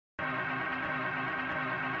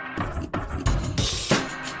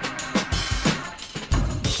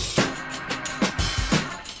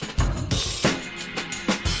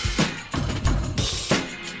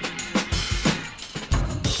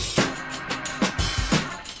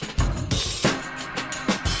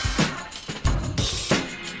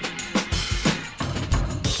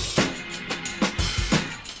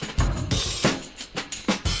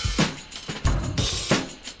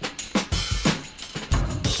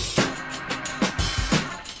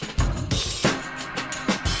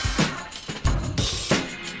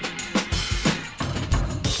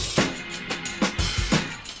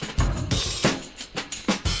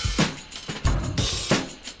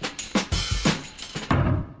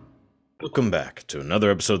Welcome back to another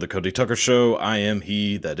episode of the Cody Tucker Show. I am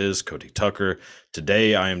he that is Cody Tucker.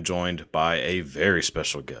 Today I am joined by a very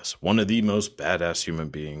special guest, one of the most badass human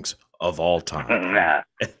beings of all time.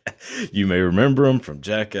 You may remember him from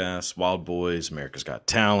Jackass, Wild Boys, America's Got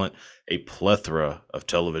Talent, a plethora of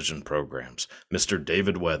television programs. Mr.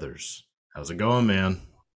 David Weathers. How's it going, man?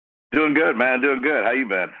 Doing good, man. Doing good. How you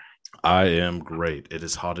been? I am great. It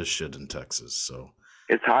is hot as shit in Texas, so...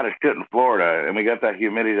 It's hot as shit in Florida, and we got that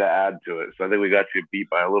humidity to add to it. So I think we got you beat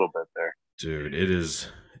by a little bit there. Dude, it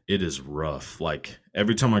is rough. Like,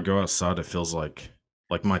 every time I go outside, it feels like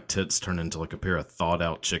my tits turn into like a pair of thawed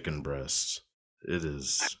out chicken breasts. It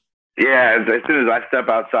is. Yeah, as soon as I step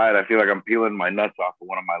outside, I feel like I'm peeling my nuts off of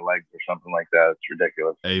one of my legs or something like that. It's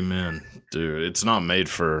ridiculous. Amen, dude. It's not made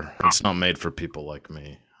for people like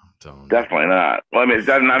me. Definitely not. Well, I mean, it's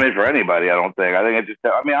not made for anybody, I don't think. I think it's just,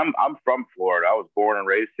 I mean, I'm from Florida. I was born and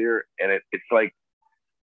raised here, and it's like,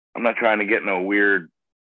 I'm not trying to get in a weird,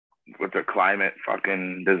 with the climate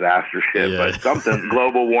fucking disaster shit, yeah. But something,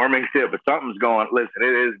 global warming shit, but something's going, listen,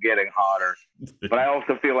 it is getting hotter. But I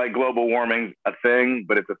also feel like global warming's a thing,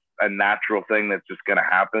 but it's a natural thing that's just going to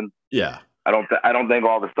happen. Yeah. I don't think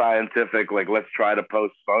all the scientific, like, let's try to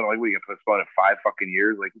postpone, like, we can postpone it 5 fucking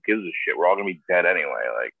years. Like, who gives a shit? We're all gonna be dead anyway.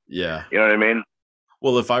 Like, yeah, you know what I mean?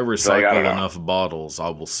 Well, if I recycle enough bottles, I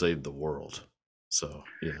will save the world. So,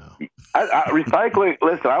 you know, recycling.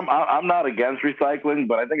 Listen, I'm not against recycling,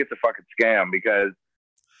 but I think it's a fucking scam because,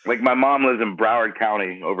 like, my mom lives in Broward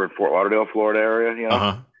County over in Fort Lauderdale, Florida area. You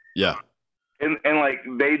know? Yeah. And like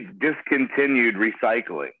they discontinued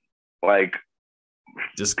recycling, like.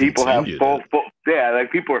 People have full,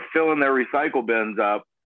 like people are filling their recycle bins up.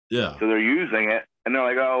 Yeah. So they're using it, and they're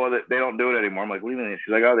like, oh, well, they don't do it anymore. I'm like, what do you mean?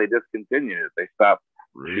 She's like, oh, they discontinued it. They stopped.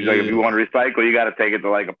 Really? She's like, if you want to recycle, you got to take it to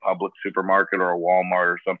like a public supermarket or a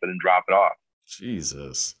Walmart or something and drop it off.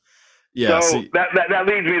 Jesus. Yeah. So that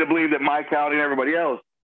leads me to believe that my county and everybody else,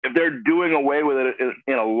 if they're doing away with it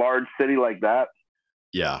in a large city like that,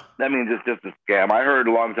 yeah, that means it's just a scam. I heard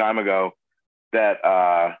a long time ago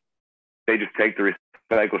that they just take the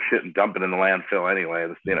recycle shit and dump it in the landfill anyway.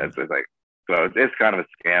 You know, it's like, so it's kind of a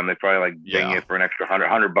scam. They probably like ding you for an extra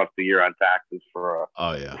 $100 a year on taxes for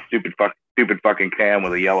a stupid fucking can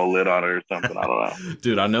with a yellow lid on it or something. I don't know.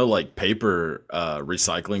 Dude, I know like paper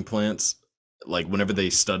recycling plants, like whenever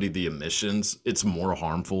they study the emissions, it's more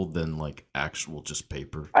harmful than like actual just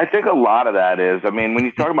paper. I think a lot of that is, I mean, when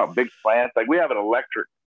you talk about big plants, like we have an electric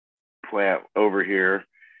plant over here,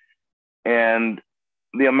 and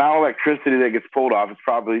the amount of electricity that gets pulled off, it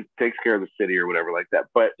probably takes care of the city or whatever like that.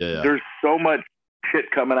 But there's so much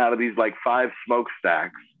shit coming out of these like 5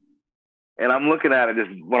 smokestacks. And I'm looking at it just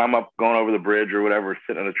when I'm up going over the bridge or whatever,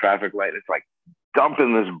 sitting in a traffic light, it's like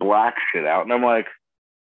dumping this black shit out. And I'm like,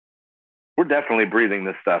 we're definitely breathing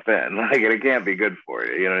this stuff in. Like, it can't be good for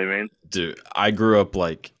you. You know what I mean? Dude, I grew up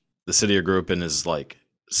like, the city I grew up in is like,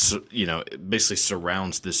 you know, it basically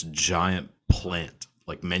surrounds this giant plant.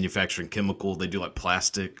 Like manufacturing chemical, they do like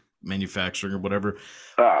plastic manufacturing or whatever.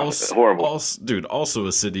 Horrible. Also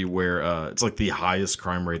a city where it's like the highest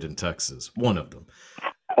crime rate in Texas. One of them.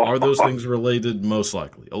 Are those things related? Most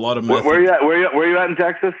likely. A lot of where are you at? Where you at in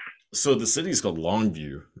Texas? So the city's called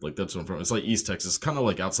Longview. Like that's what I'm from. It's like East Texas, kind of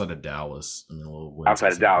like outside of Dallas. I mean, a little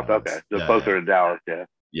outside of Dallas. Okay, so closer to Dallas. Yeah.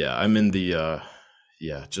 Yeah, I'm in the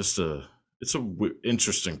it's a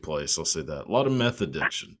interesting place. I'll say that. A lot of meth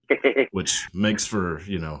addiction, which makes for,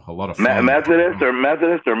 you know, a lot of fun. Methodist or meth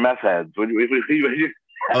heads?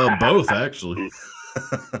 Both actually.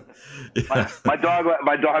 Yeah. My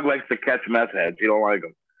dog likes to catch meth heads. You don't like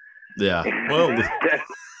them. Yeah. Well,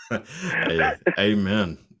 hey,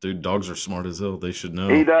 amen. Dude, dogs are smart as hell. They should know.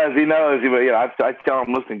 He does. He knows. But yeah, I tell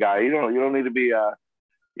him, listen, guy, you don't need to be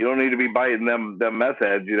you don't need to be biting them meth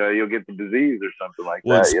heads. You know, you'll get the disease or something like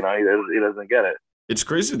that. You know, he doesn't get it. It's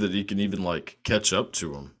crazy that he can even like catch up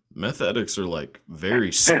to them. Meth addicts are like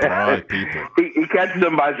very spry people. He catches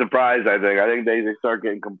them by surprise. I think they start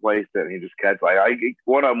getting complacent. And he just catch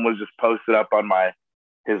one of them was just posted up on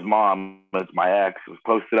his mom, that's my ex, was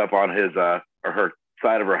posted up on his or her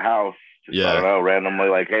side of her house. Just, I don't know, randomly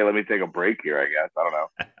like, hey, let me take a break here. I guess I don't know.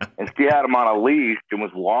 And she had him on a leash and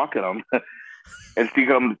was walking him. And he's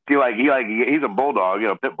a bulldog,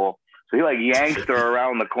 pit bull. So he like yanks her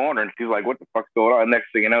around the corner, and she's like, "What the fuck's going on?" And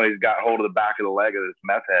next thing you know, he's got hold of the back of the leg of this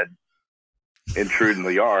meth head intruding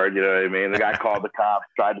the yard. You know what I mean? The guy called the cops,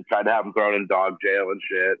 tried to have him thrown in dog jail and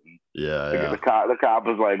shit. And the cop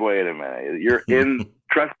was like, "Wait a minute, you're in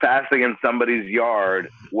trespassing in somebody's yard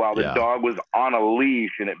while the dog was on a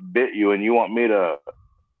leash and it bit you, and you want me to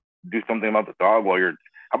do something about the dog while you're."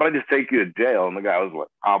 How about I just take you to jail? And the guy was like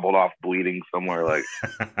hobbled off bleeding somewhere. Like,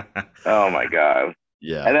 oh my God.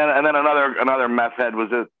 Yeah. And then another meth head was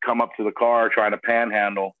just come up to the car trying to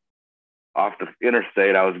panhandle off the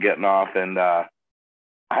interstate. I was getting off, and I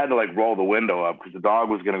had to like roll the window up because the dog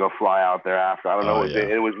was going to go fly out there after. I don't know.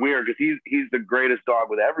 It was weird because he's the greatest dog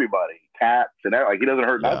with everybody, cats and everything. Like, he doesn't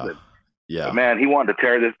hurt nothing. Yeah. But man, he wanted to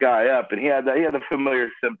tear this guy up, and he had the familiar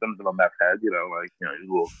symptoms of a meth head. He's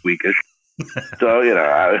a little squeakish. So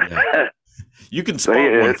you can spot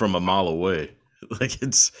one from a mile away. Like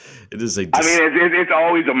it is a. I mean, it's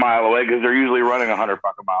always a mile away because they're usually running 100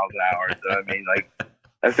 fucking miles an hour. So I mean, like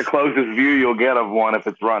that's the closest view you'll get of one if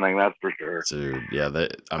it's running. That's for sure. Dude, yeah.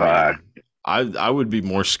 I would be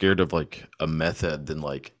more scared of like a meth head than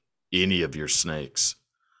like any of your snakes.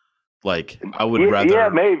 Like I would rather. Yeah,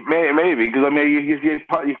 maybe because I mean, you hit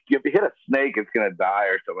a snake, it's gonna die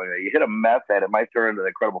or something like that. You hit a meth head, it might turn into the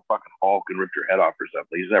Incredible fucking Hulk and rip your head off or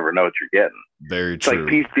something. You just never know what you're getting. Very it's true.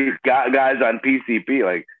 Like guys on PCP,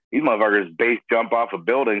 like these motherfuckers base jump off of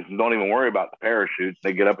buildings and don't even worry about the parachutes.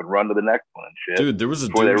 They get up and run to the next one and shit. Dude, there was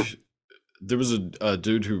a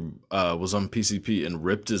dude who was on PCP and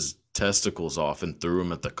ripped his testicles off and threw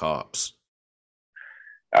them at the cops.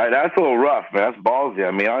 That's a little rough, man. That's ballsy.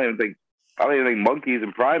 I mean, I don't even think monkeys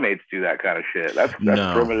and primates do that kind of shit. That's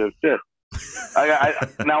primitive shit.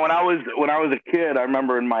 Now, when I was a kid, I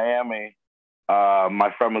remember in Miami,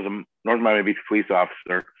 my friend was a North Miami Beach police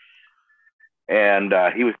officer, and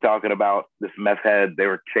he was talking about this meth head they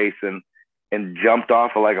were chasing and jumped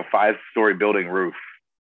off of like a 5-story building roof.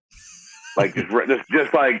 Like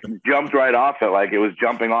just like jumped right off it, like it was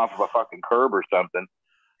jumping off of a fucking curb or something.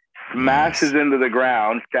 Smashes into the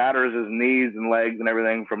ground, shatters his knees and legs and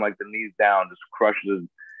everything from like the knees down, just crushes his,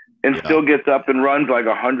 and still gets up and runs like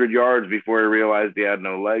 100 yards before he realized he had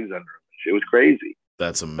no legs under him. It was crazy.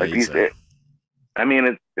 That's amazing. Like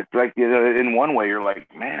it's like, in one way you're like,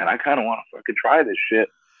 man, I kind of want to fucking try this shit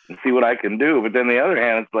and see what I can do. But then the other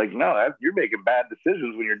hand, it's like, no, you're making bad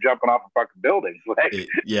decisions when you're jumping off of fucking buildings. Like,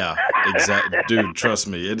 yeah, exactly, dude. Trust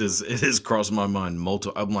me, it has crossed my mind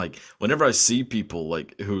multiple. I'm like, whenever I see people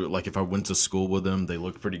like who, like, if I went to school with them, they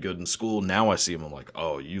look pretty good in school. Now I see them, I'm like,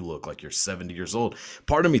 oh, you look like you're 70 years old.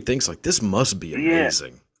 Part of me thinks like this must be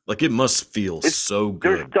amazing. Like it must feel so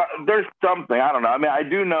good. There's something, I don't know. I mean, I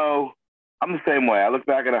do know. I'm the same way. I look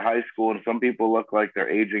back at a high school and some people look like they're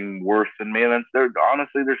aging worse than me. And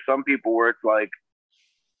honestly, there's some people where it's like,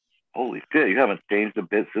 holy shit, you haven't changed a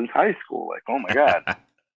bit since high school. Like, oh my God.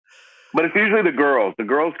 But it's usually the girls. The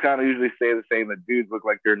girls kind of usually stay the same. The dudes look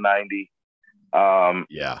like they're 90.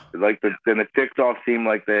 Like the chicks all seem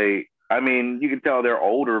like you can tell they're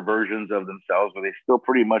older versions of themselves, but they still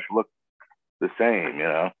pretty much look the same,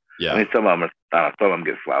 Yeah. I mean, some of them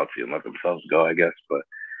get slouchy and let themselves go, I guess, but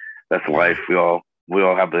that's life. We all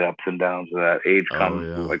have the ups and downs of that. Age comes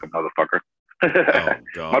like a motherfucker. Oh,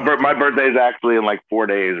 God. My birthday is actually in like 4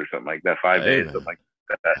 days or something like that, 5 days, something like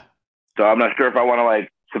that. So I'm not sure if I want to like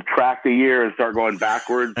subtract a year and start going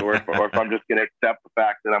backwards, or if I'm just going to accept the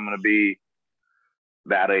fact that I'm going to be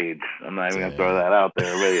that age. I'm not even going to throw that out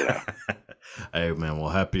there, but Hey man, well,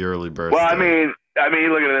 happy early birthday. Well, I mean,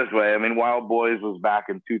 look at it this way. I mean, Wild Boys was back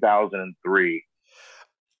in 2003.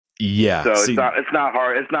 Yeah. So it's not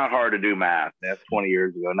hard. It's not hard to do math. That's 20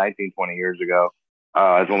 years ago, 20 years ago.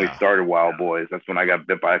 That's when we started Wild Boys. That's when I got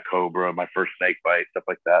bit by a cobra, my first snake bite, stuff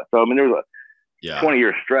like that. So, I mean, there was a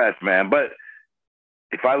 20-year stretch, man. But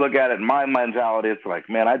if I look at it, my mentality, it's like,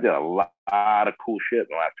 man, I did a lot of cool shit in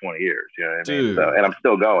the last 20 years. You know what I mean? So, and I'm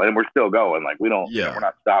still going, and we're still going. Like, we're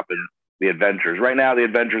not stopping the adventures. Right now, the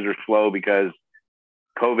adventures are slow because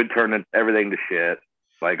COVID turned everything to shit.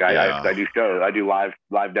 Like I do shows, I do live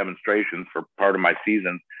demonstrations for part of my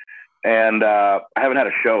season, and I haven't had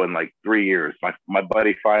a show in like 3 years. My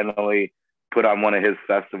buddy finally put on one of his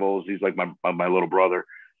festivals. He's like my little brother,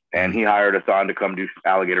 and he hired us on to come do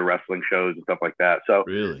alligator wrestling shows and stuff like that. So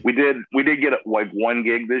Really? we did get like one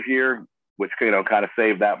gig this year, which, you know, kind of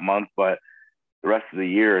saved that month, but the rest of the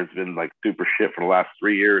year has been like super shit for the last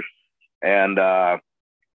 3 years. And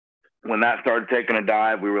when that started taking a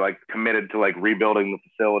dive, we were like committed to like rebuilding the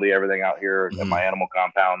facility, everything out here in my animal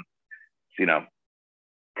compound, you know,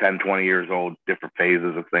 10, 20 years old, different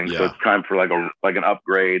phases of things. So it's time for like an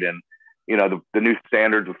upgrade. And, you know, the new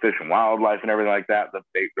standards with Fish and Wildlife and everything like that,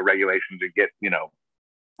 the regulations get, you know,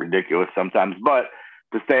 ridiculous sometimes, but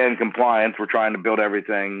to stay in compliance, we're trying to build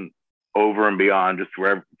everything over and beyond, just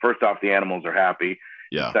where first off, the animals are happy.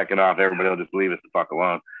 Yeah. Second off, everybody will just leave us the fuck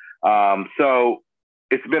alone. So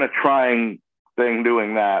it's been a trying thing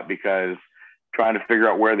doing that, because trying to figure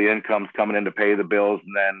out where the income's coming in to pay the bills,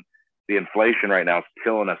 and then the inflation right now is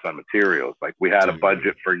killing us on materials. Like, we had a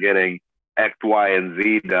budget for getting X, Y, and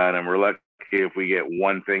Z done, and we're lucky if we get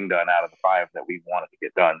one thing done out of the 5 that we wanted to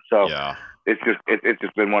get done. So it's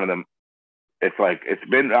just been one of them. It's like,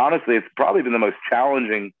 honestly, it's probably been the most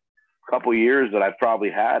challenging couple years that I've probably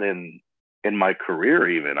had in my career,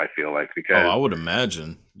 even, I feel like, because I would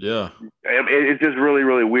imagine. Yeah. It's just really,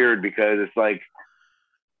 really weird, because it's like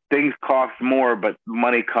things cost more, but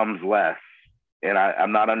money comes less. And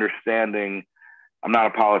I'm not understanding. I'm not a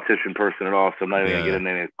politician person at all, so I'm not even going to get into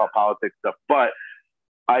any politics stuff. But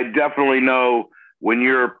I definitely know when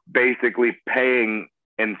you're basically paying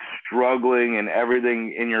and struggling and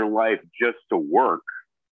everything in your life just to work.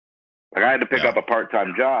 Like, I had to pick up a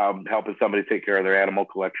part-time job helping somebody take care of their animal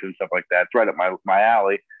collection, stuff like that. It's right up my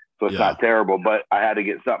alley, so it's not terrible. But I had to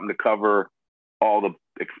get something to cover all the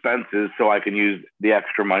expenses so I can use the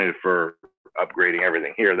extra money for upgrading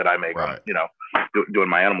everything here that I make, you know, doing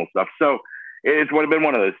my animal stuff. So it's been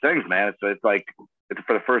one of those things, man. It's like, it's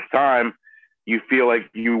for the first time you feel like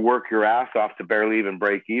you work your ass off to barely even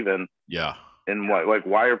break even. Yeah. And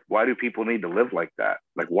why do people need to live like that?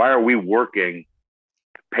 Like, why are we working,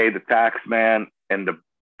 pay the tax man, and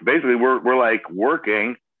basically we're like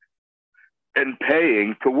working and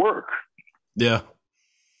paying to work. Yeah.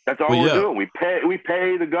 That's all we're doing. We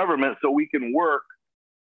pay the government so we can work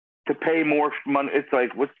to pay more money. It's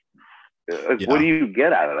like, what do you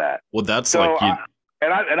get out of that? Well, that's so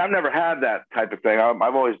I've never had that type of thing.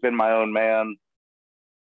 I've always been my own man,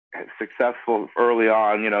 successful early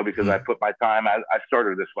on, you know, because I put my time. I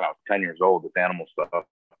started this when I was 10 years old, this animal stuff.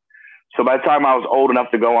 So by the time I was old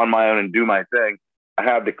enough to go on my own and do my thing, I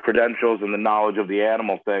had the credentials and the knowledge of the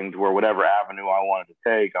animal things, where whatever avenue I wanted to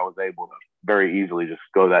take, I was able to very easily just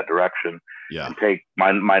go that direction and take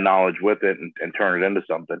my knowledge with it and turn it into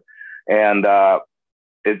something. And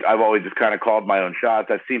I've always just kind of called my own shots.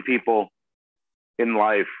 I've seen people in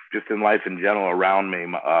life in general around me,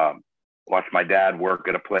 watch my dad work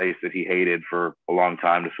at a place that he hated for a long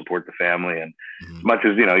time to support the family. And as much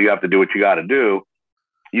as, you know, you have to do what you got to do,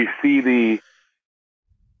 you see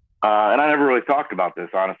and I never really talked about this,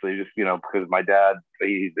 honestly, just, you know, because my dad,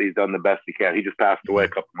 he's done the best he can. He just passed away a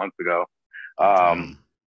couple months ago.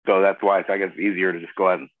 So that's why I guess it's easier to just go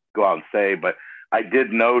out and say. But I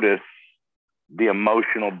did notice the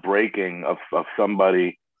emotional breaking of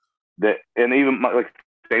somebody that, and even like,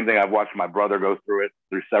 same thing, I've watched my brother go through it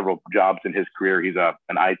through several jobs in his career. He's an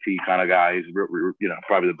IT kind of guy. He's, you know,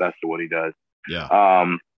 probably the best at what he does. Yeah.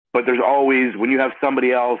 But there's always, when you have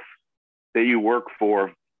somebody else that you work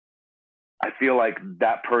for, I feel like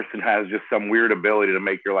that person has just some weird ability to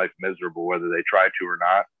make your life miserable, whether they try to or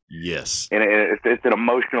not. Yes. And it's an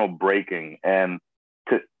emotional breaking. And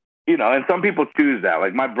you know, and some people choose that.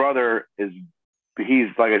 Like, my brother he's,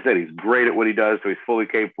 like I said, he's great at what he does. So he's fully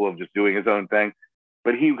capable of just doing his own thing.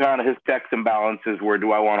 But he kind of, his checks and balances, where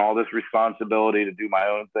do I want all this responsibility to do my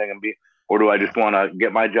own thing or do I just want to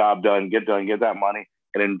get my job done, get that money,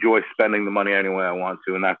 and enjoy spending the money any way I want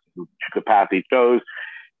to? And that's the path he chose.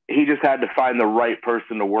 He just had to find the right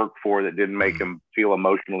person to work for that didn't make him feel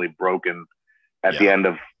emotionally broken at the end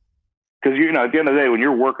of, because, you know, at the end of the day, when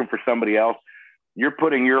you're working for somebody else, you're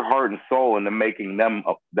putting your heart and soul into making them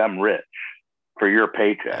rich for your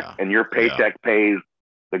paycheck, and your paycheck pays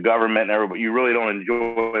the government and everybody. You really don't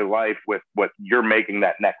enjoy life with what you're making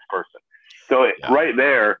that next person. So right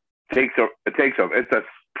there it's a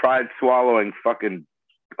pride swallowing fucking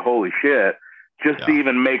holy shit just to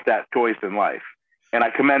even make that choice in life. And I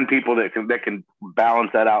commend people that can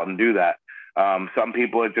balance that out and do that. Some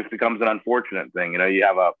people, it just becomes an unfortunate thing. You know, you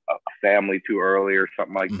have a family too early or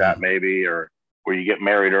something like that, maybe, or where you get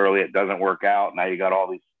married early, it doesn't work out. Now you got all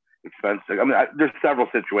these expenses. I mean, there's several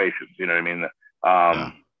situations, you know what I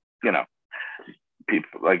mean? You know,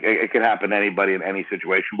 people, like, it could happen to anybody in any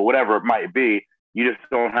situation, but whatever it might be, you just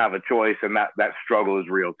don't have a choice. And that struggle is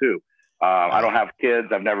real too. I don't have kids.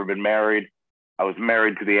 I've never been married. I was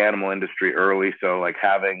married to the animal industry early. So like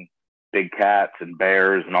having big cats and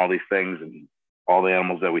bears and all these things and all the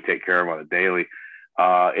animals that we take care of on a daily,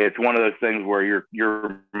 it's one of those things where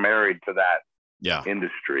you're married to that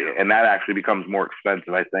industry, and that actually becomes more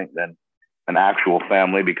expensive, I think, than an actual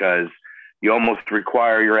family, because you almost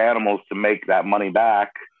require your animals to make that money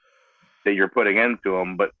back that you're putting into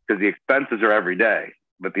them, but because the expenses are every day,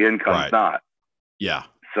 but the income's not. Yeah.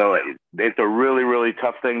 So it's a really, really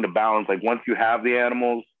tough thing to balance. Like once you have the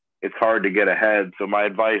animals, it's hard to get ahead. So my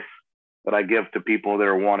advice that I give to people that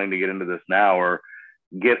are wanting to get into this now are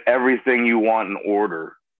get everything you want in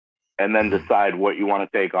order and then decide what you want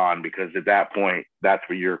to take on, because at that point, that's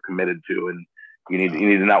what you're committed to. And you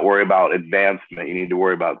need to not worry about advancement. You need to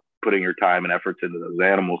worry about putting your time and efforts into those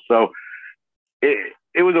animals. So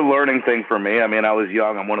it was a learning thing for me. I mean, I was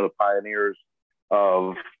young. I'm one of the pioneers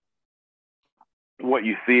of what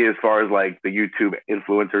you see as far as like the YouTube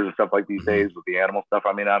influencers and stuff like these days with the animal stuff.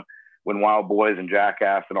 I mean, when Wild Boys and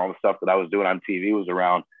Jackass and all the stuff that I was doing on TV was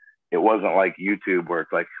around, it wasn't like YouTube where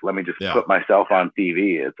it's like, let me just put myself on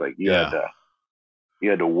TV. It's like you had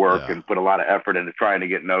to work and put a lot of effort into trying to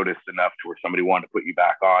get noticed enough to where somebody wanted to put you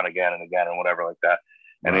back on again and again and whatever like that.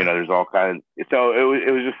 And you know, there's all kinds. So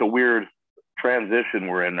it was just a weird transition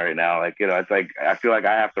we're in right now. Like, you know, it's like I feel like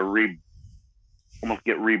I have to almost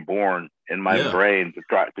get reborn in my brain to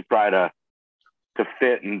try to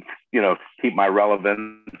fit and, you know, keep my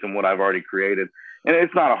relevance in what I've already created. And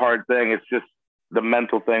it's not a hard thing. It's just the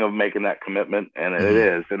mental thing of making that commitment. And it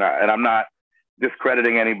is. And I'm not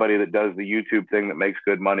discrediting anybody that does the YouTube thing that makes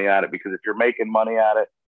good money at it, because if you're making money at it,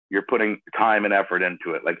 you're putting time and effort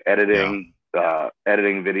into it, like editing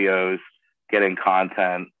videos, getting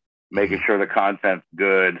content, making sure the content's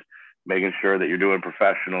good, making sure that you're doing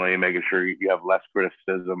professionally, making sure you have less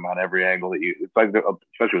criticism on every angle it's like,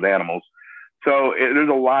 especially with animals. So there's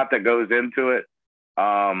a lot that goes into it.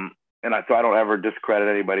 So I don't ever discredit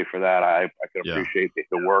anybody for that. I can appreciate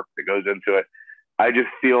the work that goes into it. I just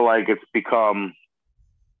feel like it's become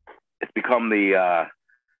the,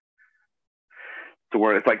 to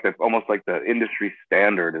where it's like almost like the industry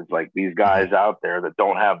standard is like these guys out there that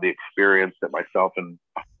don't have the experience that myself and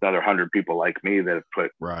another 100 people like me that have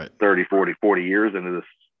put 30, 40 years into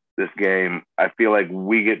this game. I feel like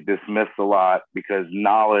we get dismissed a lot because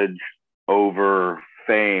knowledge over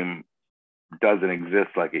fame doesn't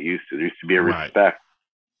exist like it used to. There used to be a respect.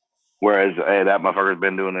 Whereas, hey, that motherfucker's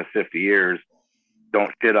been doing this 50 years.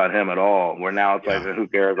 Don't shit on him at all. Where now it's like, who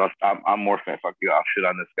cares? I'm more fan. Fuck you. I'll shit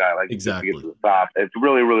on this guy. Like, exactly. To get to the top. It's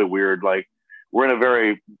really, really weird. Like, we're in a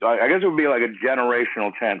very, I guess it would be like a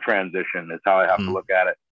generational transition is how I have to look at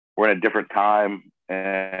it. We're in a different time,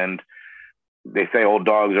 and they say old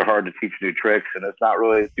dogs are hard to teach new tricks, and it's not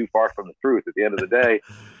really too far from the truth. At the end of the day,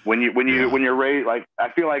 when you're raised, like,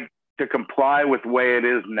 I feel like to comply with the way it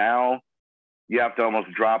is now, you have to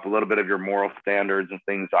almost drop a little bit of your moral standards and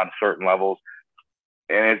things on certain levels.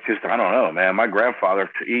 And it's just, I don't know, man. My grandfather,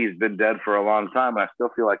 he's been dead for a long time. And I still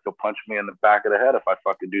feel like he'll punch me in the back of the head if I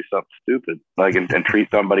fucking do something stupid, like, and treat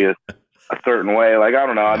somebody a certain way. Like, I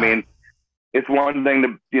don't know. I mean, it's one thing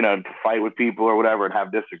to, you know, to fight with people or whatever and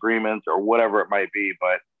have disagreements or whatever it might be,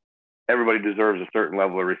 but everybody deserves a certain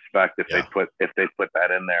level of respect if they put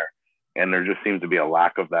that in there. And there just seems to be a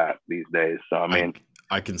lack of that these days. So, I mean,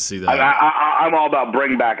 I can see that. I'm all about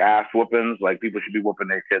bring back ass whoopings. Like, people should be whooping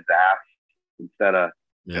their kids' ass instead of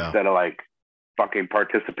like fucking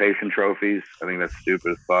participation trophies. I think that's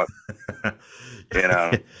stupid as fuck. You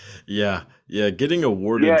know? Yeah. Getting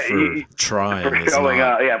awarded for trying, for showing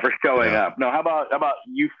up. No, how about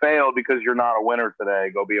you failed because you're not a winner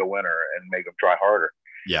today? Go be a winner and make them try harder.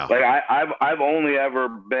 Yeah. Like I've only ever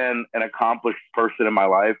been an accomplished person in my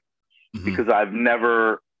life because I've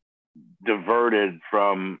never diverted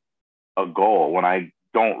from a goal. When I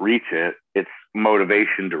don't reach it, it's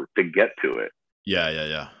motivation to get to it.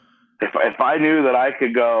 Yeah. If I knew that I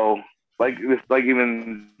could go like this, like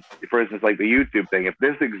even for instance, like the YouTube thing, if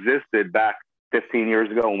this existed back 15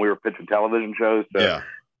 years ago when we were pitching television shows to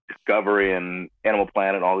Discovery and Animal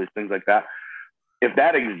Planet and all these things like that, if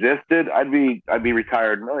that existed, I'd be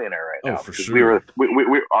retired millionaire right now. Oh, for sure.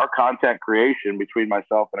 We our content creation between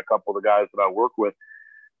myself and a couple of the guys that I work with,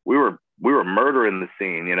 we were murdering the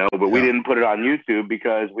scene, you know, but we didn't put it on YouTube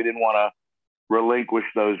because we didn't want to relinquish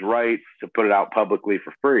those rights to put it out publicly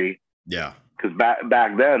for free. Yeah. Because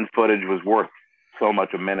back then footage was worth so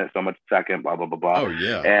much a minute, so much a second, blah, blah, blah, blah. Oh,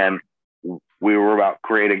 yeah. And we were about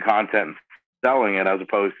creating content and selling it as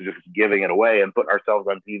opposed to just giving it away and putting ourselves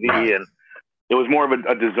on TV. Right. And it was more of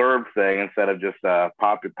a deserved thing instead of just a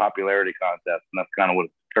popularity contest. And that's kind of what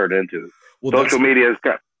it turned into. Well, social media is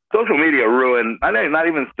social media ruined, I think not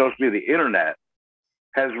even social media, the internet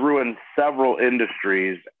has ruined several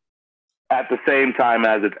industries at the same time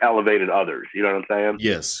as it's elevated others. You know what I'm saying?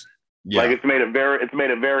 Yes. Yeah. Like it's made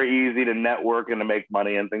it very easy to network and to make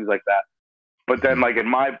money and things like that. But then like in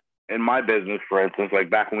my business, for instance, like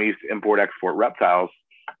back when we used to import export reptiles,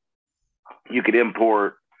 you could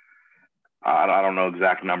import, I don't know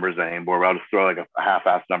exact numbers anymore, but I'll just throw like a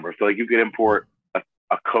half-ass number. So like you could import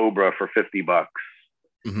a cobra for $50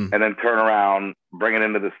 and then turn around, bring it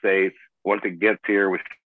into the States. Once it gets here with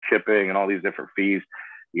shipping and all these different fees,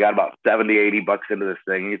 you got about $70-$80 into this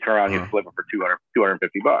thing, and you turn around and you flip it for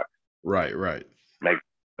 $250. Right. Okay,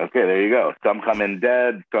 there you go. Some come in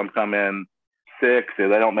dead, some come in sick, so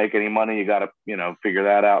they don't make any money. You got to, figure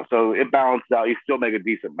that out. So it balances out. You still make a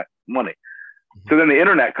decent money. So then the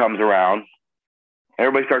internet comes around.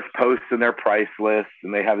 Everybody starts posting their price lists,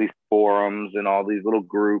 and they have these forums and all these little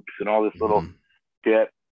groups and all this little shit.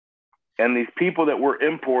 And these people that were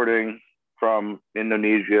importing from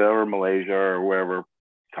Indonesia or Malaysia or wherever,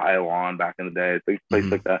 Taiwan back in the day, places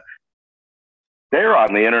like that, they're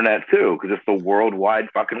on the internet too, because it's the worldwide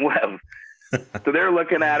fucking web. So they're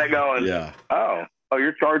looking at it going, oh,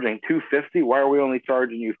 you're charging $250. Why are we only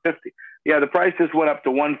charging you $50? Yeah, the price just went up to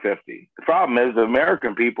 $150. The problem is the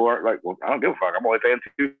American people are like, well, I don't give a fuck. I'm only paying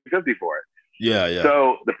 $250 for it. Yeah.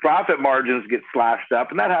 So the profit margins get slashed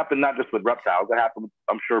up, and that happened not just with reptiles. That happened,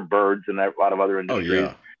 I'm sure, birds and a lot of other industries.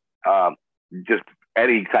 Just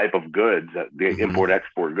any type of goods, the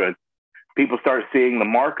import-export goods. People start seeing the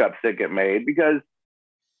markups that get made because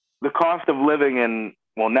the cost of living in,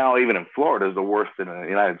 well, now even in Florida is the worst in the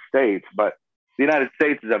United States, but the United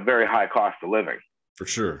States is a very high cost of living. For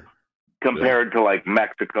sure. Compared to like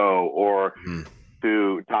Mexico or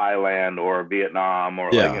to Thailand or Vietnam or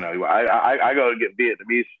I go to get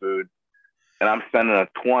Vietnamese food and I'm spending a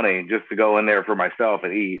 $20 just to go in there for myself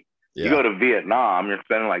and eat. You go to Vietnam, you're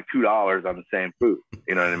spending like $2 on the same food.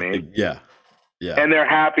 You know what I mean? Yeah. And they're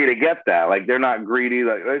happy to get that. Like they're not greedy.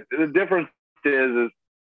 Like the difference is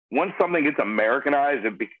once something gets Americanized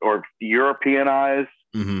or Europeanized,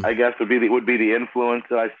 I guess would be the influence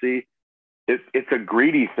that I see. It's a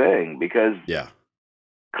greedy thing because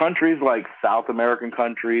countries like South American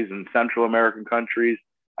countries and Central American countries,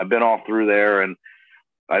 I've been all through there, and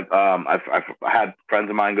I've had friends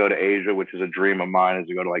of mine go to Asia, which is a dream of mine, is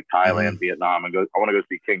to go to like Thailand, Vietnam, and I want to go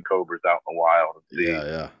see king cobras out in the wild. And see,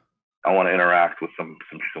 I want to interact with some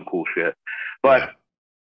cool shit. But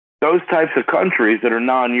those types of countries that are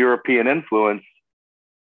non-European influence,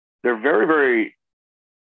 they're very, very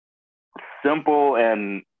simple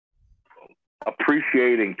and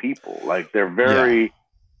appreciating people. Like they're very,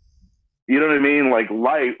 you know what I mean? Like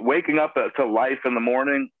waking up to life in the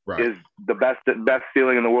morning is the best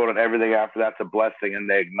feeling in the world, and everything after that's a blessing, and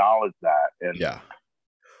they acknowledge that. And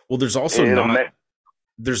well, there's also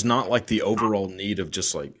there's not like the overall need of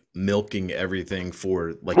just like milking everything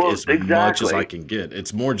for like as much as I can get.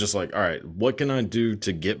 It's more just like, all right, what can I do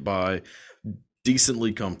to get by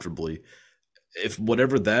decently comfortably? If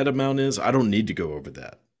whatever that amount is, I don't need to go over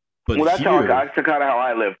that. But that's kind of how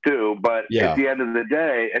I live too. But at the end of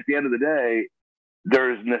the day,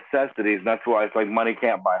 there's necessities. And that's why it's like money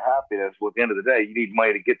can't buy happiness. Well, at the end of the day, you need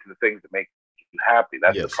money to get to the things that make you happy.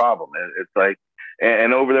 That's the problem. It's like,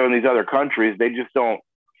 and over there in these other countries, they just don't,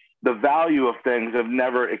 the value of things have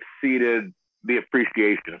never exceeded the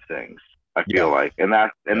appreciation of things, I feel like. And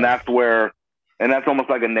that's where, and that's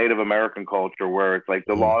almost like a Native American culture where it's like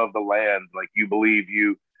the law of the land. Like you believe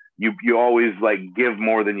you always like give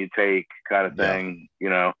more than you take kind of thing,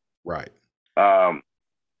 Right.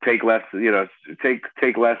 Take less,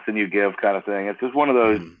 take less than you give kind of thing. It's just one of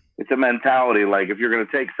those, it's a mentality. Like if you're going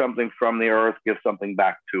to take something from the earth, give something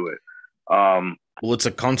back to it. Well, it's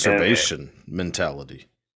a conservation mentality.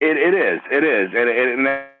 It is.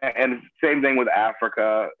 And same thing with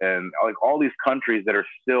Africa and like all these countries that are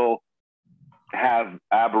still have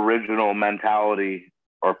Aboriginal mentality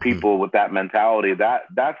or people with that mentality.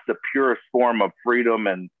 That's the purest form of freedom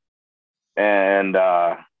and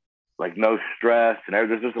like no stress. And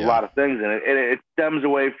there's just a lot of things. And it stems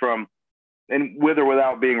away from, and with or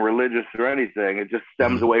without being religious or anything, it just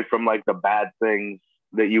stems away from like the bad things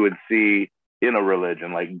that you would see in a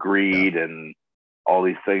religion, like greed and all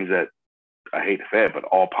these things that I hate to say it, but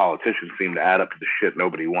all politicians seem to add up to the shit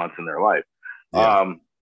nobody wants in their life.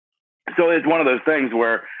 So it's one of those things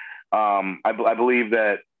where I believe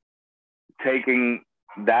that taking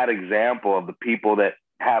that example of the people that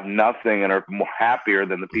have nothing and are more happier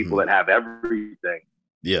than the people that have everything.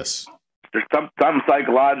 Yes. There's something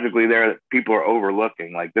psychologically there that people are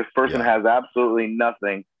overlooking. Like this person has absolutely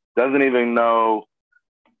nothing, doesn't even know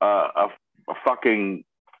a fucking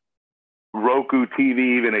Roku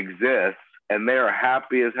TV even exists, and they are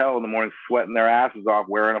happy as hell in the morning, sweating their asses off,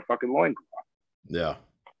 wearing a fucking loincloth. Yeah.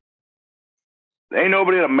 Ain't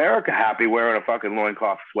nobody in America happy wearing a fucking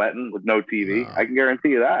loincloth, sweating with no TV. No. I can guarantee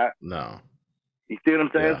you that. No. You see what I'm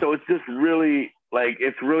saying? Yeah. So it's just really, like,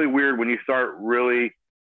 it's really weird when you start really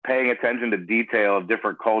paying attention to detail of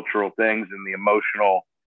different cultural things and the emotional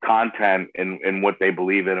content and what they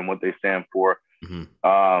believe in and what they stand for.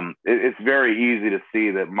 Mm-hmm. It's very easy to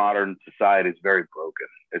see that modern society is very broken.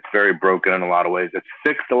 It's very broken in a lot of ways. It's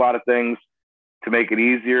fixed a lot of things to make it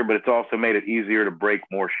easier, but it's also made it easier to break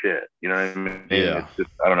more shit. You know what I mean? Yeah. It's just,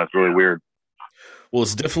 I don't know. It's really weird. Well,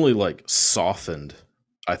 it's definitely like softened,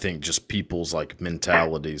 I think, just people's like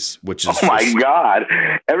mentalities, which is my God,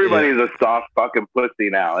 everybody's a soft fucking pussy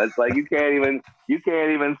now. It's like you can't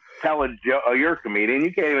even tell a joke. You're a comedian.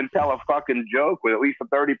 You can't even tell a fucking joke with at least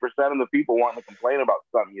 30% of the people wanting to complain about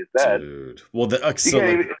something you said. Dude. Well,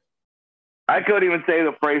 I couldn't even say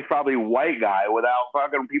the phrase probably white guy without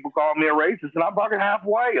fucking people calling me a racist, and I'm fucking half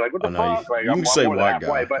white. Like, what the fuck? Like, you can say white guy,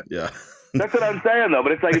 white, but yeah. That's what I'm saying, though.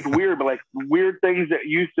 But it's like, it's weird, but like weird things that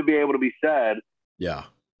used to be able to be said. Yeah.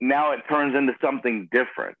 Now it turns into something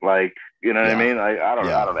different. Like, you know what I mean? Like, I don't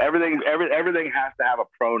know. Everything has to have a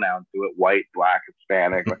pronoun to it. White, black,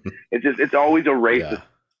 Hispanic. It's always a racist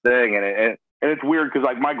thing. And it's weird because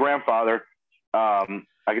like my grandfather, I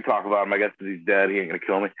could talk about him, I guess, because he's dead. He ain't going to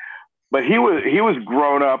kill me. But he was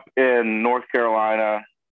grown up in North Carolina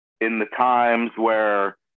in the times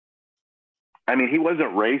where, I mean, he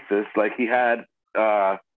wasn't racist. Like he had,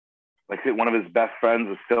 like one of his best friends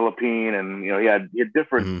was Philippine, and you know he had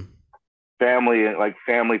different family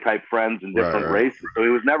type friends and different races. So he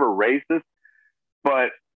was never racist, but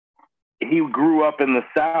he grew up in the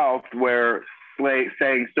South where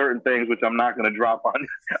saying certain things, which I'm not going to drop on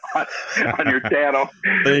your channel.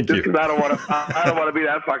 Thank you. Because I don't want to be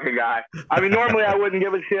that fucking guy. I mean, normally I wouldn't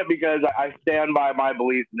give a shit because I stand by my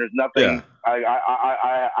beliefs, and there's nothing.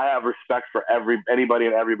 Yeah. I have respect for anybody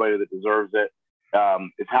and everybody that deserves it.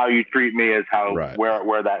 It's how you treat me is how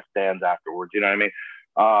where that stands afterwards. You know what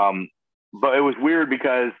I mean? But it was weird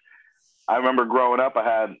because I remember growing up, I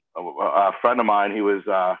had a friend of mine. He was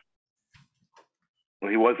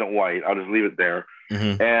he wasn't white. I'll just leave it there.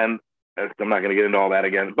 Mm-hmm. And I'm not going to get into all that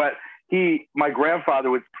again. But my grandfather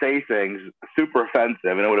would say things super offensive,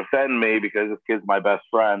 and it would offend me because this kid's my best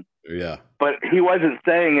friend. Yeah. But he wasn't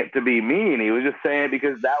saying it to be mean. He was just saying it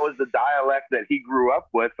because that was the dialect that he grew up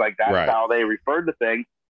with. Like that's how they referred to things.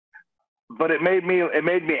 But it made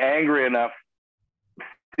me angry enough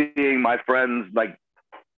seeing my friends like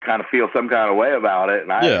kind of feel some kind of way about it.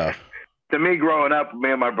 And to me, growing up, me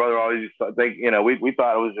and my brother always used to think, you know, we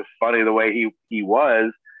thought it was just funny the way he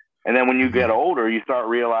was. And then when you get older, you start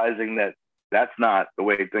realizing that that's not the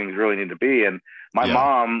way things really need to be. And my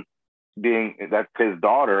mom, that's his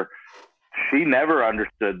daughter, she never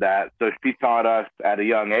understood that. So she taught us at a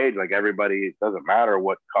young age, like everybody, it doesn't matter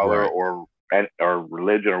what color or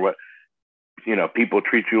religion or what, you know, people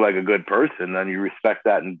treat you like a good person, then you respect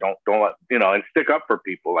that and don't let, you know, and stick up for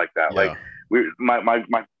people like that. Yeah.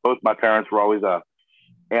 Like both my parents were always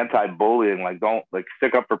anti-bullying, like don't like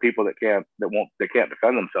stick up for people that can't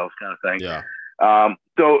defend themselves kind of thing. Yeah.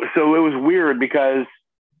 So it was weird because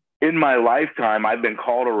in my lifetime I've been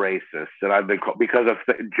called a racist, and I've been called because of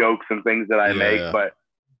jokes and things that I make. Yeah. But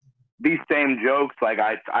these same jokes, like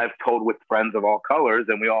I've told with friends of all colors,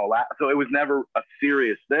 and we all laugh. So it was never a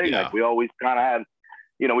serious thing. Yeah. Like we always kind of had,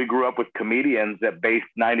 you know, we grew up with comedians that based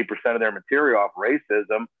 90% of their material off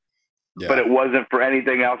racism, but it wasn't for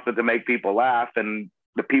anything else but to make people laugh. And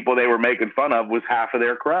the people they were making fun of was half of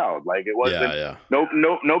their crowd. Like it wasn't,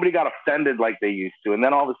 nobody got offended like they used to. And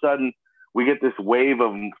then all of a sudden we get this wave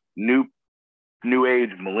of new age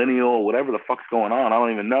millennial, whatever the fuck's going on. I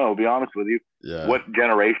don't even know, to be honest with you. What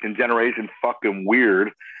generation's fucking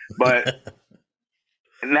weird. But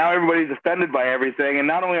now everybody's offended by everything. And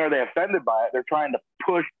not only are they offended by it, they're trying to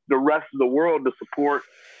push the rest of the world to support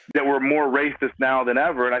that we're more racist now than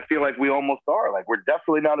ever. And I feel like we almost are. Like we're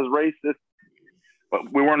definitely not as racist. But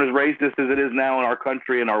we weren't as racist as it is now in our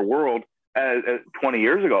country and our world. As 20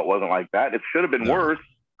 years ago, it wasn't like that. It should have been worse,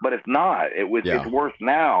 but it's not. It's worse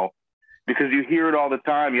now because you hear it all the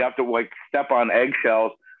time. You have to like step on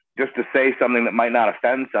eggshells just to say something that might not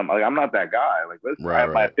offend somebody. Like, I'm not that guy. Like, listen, I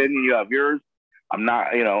have my opinion. You have yours. I'm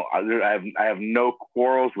not, you know, I have no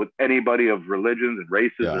quarrels with anybody of religions and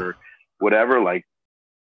races or whatever. Like,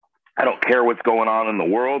 I don't care what's going on in the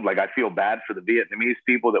world. Like, I feel bad for the Vietnamese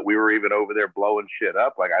people that we were even over there blowing shit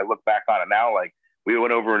up. Like, I look back on it now, like, we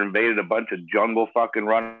went over and invaded a bunch of jungle fucking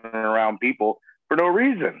running around people for no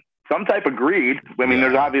reason. Some type of greed. I mean,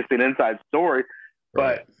 there's obviously an inside story,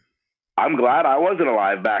 but I'm glad I wasn't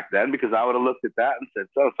alive back then, because I would have looked at that and said,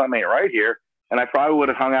 so something ain't right here. And I probably would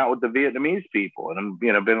have hung out with the Vietnamese people and,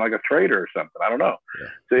 been like a traitor or something. I don't know. Yeah.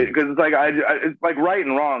 So, because it's like, it's like right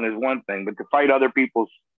and wrong is one thing, but to fight other people's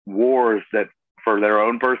wars that for their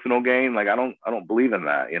own personal gain, like I don't believe in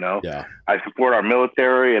that. Yeah. I support our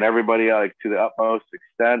military and everybody like to the utmost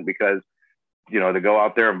extent, because to go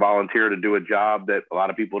out there and volunteer to do a job that a lot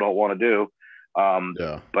of people don't want to do.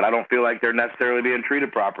 But I don't feel like they're necessarily being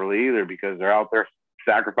treated properly either, because they're out there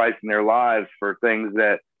sacrificing their lives for things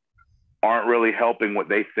that aren't really helping what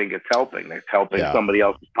they think it's helping. It's helping somebody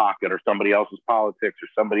else's pocket or somebody else's politics or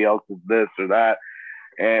somebody else's this or that.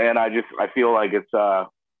 And I feel like it's, I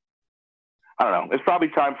don't know, it's probably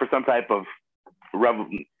time for some type of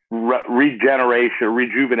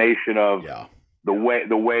rejuvenation of the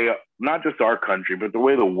way, not just our country, but the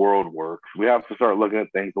way the world works. We have to start looking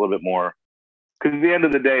at things a little bit more. Because at the end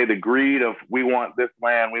of the day, the greed of we want this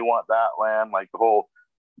land, we want that land, like the whole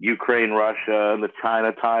Ukraine, Russia, and the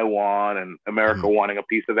China, Taiwan, and America wanting a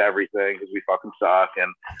piece of everything because we fucking suck.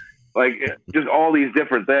 And like just all these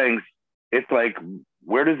different things. It's like,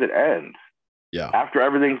 where does it end? Yeah. After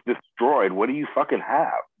everything's destroyed, what do you fucking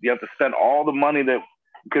have? You have to spend all the money that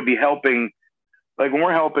could be helping. Like when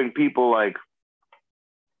we're helping people, like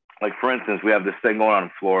for instance, we have this thing going on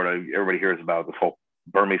in Florida. Everybody hears about this whole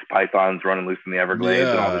Burmese pythons running loose in the Everglades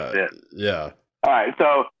and all this shit. Yeah. All right.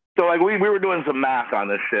 So like we were doing some math on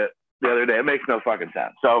this shit the other day. It makes no fucking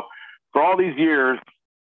sense. So for all these years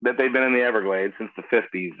that they've been in the Everglades, since the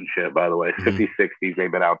 50s and shit, by the way, 50s, 60s,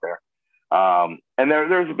 they've been out there. And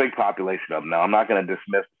there's a big population of them now. I'm not going to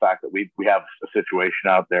dismiss the fact that we have a situation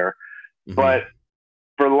out there, but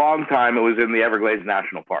for a long time it was in the Everglades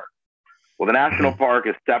National Park. Well, the national park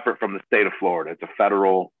is separate from the state of Florida. It's a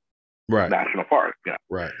federal national park.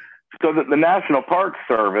 Right. So the National Park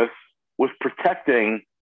Service was protecting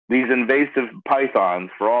these invasive pythons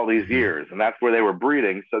for all these years, and that's where they were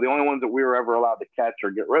breeding. So the only ones that we were ever allowed to catch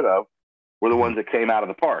or get rid of were the ones that came out of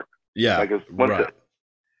the park. Yeah.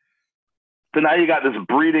 So now you got this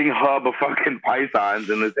breeding hub of fucking pythons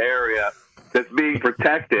in this area that's being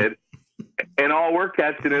protected, and all we're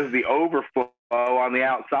catching is the overflow on the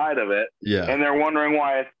outside of it. Yeah. And they're wondering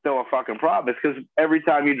why it's still a fucking problem. It's because every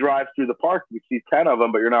time you drive through the park, you see 10 of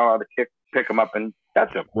them, but you're not allowed to pick them up and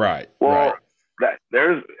catch them. Right. Well,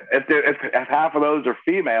 if half of those are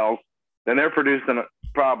females, then they're producing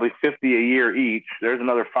probably 50 a year each. There's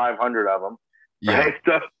another 500 of them. Yeah. Right?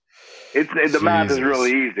 So the math is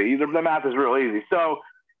really easy. The math is real easy. So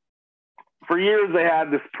for years they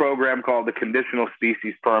had this program called the Conditional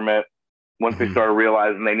Species Permit. Once they started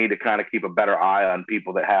realizing they need to kind of keep a better eye on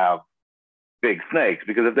people that have big snakes,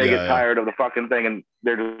 because if they get tired of the fucking thing and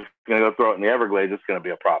they're just going to go throw it in the Everglades, it's going to be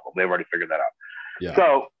a problem. They've already figured that out. Yeah.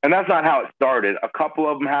 So, and that's not how it started. A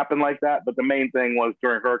couple of them happened like that, but the main thing was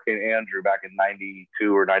during Hurricane Andrew back in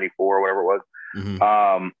 92 or 94 or whatever it was.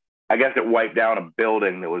 I guess it wiped down a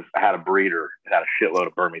building that had a breeder. It had a shitload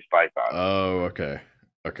of Burmese pythons. Oh, okay.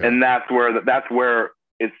 And that's where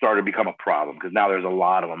it started to become a problem, because now there's a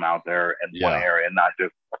lot of them out there in one area, not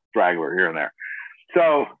just a straggler here and there.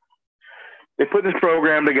 So they put this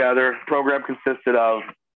program together. The program consisted of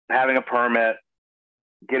having a permit,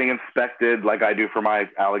 getting inspected like I do for my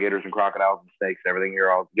alligators and crocodiles and snakes and everything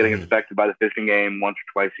here. Getting inspected by the Fish and Game once or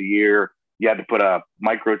twice a year. You had to put a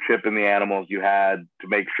microchip in the animals you had to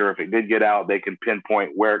make sure if it did get out, they can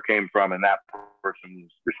pinpoint where it came from and that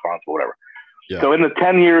person's responsible, whatever. Yeah. So in the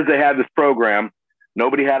 10 years they had this program,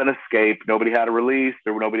 nobody had an escape, nobody had a release,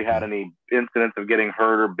 or nobody had any incidents of getting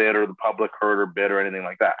hurt or bit, or the public hurt or bit, or anything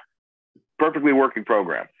like that. Perfectly working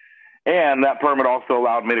program. And that permit also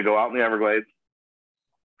allowed me to go out in the Everglades,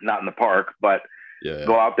 not in the park, but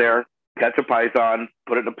go out there, catch a python,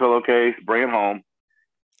 put it in a pillowcase, bring it home.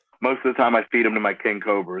 Most of the time I feed them to my king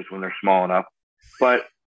cobras when they're small enough. But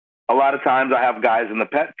a lot of times I have guys in the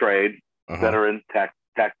pet trade that are in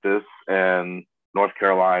Texas and North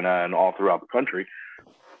Carolina and all throughout the country.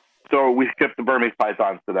 So we ship the Burmese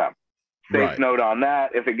pythons to them. Safe note on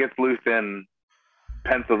that, if it gets loose in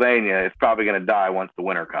Pennsylvania, it's probably going to die once the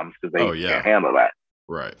winter comes, because they can't handle that.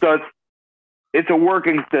 Right. So it's a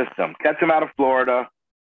working system. Catch them out of Florida,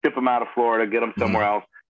 ship them out of Florida, get them somewhere else.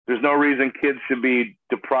 There's no reason kids should be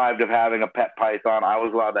deprived of having a pet python. I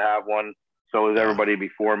was allowed to have one. So was everybody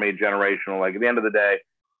before me, generational. Like at the end of the day,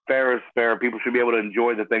 fair is fair. People should be able to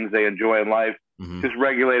enjoy the things they enjoy in life. Just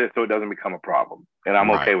regulate it so it doesn't become a problem. And I'm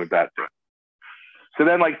okay with that too. So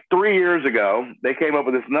then like 3 years ago, they came up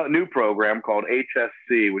with this new program called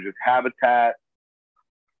HSC, which is Habitat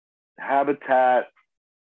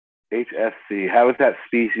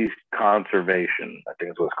Species Conservation, I think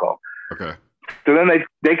is what it's called. Okay. So then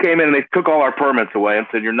they came in and they took all our permits away and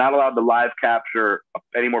said, you're not allowed to live capture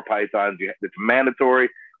any more pythons. It's mandatory.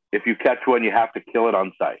 If you catch one, you have to kill it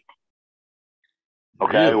on site.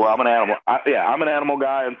 Okay, Really? well, I'm an animal. I'm an animal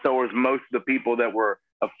guy, and so is most of the people that were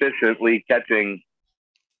efficiently catching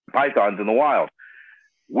pythons in the wild.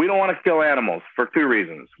 We don't want to kill animals for two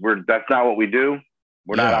reasons. That's not what we do.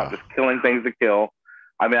 We're not out just killing things to kill.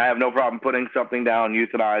 I mean, I have no problem putting something down,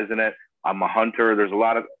 euthanizing it. I'm a hunter. There's a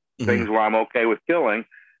lot of things where I'm okay with killing,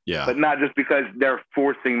 but not just because they're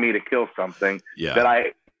forcing me to kill something that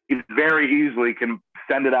I very easily can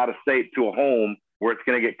send it out of state to a home where it's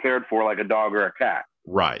going to get cared for like a dog or a cat.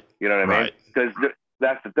 Right. You know what I mean? Because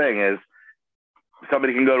that's the thing is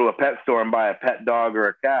somebody can go to a pet store and buy a pet dog or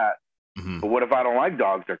a cat. But what if I don't like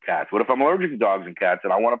dogs or cats? What if I'm allergic to dogs and cats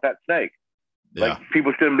and I want a pet snake? Like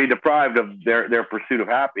people shouldn't be deprived of their pursuit of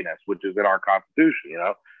happiness, which is in our Constitution, you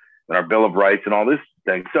know, and our Bill of Rights and all this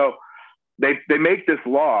thing. So they make this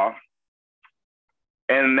law.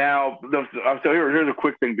 And now, so here's a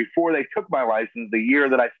quick thing. Before they took my license, the year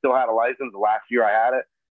that I still had a license, the last year I had it,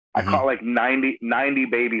 I caught like 90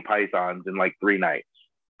 baby pythons in like 3 nights,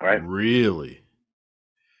 right? Really?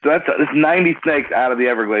 So that's 90 snakes out of the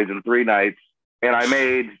Everglades in 3 nights. And I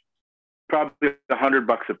made probably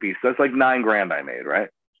 $100 a piece. So that's like $9,000 I made, right?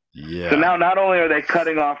 Yeah. So now not only are they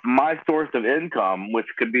cutting off my source of income, which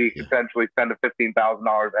could be potentially $10,000 to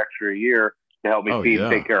 $15,000 extra a year to help me feed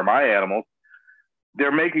and take care of my animals,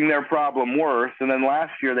 they're making their problem worse. And then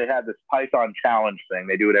last year they had this Python challenge thing.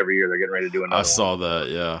 They do it every year. They're getting ready to do another I saw that,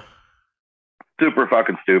 yeah. Super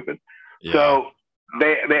fucking stupid. Yeah. So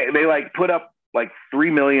they like put up like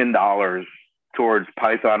 $3 million towards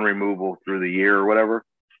python removal through the year or whatever.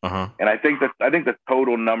 And I think the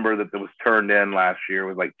total number that was turned in last year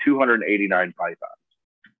was like 289 pythons.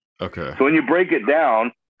 Okay. So when you break it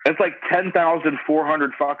down, it's like $10,400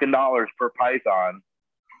 fucking dollars per python.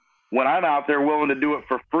 When I'm out there willing to do it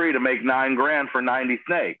for free to make $9,000 for 90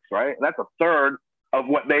 snakes, right? And that's a third of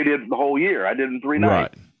what they did the whole year. I did in 3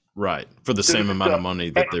 nights. Right. For the same amount of money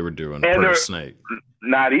that they were doing per snake.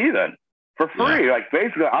 Not even for free. Yeah. Like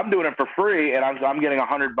basically, I'm doing it for free, and I'm getting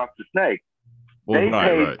 $100 a snake. Well, they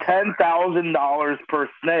paid $10,000 per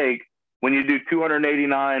snake. When you do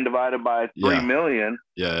 289 divided by 3 million,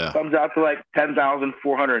 comes out to like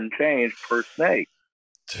 10,400 and change per snake.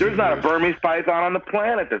 Dude. There's not a Burmese python on the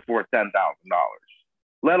planet that's worth $10,000,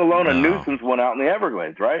 let alone a nuisance one out in the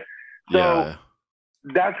Everglades, right? So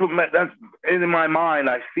that's in my mind.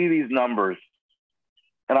 I see these numbers,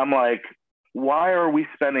 and I'm like, why are we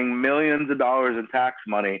spending millions of dollars in tax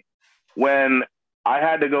money when I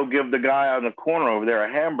had to go give the guy on the corner over there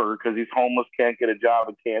a hamburger because he's homeless, can't get a job,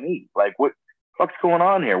 and can't eat? Like, what the fuck's going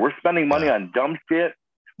on here? We're spending money on dumb shit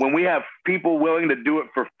when we have people willing to do it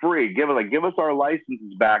for free. Give us our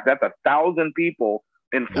licenses back. That's 1,000 people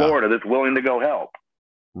in Florida that's willing to go help.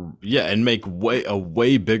 Yeah, and make a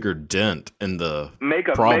way bigger dent in the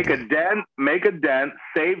problem. Make a dent,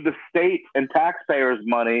 save the state and taxpayers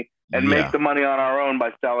money, and make the money on our own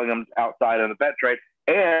by selling them outside of the pet trade.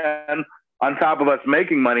 And on top of us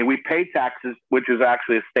making money, we pay taxes, which is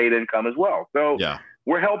actually a state income as well. So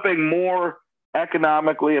we're helping more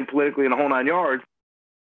economically and politically in the whole 9 yards,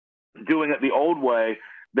 doing it the old way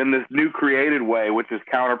than this new created way, which is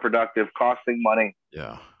counterproductive, costing money,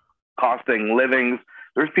 costing livings.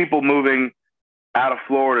 There's people moving out of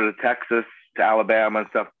Florida to Texas, to Alabama and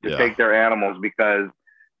stuff to take their animals because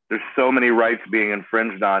there's so many rights being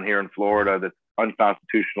infringed on here in Florida that's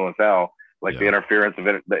unconstitutional as hell. Like the interference of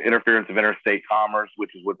interstate commerce, which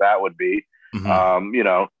is what that would be. You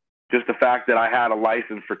know, just the fact that I had a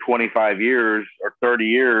license for 25 years or 30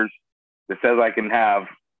 years that says I can have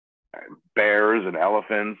bears and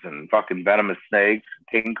elephants and fucking venomous snakes,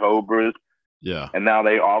 king cobras. Yeah. And now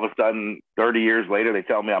they all of a sudden, 30 years later, they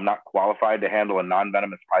tell me I'm not qualified to handle a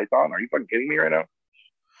non-venomous python. Are you fucking kidding me right now?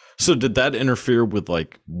 So did that interfere with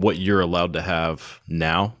like what you're allowed to have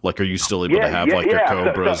now? Like, are you still able to have your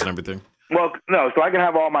cobras and everything? Well, no. So I can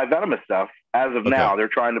have all my venomous stuff as of now. They're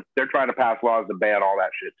trying to pass laws to ban all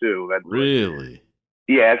that shit too. Really?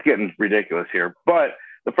 Yeah, it's getting ridiculous here. But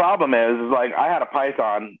the problem is like I had a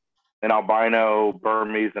python, an albino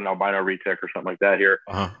Burmese, and albino retic or something like that here.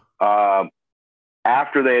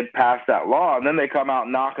 After they had passed that law, and then they come out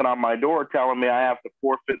knocking on my door telling me I have to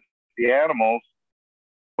forfeit the animals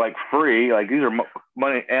like free. Like these are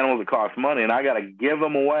money animals that cost money, and I got to give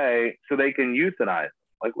them away so they can euthanize them.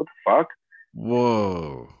 Like what the fuck?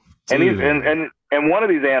 Whoa! Dude. And one of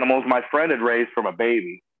these animals my friend had raised from a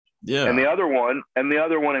baby. Yeah. And the other one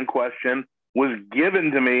in question was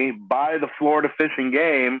given to me by the Florida Fish and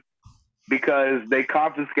Game because they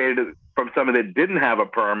confiscated it from somebody that didn't have a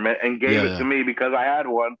permit and gave it to me because I had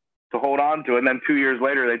one to hold on to. And then 2 years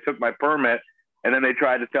later, they took my permit, and then they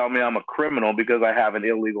tried to tell me I'm a criminal because I have an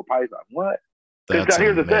illegal python. What? That's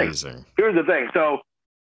here's amazing. the thing. Here's the thing. So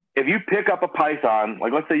if you pick up a python,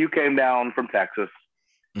 like let's say you came down from Texas,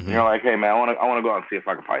 and you're like, hey man, I want to go out and see a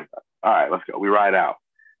fucking python. All right, let's go. We ride out.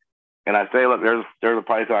 And I say, look, there's a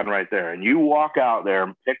python right there. And you walk out there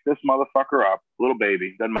and pick this motherfucker up, little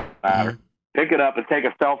baby, doesn't matter. Pick it up and take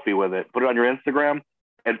a selfie with it. Put it on your Instagram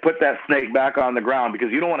and put that snake back on the ground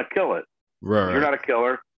because you don't want to kill it. Right. You're not a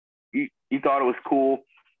killer. You thought it was cool.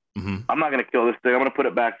 I'm not going to kill this thing. I'm going to put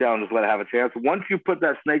it back down and just let it have a chance. Once you put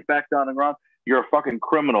that snake back down on the ground, you're a fucking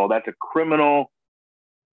criminal. That's a criminal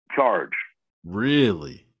charge.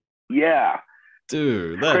 Really? Yeah.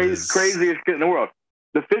 Dude, that is craziest shit in the world.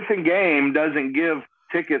 The Fish and Game doesn't give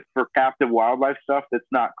tickets for captive wildlife stuff that's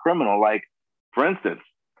not criminal. Like, for instance,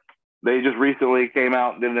 they just recently came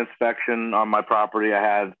out and did an inspection on my property. I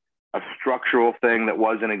had a structural thing that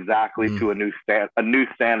wasn't exactly to a new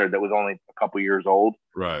standard that was only a couple years old.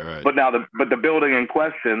 Right. But now the building in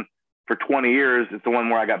question for 20 years, it's the one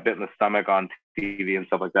where I got bit in the stomach on TV and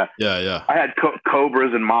stuff like that. Yeah. I had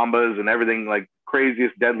cobras and mambas and everything, like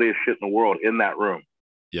craziest, deadliest shit in the world in that room.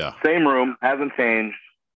 Yeah. Same room, hasn't changed.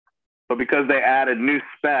 But because they added new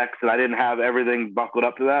specs and I didn't have everything buckled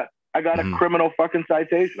up to that, I got a criminal fucking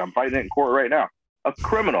citation. I'm fighting it in court right now. A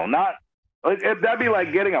criminal, not like that'd be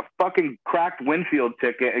like getting a fucking cracked windshield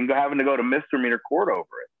ticket and having to go to misdemeanor court over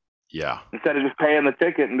it. Yeah. Instead of just paying the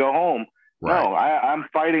ticket and go home. Right. No, I'm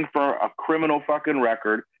fighting for a criminal fucking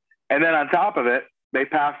record. And then on top of it, they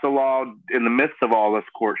passed a law in the midst of all this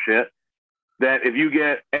court shit that if you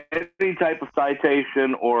get any type of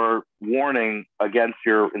citation or warning against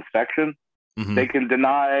your inspection, they can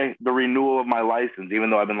deny the renewal of my license,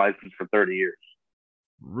 even though I've been licensed for 30 years.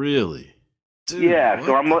 Really? Dude, yeah. what?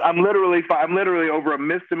 So I'm literally over a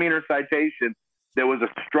misdemeanor citation that was a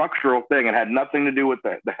structural thing. It had nothing to do with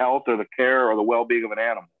the health or the care or the well-being of an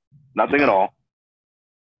animal. Nothing at all.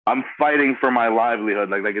 I'm fighting for my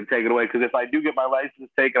livelihood. Like they can take it away. Because if I do get my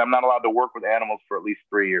license taken, I'm not allowed to work with animals for at least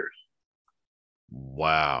 3 years.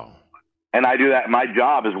 Wow. And I do that. My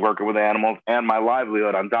job is working with animals and my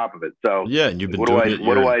livelihood on top of it. So yeah, and you've been what doing do it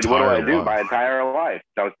your I do? life. My entire life.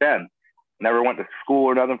 I was 10. Never went to school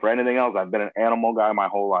or nothing for anything else. I've been an animal guy my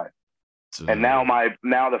whole life. Dude. And now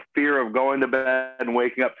the fear of going to bed and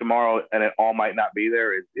waking up tomorrow and it all might not be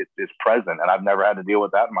there is present. And I've never had to deal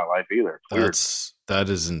with that in my life either. That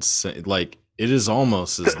is insane. Like it is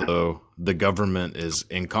almost as though the government is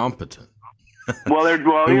incompetent. Here's what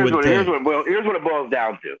it boils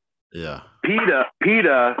down to. Yeah.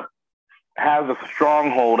 PETA has a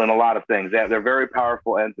stronghold in a lot of things. They're a very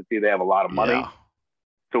powerful entity. They have a lot of money. Yeah.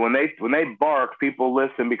 So when they bark, people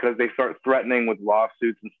listen because they start threatening with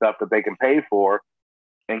lawsuits and stuff that they can pay for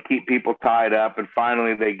and keep people tied up. And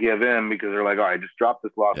finally they give in because they're like, all right, just drop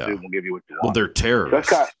this lawsuit and we'll give you what you want. Well, they're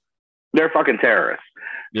terrorists. They're fucking terrorists.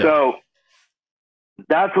 Yeah. So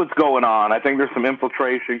that's what's going on. I think there's some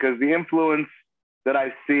infiltration because the influence that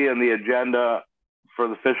I see in the agenda for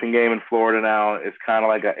the Fish and Game in Florida now is kind of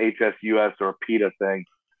like a HSUS or a PETA thing,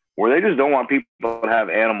 where they just don't want people to have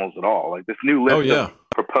animals at all. Like this new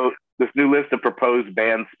list of proposed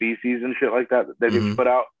banned species and shit like that they just put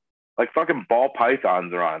out. Like fucking ball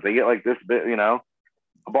pythons are on it. They get like this bit, a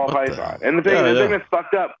ball python. And the thing that's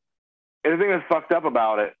fucked up, and the thing that's fucked up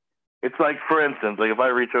about it, it's like, for instance, like if I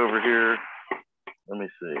reach over here, let me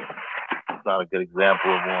see. It's not a good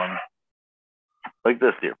example of one. Like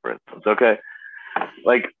this here, for instance, okay?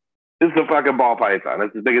 Like this is a fucking ball python.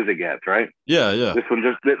 That's as big as it gets, right? Yeah. This one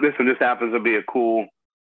just happens to be a cool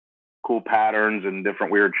patterns and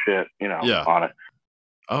different weird shit, on it.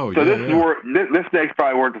 Oh, so this snake's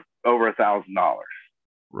probably worth over $1,000.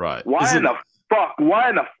 Right. Why in the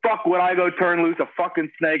fuck would I go turn loose a fucking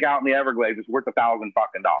snake out in the Everglades? It's worth $1,000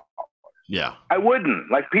 fucking dollars. Yeah. I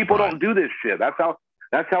wouldn't. Like people don't do this shit. That's how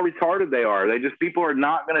retarded they are. People are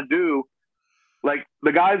not gonna do. Like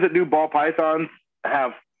the guys that do ball pythons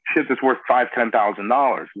have shit that's worth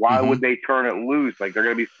 $5,000-$10,000. Why would they turn it loose? Like they're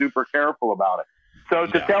gonna be super careful about it. So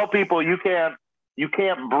to tell people you can't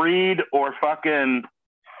breed or fucking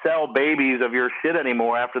sell babies of your shit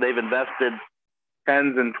anymore after they've invested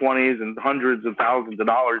tens and twenties and hundreds of thousands of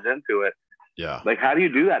dollars into it. Yeah. Like how do you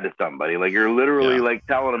do that to somebody? Like you're literally like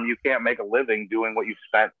telling them you can't make a living doing what you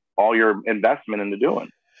spent all your investment into doing.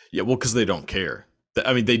 Yeah, well, because they don't care.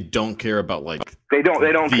 I mean, they don't care about like they don't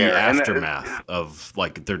the care. aftermath of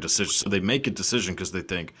like their decision. So they make a decision because they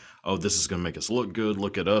think, oh, this is going to make us look good.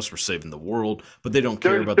 Look at us, we're saving the world. But they don't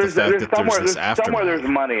care about the fact that there's this aftermath. Somewhere there's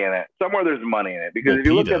money in it. Somewhere there's money in it because if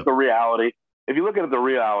you look at the reality,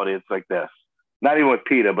 it's like this. Not even with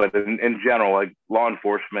PETA, but in general, like law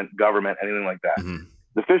enforcement, government, anything like that. Mm-hmm.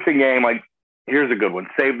 The fishing game, like, here's a good one: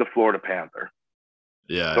 save the Florida panther.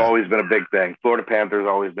 Yeah, it's always been a big thing. Florida panther's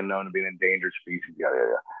always been known to be an endangered species. Yeah.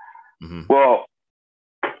 Mm-hmm. Well,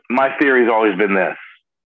 my theory's always been this: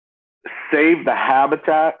 save the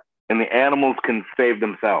habitat, and the animals can save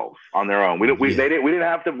themselves on their own. We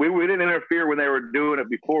didn't interfere when they were doing it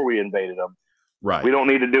before we invaded them. Right. We don't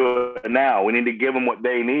need to do it now. We need to give them what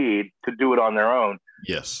they need to do it on their own.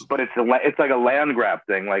 Yes. But it's like a land grab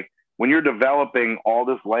thing. Like when you're developing all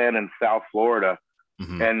this land in South Florida,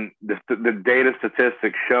 mm-hmm. and the data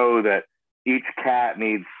statistics show that each cat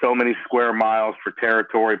needs so many square miles for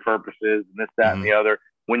territory purposes, and this, that, mm-hmm. and the other.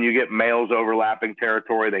 When you get males overlapping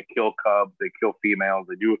territory, they kill cubs, they kill females,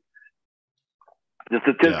 they do. The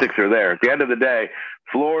statistics are there. At the end of the day,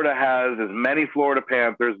 Florida has as many Florida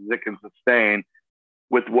panthers as it can sustain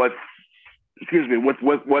with what's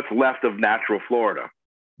left of natural Florida.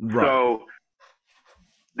 Right. So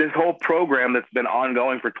this whole program that's been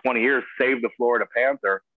ongoing for 20 years, Save the Florida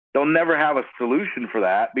Panther, they'll never have a solution for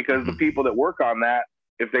that because mm-hmm. the people that work on that,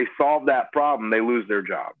 if they solve that problem, they lose their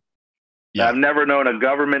job. Yeah. I've never known a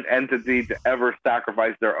government entity to ever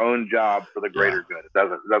sacrifice their own job for the greater good. It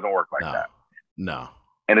doesn't work like that. No.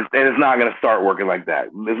 And it's not going to start working like that.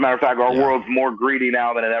 As a matter of fact, our world's more greedy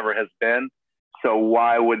now than it ever has been. So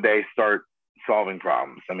why would they start solving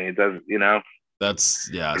problems? I mean, it doesn't, That's,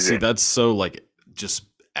 see, that's so like just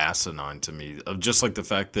asinine to me. Of just like the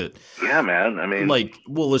fact that. Yeah, man. I mean. Like,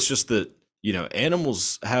 well, it's just that,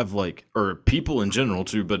 animals have like, or people in general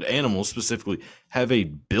too, but animals specifically have a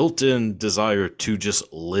built-in desire to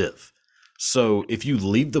just live. So if you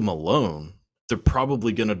leave them alone, they're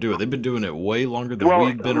probably going to do it. They've been doing it way longer than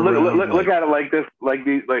we've been around. Look at it like this: like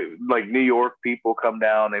New York people come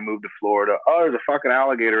down, they move to Florida. Oh, there's a fucking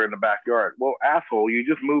alligator in the backyard. Well, asshole, you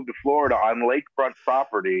just moved to Florida on lakefront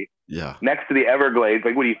property, next to the Everglades.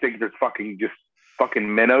 Like, what do you think? There's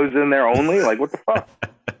fucking minnows in there only? Like, what the fuck?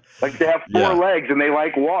 Like, they have four legs and they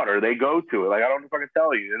like water. They go to it. Like, I don't know if I can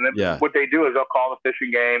tell you. And then what they do is they'll call the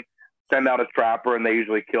fishing game, send out a trapper, and they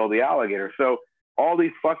usually kill the alligator. So all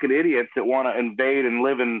these fucking idiots that want to invade and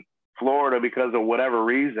live in Florida because of whatever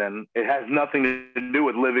reason, it has nothing to do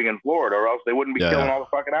with living in Florida, or else they wouldn't be killing all the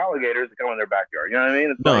fucking alligators that come in their backyard. You know what I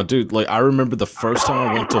mean? It's dude, like I remember the first time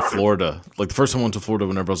I went to Florida,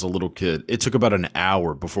 whenever I was a little kid, it took about an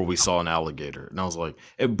hour before we saw an alligator. And I was like,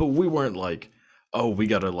 but we weren't like, oh, we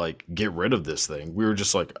got to like get rid of this thing. We were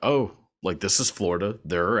just like, oh, like this is Florida.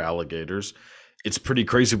 There are alligators. It's pretty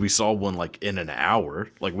crazy. We saw one like in an hour.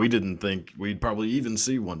 Like we didn't think we'd probably even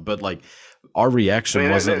see one, but like our reaction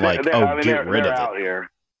wasn't like, get rid of it. Here.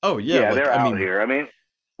 Oh yeah, they're out here. I mean,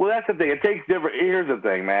 well, that's the thing. It takes different. Here's the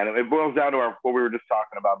thing, man. It boils down to what we were just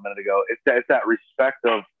talking about a minute ago. It's that respect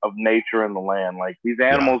of nature and the land. Like these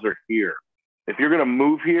animals are here. If you're gonna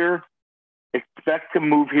move here, expect to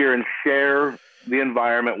move here and share the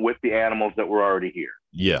environment with the animals that were already here.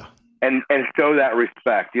 Yeah. And show that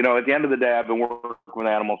respect. At the end of the day, I've been working with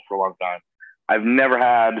animals for a long time. I've never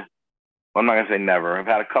had, I'm not going to say never, I've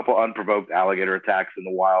had a couple unprovoked alligator attacks in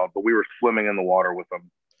the wild, but we were swimming in the water with them,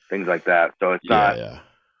 things like that. So it's not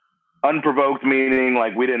unprovoked, meaning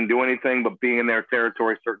like we didn't do anything, but being in their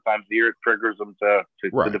territory certain times of the year, it triggers them to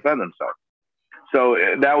defend themselves. So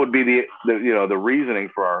that would be the reasoning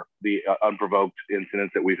for the unprovoked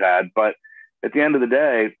incidents that we've had. But at the end of the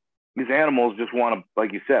day, these animals just want to,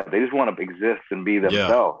 like you said, they just want to exist and be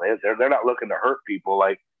themselves. They're not looking to hurt people.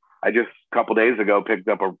 Like I just a couple days ago picked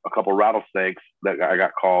up a couple rattlesnakes that I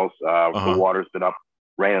got calls. The water's been up,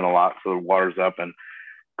 raining a lot, so the water's up, and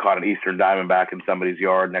caught an eastern diamondback in somebody's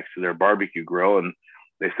yard next to their barbecue grill. And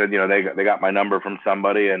they said, they got my number from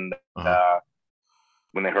somebody, and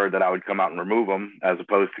when they heard that I would come out and remove them, as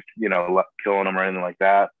opposed to killing them or anything like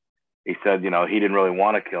that. He said, he didn't really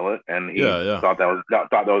want to kill it, and he thought that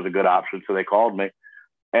was a good option. So they called me,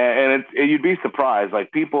 and you'd be surprised.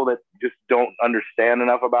 Like people that just don't understand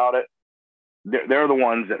enough about it, they're the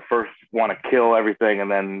ones that first want to kill everything and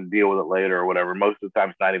then deal with it later or whatever. Most of the time,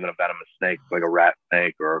 it's not even a venomous snake, like a rat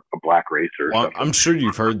snake or a black racer. Or something. I'm sure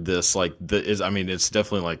you've heard this. Like it's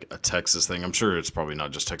definitely like a Texas thing. I'm sure it's probably not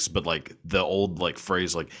just Texas, but like the old like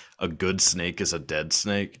phrase, like a good snake is a dead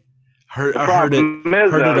snake. I heard it a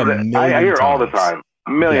million I hear it all the times. time,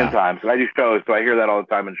 a million times. I do shows, so I hear that all the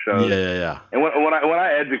time in shows. Yeah. And when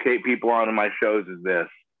I educate people on in my shows is this: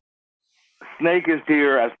 snake is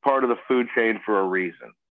here as part of the food chain for a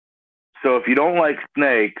reason. So if you don't like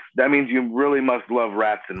snakes, that means you really must love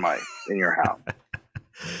rats and mice in your house.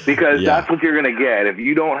 Because that's what you're going to get. If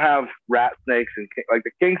you don't have rat snakes, and like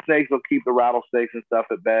the king snakes will keep the rattlesnakes and stuff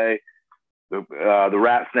at bay. The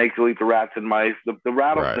rat snakes will eat the rats and mice. The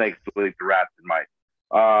rattlesnakes will eat the rats and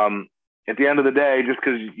mice. At the end of the day, just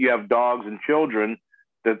because you have dogs and children,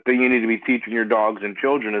 the thing you need to be teaching your dogs and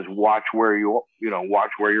children is watch where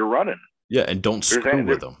you're running. Yeah, and don't screw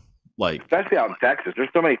with them. Like, especially out in Texas, there's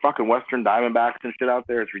so many fucking Western diamondbacks and shit out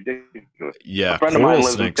there. It's ridiculous. Yeah, a friend of mine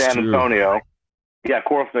lives in San Antonio. Yeah,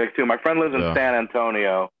 coral snakes too. My friend lives in San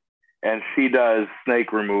Antonio, and she does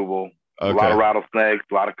snake removal. Okay. A lot of rattlesnakes,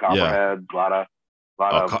 a lot of copperheads, a lot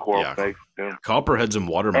of coral snakes too. Copperheads and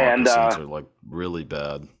water moccasins are like really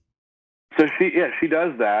bad. So she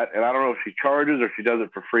does that, and I don't know if she charges or she does it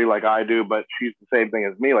for free like I do, but she's the same thing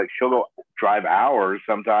as me. Like, she'll go drive hours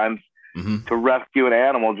sometimes to rescue an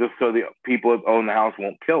animal just so the people that own the house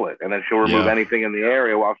won't kill it, and then she'll remove anything in the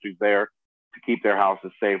area while she's there to keep their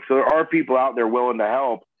houses safe. So there are people out there willing to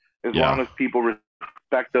help as long as people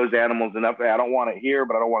respect those animals enough. I don't want it here,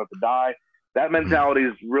 but I don't want it to die. That mentality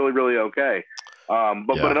is really, really okay.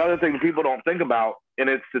 But another thing that people don't think about, and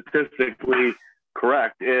it's statistically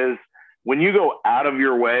correct, is when you go out of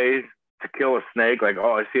your way to kill a snake, like,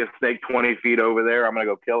 oh, I see a snake 20 feet over there, I'm going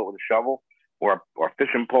to go kill it with a shovel or a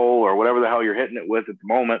fishing pole or whatever the hell you're hitting it with at the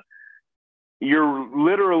moment, you're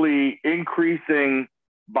literally increasing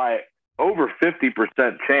by over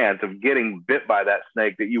 50% chance of getting bit by that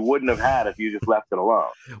snake that you wouldn't have had if you just left it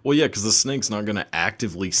alone. Well, yeah, because the snake's not going to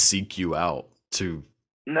actively seek you out to.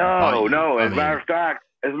 No. As a matter of fact,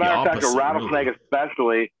 a rattlesnake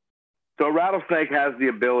especially. So a rattlesnake has the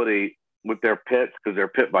ability with their pits, because they're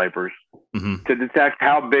pit vipers, to detect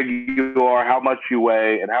how big you are, how much you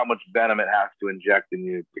weigh, and how much venom it has to inject in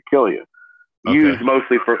you to kill you. Okay. Used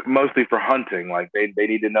mostly for hunting. Like they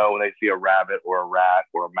need to know when they see a rabbit or a rat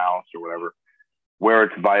or a mouse or whatever, where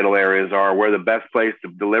its vital areas are, where the best place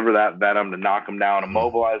to deliver that venom, to knock them down and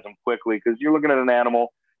mobilize them quickly. Because you're looking at an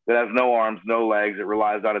animal that has no arms, no legs. It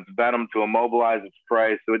relies on its venom to immobilize its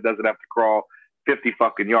prey so it doesn't have to crawl 50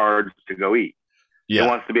 fucking yards to go eat. Yeah. It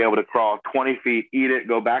wants to be able to crawl 20 feet, eat it,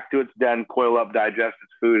 go back to its den, coil up, digest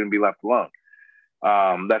its food, and be left alone.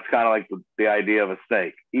 That's kind of like the idea of a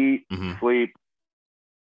snake. Eat, sleep,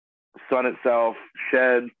 sun itself,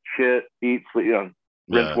 shed, shit, eat, sleep,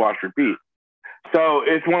 rinse, wash, repeat. So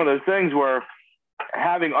it's one of those things where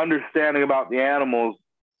having understanding about the animals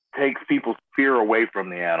takes people's fear away from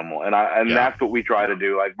the animal. And that's what we try to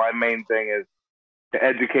do. Like, my main thing is to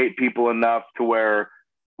educate people enough to where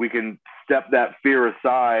we can step that fear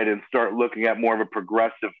aside and start looking at more of a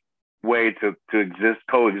progressive way to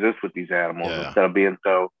coexist with these animals instead of being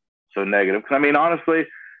so negative. Because I mean, honestly,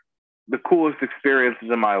 the coolest experiences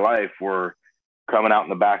in my life were coming out in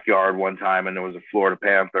the backyard one time, and there was a Florida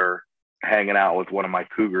panther hanging out with one of my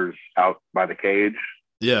cougars out by the cage.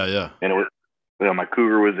 Yeah. And it was, my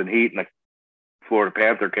cougar was in heat, and the Florida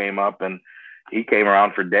panther came up, and he came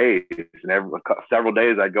around for days. And several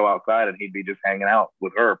days I'd go outside, and he'd be just hanging out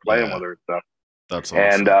with her, playing with her and stuff. That's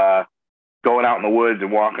awesome. And going out in the woods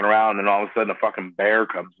and walking around, and all of a sudden a fucking bear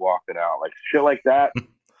comes walking out, like shit like that.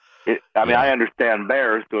 I understand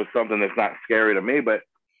bears, so it's something that's not scary to me, but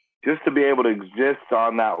just to be able to exist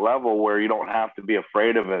on that level where you don't have to be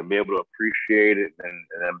afraid of it and be able to appreciate it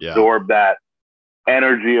and absorb that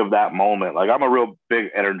energy of that moment. Like, I'm a real big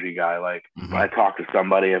energy guy. Like, when I talk to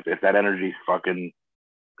somebody, if that energy's fucking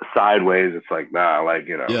sideways, it's like, nah, like,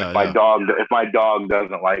 if my dog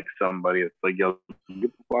doesn't like somebody, it's like, yo,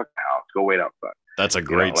 get the fuck out, go wait outside. That's a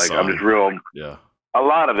great like, sign. I'm just real. Yeah. A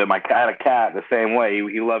lot of it. My cat the same way.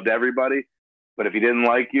 He loved everybody, but if he didn't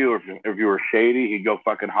like you, or if you were shady, he'd go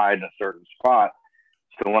fucking hide in a certain spot.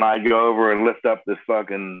 So when I go over and lift up this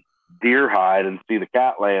fucking deer hide and see the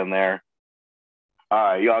cat laying there, all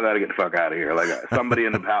right, y'all got to get the fuck out of here. Like, somebody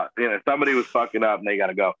in the house, somebody was fucking up and they got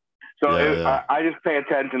to go. So I just pay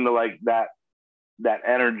attention to like that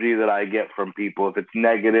energy that I get from people. If it's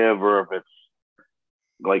negative or if it's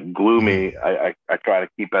like gloomy, I try to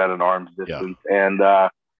keep it at an arm's distance. And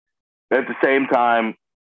at the same time,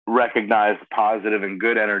 recognize positive and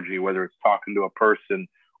good energy, whether it's talking to a person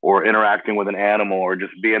or interacting with an animal or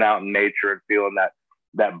just being out in nature and feeling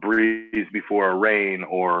that breeze before a rain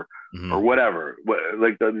or whatever.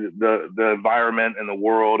 Like the environment and the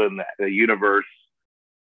world and the universe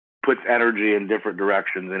puts energy in different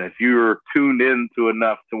directions. And if you're tuned into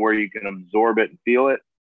enough to where you can absorb it and feel it,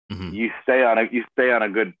 you stay on a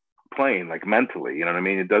good plane, like mentally, you know what I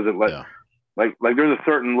mean? It doesn't like there's a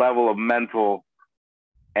certain level of mental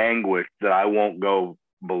anguish that I won't go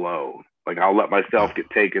below. Like I'll let myself get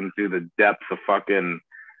taken through the depths of fucking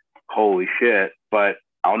holy shit, but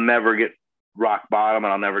I'll never get rock bottom,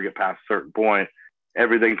 and I'll never get past a certain point.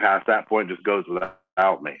 Everything past that point just goes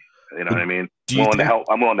without me. You know what I mean?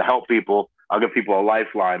 I'm willing to help people. I'll give people a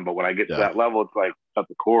lifeline, but when I get to that level, it's like cut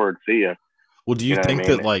the cord, see ya. Well, do you think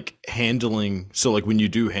that like handling, so like when you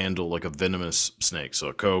do handle like a venomous snake, so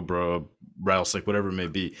a cobra, rattlesnake, whatever it may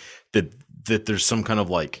be, that there's some kind of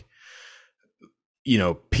like, you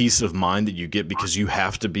know, peace of mind that you get because you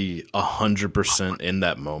have to be 100% in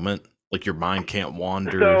that moment. Like your mind can't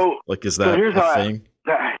wander. So, like, is that a thing?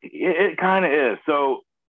 It kind of is. So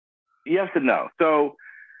yes and no. So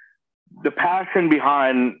the passion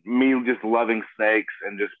behind me just loving snakes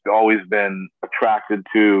and just always been attracted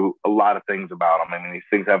to a lot of things about them. I mean, these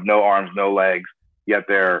things have no arms, no legs, yet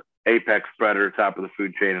they're apex predator, top of the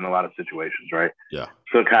food chain in a lot of situations, right? Yeah.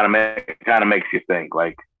 So it kind of makes you think.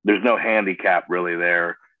 Like there's no handicap really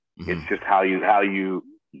there. Mm-hmm. It's just how you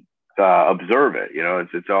observe it. You know,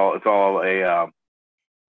 it's all a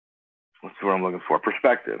what's the word I'm looking for?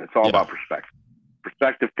 Perspective. It's all about perspective.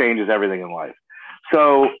 Perspective changes everything in life.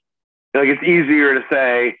 So like it's easier to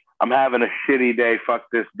say I'm having a shitty day, fuck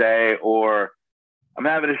this day, or I'm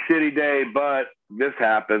having a shitty day, but this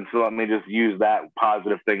happened, so let me just use that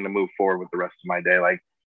positive thing to move forward with the rest of my day. Like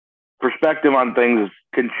perspective on things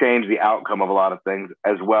can change the outcome of a lot of things,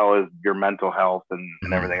 as well as your mental health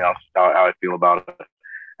and everything else, how I feel about it.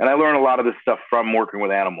 And I learned a lot of this stuff from working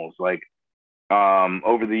with animals. Like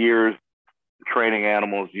over the years, training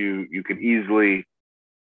animals, you can easily,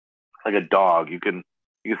 like a dog, you can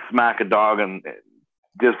smack a dog and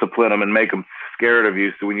discipline them and make them scared of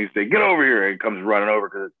you. So when you say, get over here, it comes running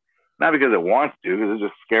over not because it wants to, because it's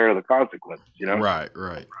just scared of the consequences, you know? Right.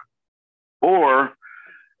 Or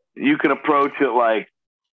you can approach it like,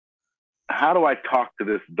 how do I talk to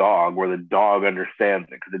this dog where the dog understands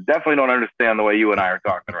it? Because it definitely don't understand the way you and I are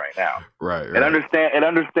talking right now. Right. It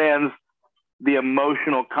understands the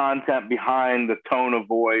emotional content behind the tone of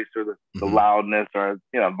voice or the loudness or,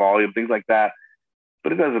 you know, volume, things like that.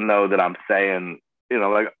 But it doesn't know that I'm saying, you know,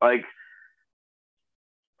 like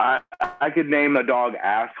I could name a dog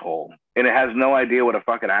asshole, and it has no idea what a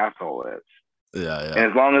fucking asshole is. Yeah. And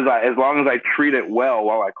as long as I treat it well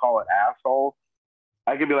while I call it asshole,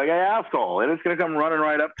 I could be like, hey, asshole, and it's gonna come running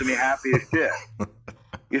right up to me, happy as shit.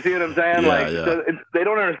 You see what I'm saying? So they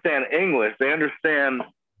don't understand English; they understand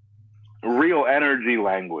real energy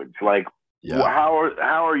language. Like,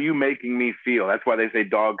 how are you making me feel? That's why they say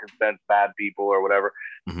dog can sense bad people or whatever.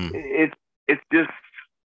 Mm-hmm. It's just,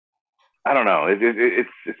 I don't know.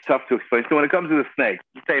 It's tough to explain. So when it comes to the snakes,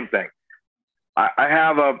 the same thing.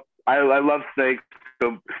 I love snakes.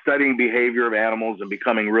 So studying behavior of animals and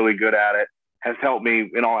becoming really good at it has helped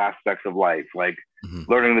me in all aspects of life. Like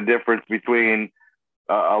learning the difference between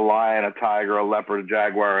a lion, a tiger, a leopard, a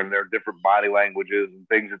jaguar, and their different body languages and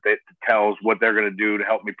things that tells what they're going to do to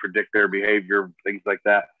help me predict their behavior, things like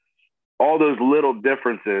that. All those little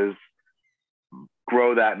differences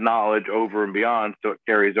grow that knowledge over and beyond, so it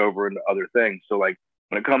carries over into other things. So like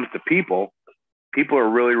when it comes to people are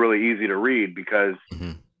really, really easy to read because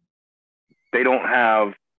they don't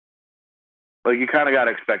have, like, you kind of got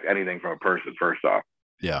to expect anything from a person, first off.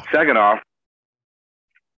 Yeah. Second off,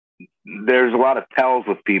 there's a lot of tells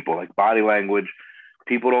with people, like body language.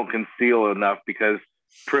 People don't conceal enough because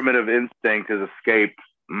primitive instinct has escaped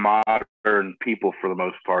modern people for the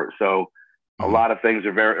most part. So a lot of things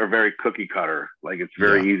are very cookie cutter. Like it's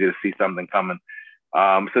very easy to see something coming.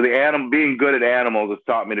 So being good at animals has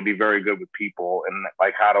taught me to be very good with people and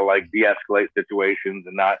like how to like de-escalate situations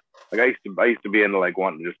and not like I used to be into like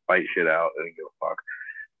wanting to just fight shit out and give a fuck.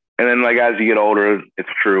 And then like as you get older, it's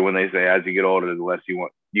true when they say as you get older, the less you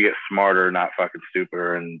get smarter, not fucking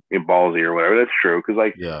stupider and ballsy or whatever. That's true because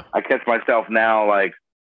like I catch myself now like,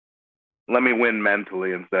 let me win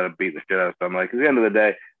mentally instead of beating the shit out of somebody. Because at the end of the day,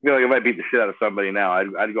 I feel like if I beat the shit out of somebody now,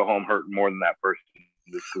 I'd go home hurting more than that person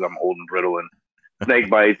just because I'm old and brittle and snake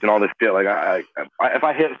bites and all this shit. Like if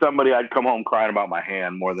I hit somebody, I'd come home crying about my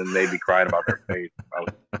hand more than they'd be crying about their face.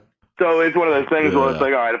 So it's one of those things where it's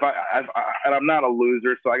like, all right, and I'm not a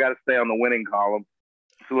loser, so I got to stay on the winning column.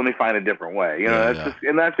 So let me find a different way. You know,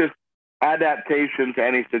 that's just adaptation to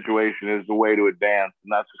any situation is the way to advance,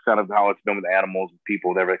 and that's just kind of how it's been with animals and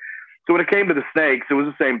people and everything. So when it came to the snakes, it was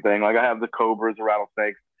the same thing. Like I have the cobras, the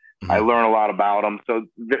rattlesnakes. I learn a lot about them. So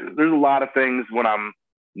there's a lot of things when I'm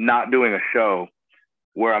not doing a show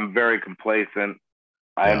where I'm very complacent.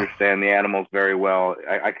 I understand the animals very well.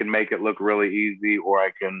 I can make it look really easy, or I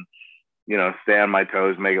can, you know, stay on my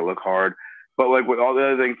toes, make it look hard. But like with all the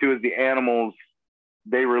other things too, is the animals,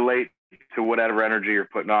 they relate to whatever energy you're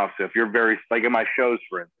putting off. So if you're very, like in my shows,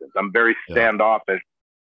 for instance, I'm very standoffish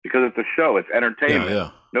because it's a show, it's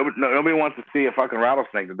entertainment. Nobody wants to see a fucking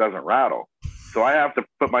rattlesnake that doesn't rattle. So I have to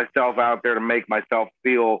put myself out there to make myself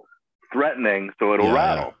feel threatening so it'll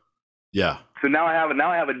rattle. Yeah. So now I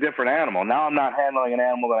have a different animal. Now I'm not handling an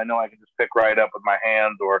animal that I know I can just pick right up with my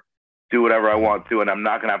hands or do whatever I want to, and I'm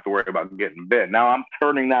not going to have to worry about getting bit. Now I'm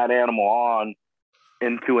turning that animal on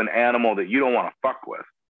into an animal that you don't want to fuck with.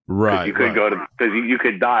 Right. You could because you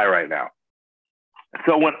could die right now.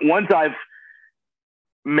 So once I've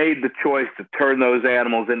made the choice to turn those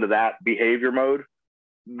animals into that behavior mode,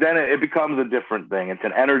 then it becomes a different thing. It's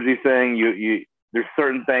an energy thing. There's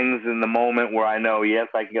certain things in the moment where I know, yes,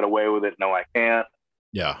 I can get away with it. No, I can't.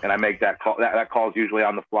 Yeah. And I make that call. That call's usually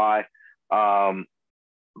on the fly.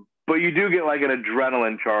 But you do get like an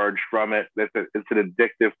adrenaline charge from it. It's an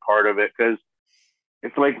addictive part of it because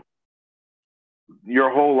it's like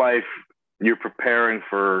your whole life you're preparing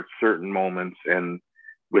for certain moments. And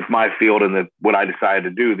with my field and what I decided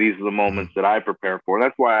to do, these are the moments that I prepare for. And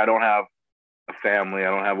that's why I don't have a family. I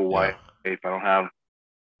don't have a wife. I don't have,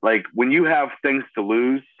 like, when you have things to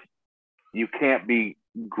lose, you can't be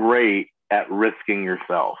great at risking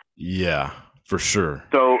yourself. Yeah, for sure.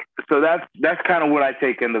 So that's kind of what I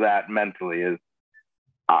take into that mentally is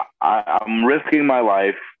I'm risking my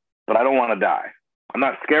life, but I don't want to die. I'm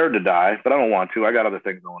not scared to die, but I don't want to. I got other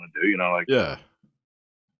things I want to do, like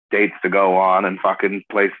dates to go on and fucking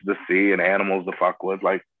places to see and animals to fuck with.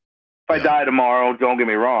 Like, if I die tomorrow, don't get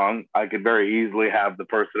me wrong, I could very easily have the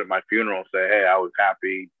person at my funeral say, hey, I was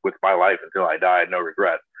happy with my life until I died, no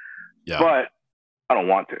regrets. Yeah. But I don't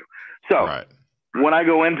want to. So when I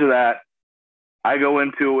go into that, I go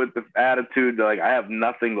into it with the attitude that, like, I have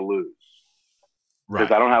nothing to lose.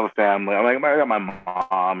 Because I don't have a family. I'm like, I got my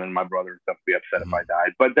mom and my brother and stuff to be upset if I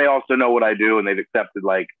died. But they also know what I do, and they've accepted,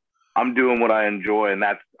 like, I'm doing what I enjoy, and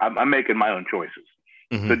I'm making my own choices.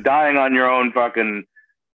 So dying on your own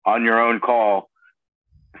call,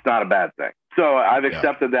 it's not a bad thing. So I've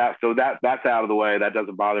accepted that. So that's out of the way. That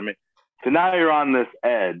doesn't bother me. So now you're on this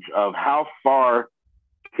edge of how far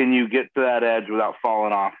can you get to that edge without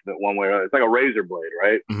falling off it one way or other. It's like a razor blade,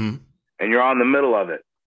 right? And you're on the middle of it.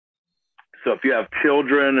 So if you have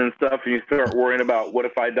children and stuff and you start worrying about what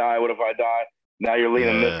if I die, now you're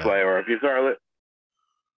leaning this way. Or if you start,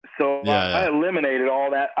 I eliminated all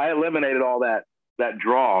that. I eliminated all that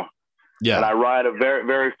draw. Yeah. And I ride a very,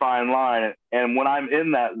 very fine line. And when I'm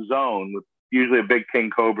in that zone, with usually a big king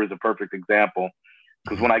cobra is a perfect example.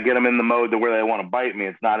 Because when I get them in the mode to where they want to bite me,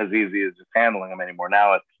 it's not as easy as just handling them anymore.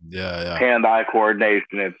 Now it's hand-eye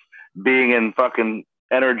coordination. It's being in fucking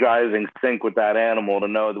energizing sync with that animal to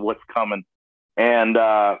know what's coming. And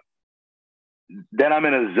then I'm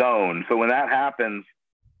in a zone. So when that happens,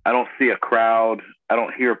 I don't see a crowd. I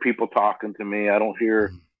don't hear people talking to me. I don't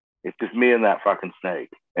hear, it's just me and that fucking snake.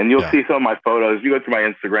 And you'll see some of my photos. You go to my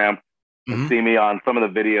Instagram and see me on some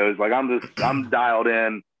of the videos. Like I'm dialed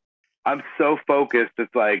in. I'm so focused.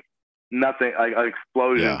 It's like nothing, like an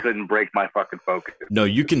explosion couldn't break my fucking focus. No,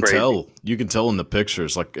 you can tell. You can tell in the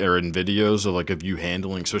pictures, like, or in videos, or like of you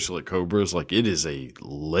handling, especially like cobras. Like, it is a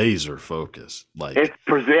laser focus. Like, it's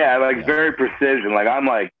very precision. Like, I'm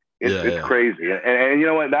like, it's crazy. And you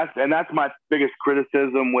know what? That's my biggest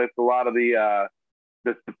criticism with a lot of the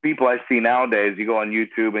people I see nowadays. You go on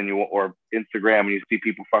YouTube or Instagram and you see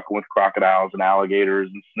people fucking with crocodiles and alligators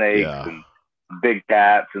and snakes and big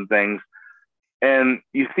cats and things. And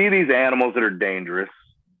you see these animals that are dangerous,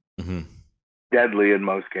 deadly in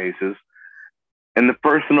most cases. And the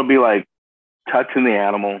person will be like touching the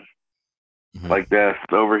animal like this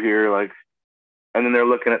over here, like, and then they're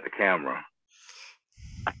looking at the camera.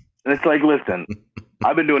 And it's like, listen,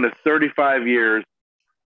 I've been doing this 35 years.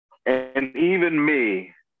 And even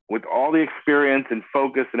me, with all the experience and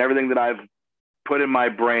focus and everything that I've put in my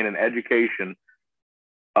brain and education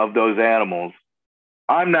of those animals,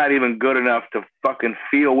 I'm not even good enough to fucking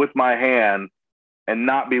feel with my hand and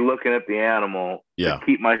not be looking at the animal to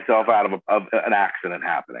keep myself out of an accident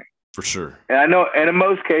happening. For sure. And I know, and in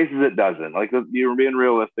most cases it doesn't. Like, you're being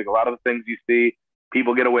realistic. A lot of the things you see,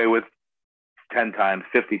 people get away with 10 times,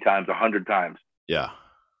 50 times, 100 times. Yeah.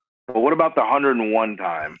 But what about the 101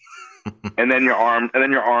 time? and then your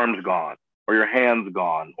arm's gone, or your hand's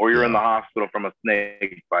gone, or you're in the hospital from a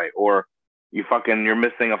snake bite, or you're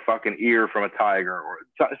missing a fucking ear from a tiger or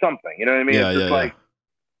something. You know what I mean? It's just like,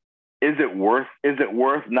 is it worth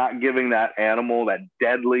not giving that animal, that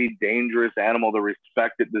deadly, dangerous animal, the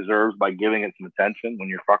respect it deserves by giving it some attention when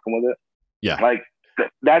you're fucking with it? Yeah. Like,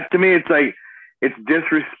 that to me, it's like, it's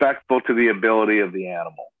disrespectful to the ability of the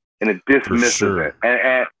animal, and it dismisses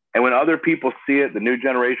it. And when other people see it, the new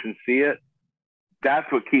generation see it,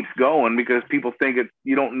 that's what keeps going, because people think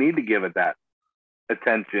you don't need to give it that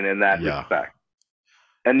attention and that respect.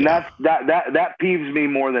 And that peeves me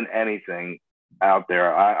more than anything out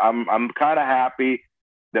there. I'm kind of happy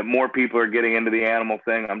that more people are getting into the animal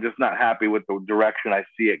thing. I'm just not happy with the direction I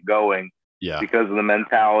see it going. Yeah. Because of the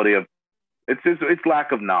mentality of it's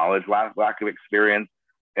lack of knowledge, lack of experience,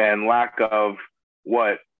 and lack of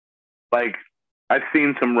what, like, I've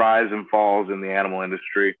seen some rise and falls in the animal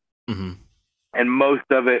industry. Mm-hmm. And most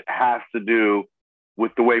of it has to do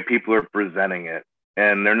with the way people are presenting it.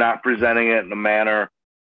 And they're not presenting it in a manner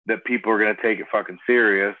that people are going to take it fucking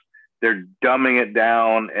serious. They're dumbing it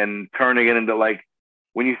down and turning it into, like,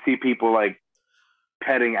 when you see people like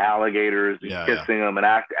petting alligators and kissing them and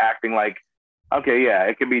acting like, okay, yeah,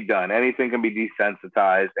 it can be done. Anything can be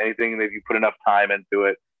desensitized. Anything that if you put enough time into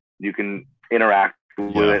it, you can interact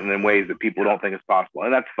with it in ways that people don't think is possible.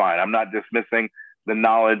 And that's fine. I'm not dismissing the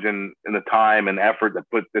knowledge and the time and effort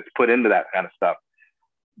that's put into that kind of stuff.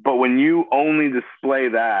 But when you only display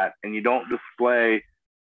that and you don't display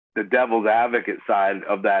the devil's advocate side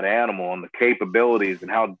of that animal and the capabilities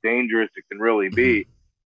and how dangerous it can really be,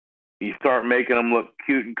 you start making them look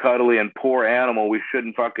cute and cuddly and poor animal. We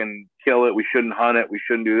shouldn't fucking kill it. We shouldn't hunt it. We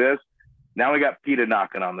shouldn't do this. Now we got PETA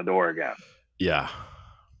knocking on the door again. Yeah.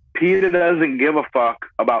 PETA doesn't give a fuck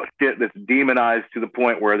about shit that's demonized to the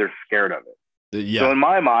point where they're scared of it. Yeah. So in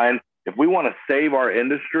my mind, if we want to save our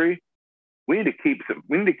industry, we need to keep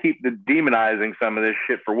the demonizing some of this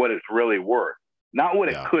shit for what it's really worth, not what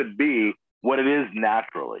it could be, what it is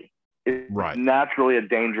naturally. It's naturally a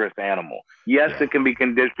dangerous animal. Yes, it can be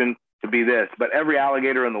conditioned to be this, but every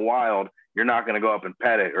alligator in the wild, you're not going to go up and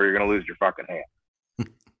pet it or you're going to lose your fucking hand.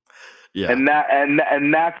 And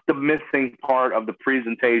that's the missing part of the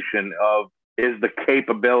presentation is the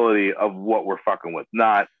capability of what we're fucking with,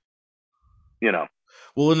 not,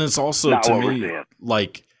 Well, and it's also, to me,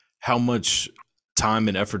 like, how much time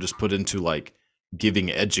and effort is put into, like,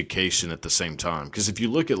 giving education at the same time. Because if you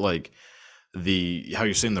look at, like, how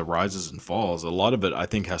you're saying the rises and falls, a lot of it I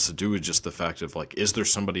think has to do with just the fact of, like, is there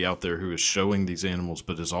somebody out there who is showing these animals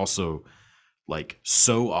but is also, like,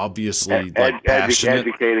 so obviously like passionate,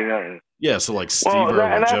 educating so like Steve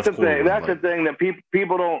Irwin, and that's Jeff the thing. Goldblum, that's the thing that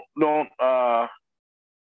people don't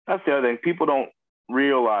that's the other thing people don't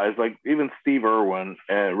realize. Like, even Steve Irwin,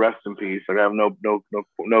 rest in peace, like, I have no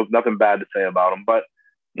nothing bad to say about him, but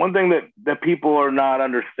one thing that people are not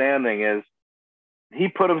understanding is he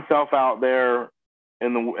put himself out there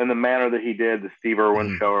in the manner that he did, the Steve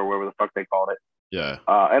Irwin show or whatever the fuck they called it. Yeah.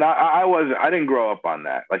 And I didn't grow up on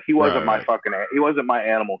that. Like, he wasn't he wasn't my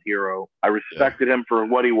animal hero. I respected him for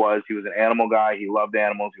what he was. He was an animal guy. He loved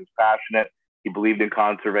animals. He was passionate. He believed in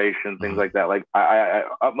conservation, things like that. Like, I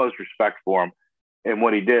utmost respect for him and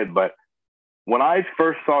what he did. But when I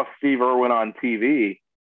first saw Steve Irwin on TV,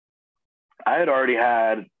 I had already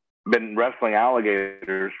been wrestling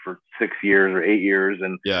alligators for 6 years or 8 years,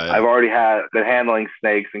 and I've already been handling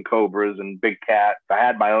snakes and cobras and big cats. I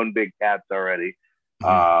had my own big cats already.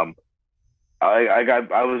 I've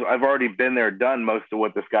already been there, done most of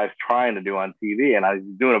what this guy's trying to do on TV, and I was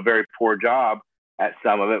doing a very poor job at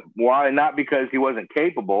some of it. Why? Not because he wasn't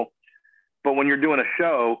capable, but when you're doing a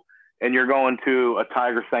show and you're going to a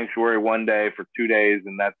tiger sanctuary one day for 2 days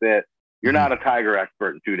and that's it, you're not a tiger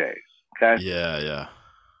expert in 2 days. Okay. Yeah.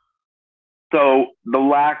 So the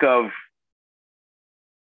lack of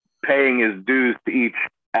paying his dues to each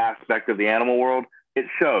aspect of the animal world, it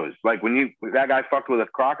shows. Like, when that guy fucked with a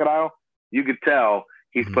crocodile, you could tell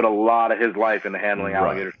he's put a lot of his life into handling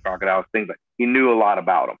alligators, crocodiles, things like he knew a lot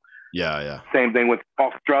about them. Yeah. Same thing with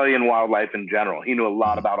Australian wildlife in general. He knew a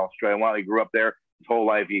lot about Australian wildlife. He grew up there his whole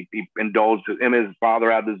life. He indulged him. His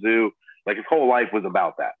father had the zoo. Like, his whole life was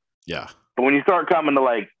about that. Yeah. But when you start coming to,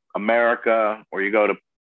 like, America, or you go to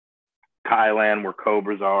Thailand where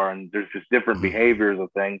cobras are, and there's just different behaviors of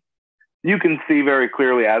things, you can see very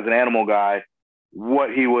clearly as an animal guy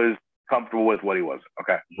what he was comfortable with, what he wasn't.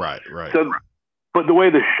 Okay. Right. So, but the way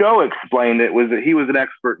the show explained it was that he was an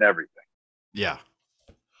expert in everything. Yeah.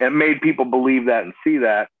 It made people believe that and see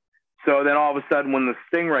that. So then all of a sudden, when the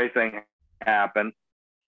stingray thing happened,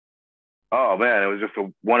 oh man, it was just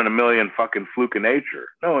a 1 in a million fucking fluke of nature.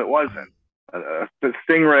 No, it wasn't. The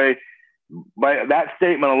stingray, by that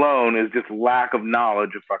statement alone, is just lack of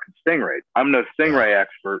knowledge of fucking stingrays. I'm no stingray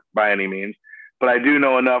expert by any means, but I do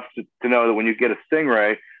know enough to know that when you get a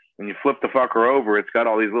stingray, when you flip the fucker over, it's got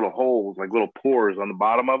all these little holes, like little pores on the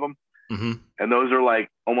bottom of them. And those are like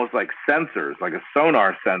almost like sensors, like a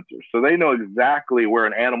sonar sensor. So they know exactly where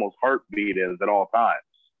an animal's heartbeat is at all times.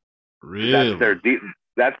 Really?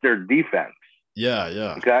 That's their defense. Yeah,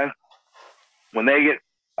 yeah. Okay. When they get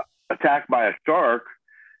attacked by a shark,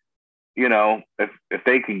 if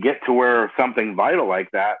they can get to where something vital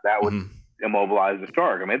like that, that would immobilize the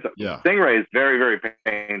shark. I mean, stingray is very, very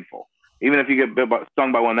painful. Even if you get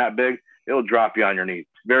stung by one that big, it'll drop you on your knees.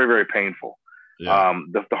 Very, very painful. Yeah.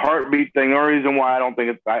 The heartbeat thing, the reason why I don't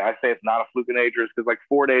think I say it's not a fluke of nature is because like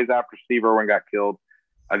 4 days after Steve Irwin got killed,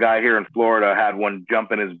 a guy here in Florida had one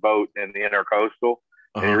jump in his boat in the intercoastal,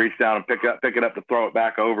 and he reached down and pick it up to throw it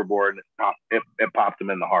back overboard, and it popped him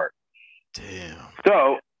in the heart. Damn.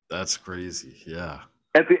 So that's crazy. Yeah.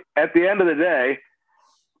 At the end of the day,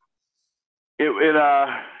 it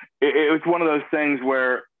was one of those things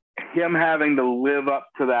where him having to live up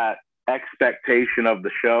to that expectation of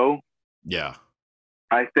the show. Yeah.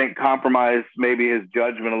 I think compromised maybe his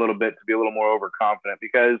judgment a little bit to be a little more overconfident,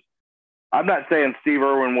 because I'm not saying Steve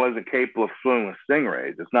Irwin wasn't capable of swimming with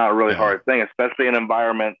stingrays. It's not a really hard thing, especially in an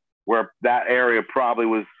environment where that area probably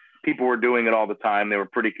was, people were doing it all the time. They were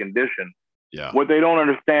pretty conditioned. Yeah. What they don't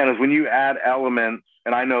understand is when you add elements,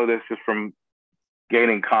 and I know this just from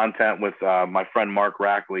gaining content with my friend Mark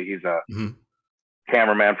Rackley. He's a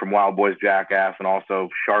cameraman from Wild Boys Jackass and also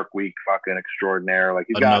Shark Week fucking extraordinaire. Like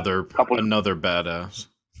he's another badass.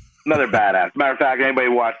 Another badass. Matter of fact, anybody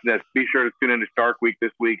watching this, be sure to tune into Shark Week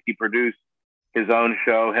this week. He produced his own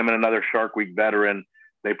show. Him and another Shark Week veteran,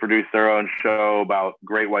 they produced their own show about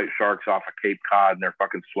great white sharks off of Cape Cod, and they're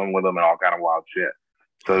fucking swim with them and all kind of wild shit.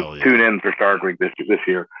 So tune in for Shark Week this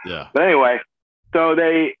year. Yeah. But anyway, so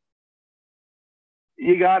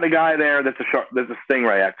you got a guy there that's a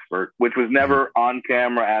stingray expert, which was never on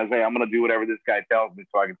camera as, hey, I'm going to do whatever this guy tells me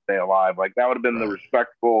so I can stay alive. Like that would have been the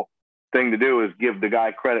respectful thing to do, is give the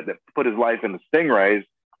guy credit that put his life into stingrays,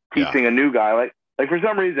 teaching a new guy. Like for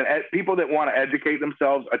some reason, people that want to educate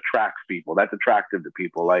themselves attracts people. That's attractive to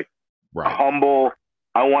people. Like humble.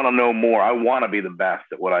 I want to know more. I want to be the best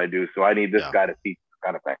at what I do. So I need this guy to teach,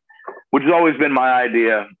 kind of thing, which has always been my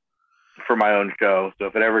idea for my own show. So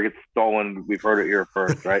if it ever gets stolen, we've heard it here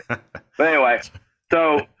first, right? But anyway,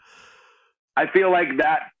 so I feel like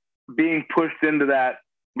that being pushed into that,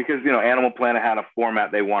 because, Animal Planet had a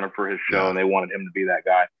format they wanted for his show and they wanted him to be that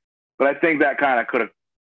guy. But I think that kind of could have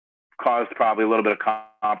caused probably a little bit of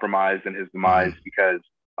compromise in his demise, because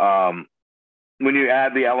when you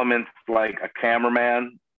add the elements like a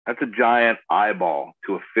cameraman, that's a giant eyeball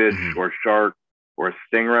to a fish or a shark or a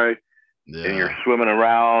stingray. Yeah. And you're swimming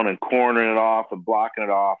around and cornering it off and blocking it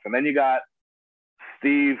off. And then you got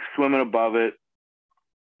Steve swimming above it.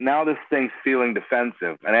 Now this thing's feeling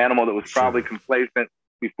defensive. An animal that was probably complacent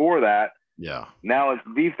before that. Yeah. Now its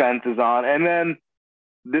defense is on. And then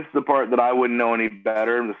this is the part that I wouldn't know any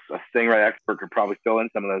better. A stingray expert could probably fill in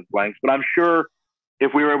some of those blanks. But I'm sure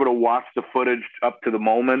if we were able to watch the footage up to the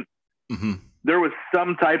moment, there was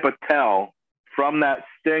some type of tell from that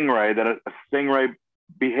stingray that a stingray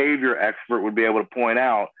behavior expert would be able to point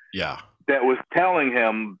out that was telling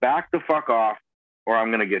him, back the fuck off or I'm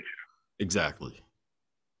going to get you. Exactly.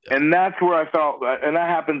 Yeah. And that's where I felt, and that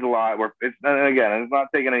happens a lot, where it's not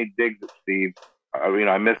taking any digs at Steve.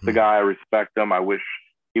 I miss the guy. I respect him. I wish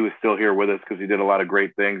he was still here with us, because he did a lot of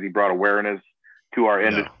great things. He brought awareness to our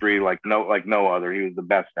industry like no other. He was the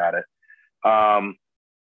best at it.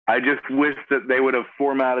 I just wish that they would have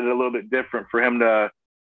formatted it a little bit different for him to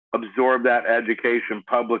absorb that education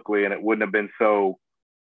publicly, and it wouldn't have been so.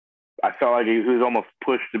 I felt like he was almost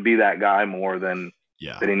pushed to be that guy more than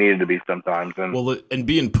he needed to be sometimes. And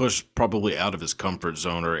being pushed probably out of his comfort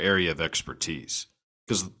zone or area of expertise.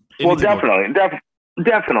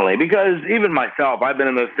 Definitely, because even myself, I've been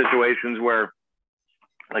in those situations where,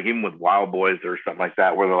 like even with Wild Boys or something like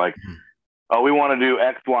that, where they're like, "Oh, we want to do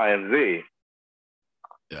X, Y, and Z."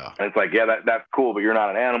 Yeah, and it's like, that's cool, but you're not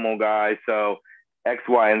an animal guy, so X,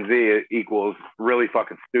 Y, and Z equals really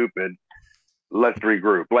fucking stupid. Let's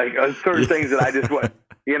regroup. Like certain things that I just want,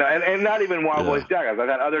 and not even Wild Boys Jackass. I've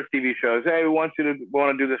had other TV shows. Hey, we want to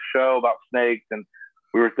do this show about snakes, and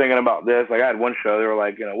we were thinking about this. Like I had one show. They were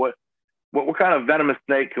like, what kind of venomous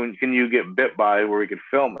snake can you get bit by where we could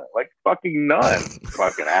film it? Like fucking none,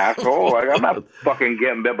 fucking asshole. Like I'm not fucking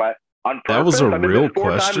getting bit by on purpose. That was a real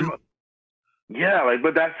question. Yeah,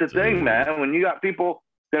 but that's the thing, man. When you got people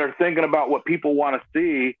that are thinking about what people want to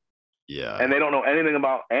see, and they don't know anything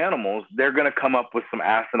about animals, they're going to come up with some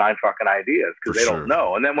asinine fucking ideas because they don't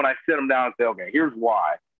know. And then when I sit them down and say, okay, here's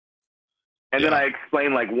why. And then I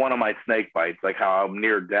explain like one of my snake bites, like how I'm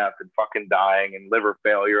near death and fucking dying and liver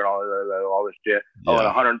failure and all this shit. Yeah.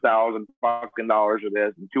 Oh, and $100,000 fucking dollars of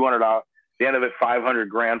this and $200. The end of it,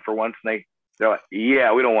 $500,000 for one snake. They're like,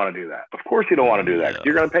 yeah, we don't want to do that. Of course you don't want to do that.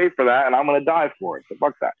 You're going to pay for that, and I'm going to die for it. So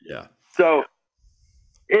fuck that. Yeah. So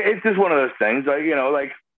it's just one of those things, like, you know,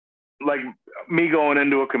 like me going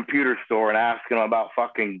into a computer store and asking them about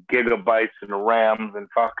fucking gigabytes and RAMs and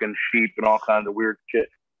fucking sheep and all kinds of weird shit.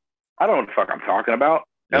 I don't know what the fuck I'm talking about.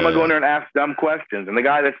 Yeah, I'm gonna go in there and ask dumb questions. And the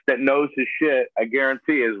guy that knows his shit, I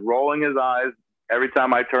guarantee, is rolling his eyes every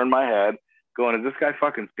time I turn my head, going, "Is this guy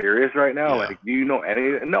fucking serious right now? Yeah. Like, do you know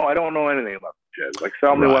anything?" No, I don't know anything about this shit. Like,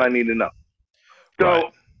 tell me what I need to know. So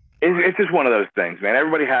Right. it's just one of those things, man.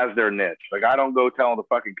 Everybody has their niche. Like, I don't go telling the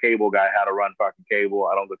fucking cable guy how to run fucking cable.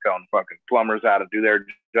 I don't go telling fucking plumbers how to do their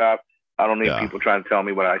job. I don't need people trying to tell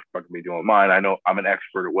me what I fucking be doing with mine. I know I'm an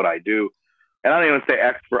expert at what I do. And I don't even say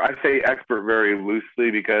expert. I say expert very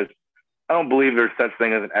loosely because I don't believe there's such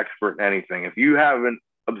thing as an expert in anything. If you haven't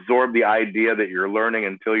absorbed the idea that you're learning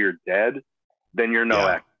until you're dead, then you're no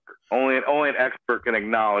expert. Only an expert can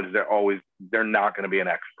acknowledge they're not going to be an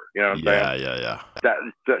expert. You know what I'm saying? Yeah.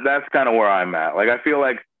 That's kind of where I'm at. Like, I feel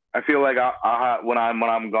like when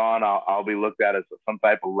I'm gone, I'll be looked at as some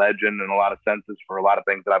type of legend in a lot of senses for a lot of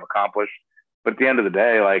things that I've accomplished. But at the end of the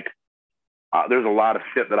day, like, there's a lot of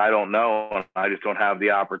shit that I don't know, and I just don't have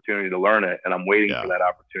the opportunity to learn it. And I'm waiting for that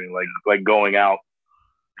opportunity, like going out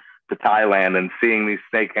to Thailand and seeing these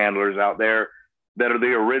snake handlers out there that are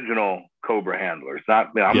the original Cobra handlers.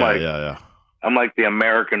 I'm like the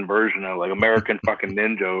American version of, like, American fucking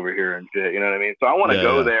ninja over here and shit. You know what I mean? So I want to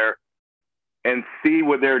go there and see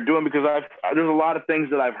what they're doing, because there's a lot of things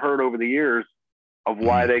that I've heard over the years of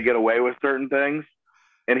why they get away with certain things.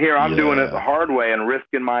 And here I'm doing it the hard way and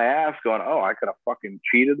risking my ass, going, "Oh, I could have fucking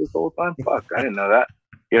cheated this whole time. Fuck, I didn't know that."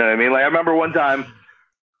 You know what I mean? Like, I remember one time,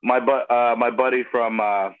 my buddy from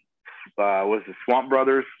was the Swamp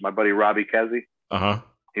Brothers, my buddy Robbie Kesey.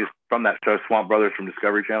 He's from that show Swamp Brothers from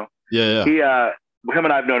Discovery Channel. Yeah. Him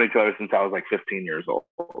and I've known each other since I was like 15 years old.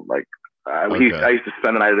 Like, I used to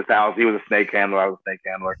spend the night at his house. He was a snake handler. I was a snake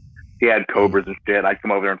handler. He had cobras and shit. I'd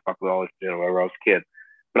come over there and fuck with all this shit whenever I was a kid.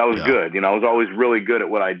 But I was good. You know, I was always really good at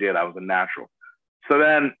what I did. I was a natural. So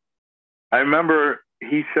then I remember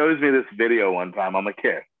he shows me this video one time. I'm a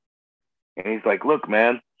kid. And he's like, "Look,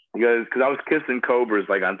 man." He goes, because I was kissing cobras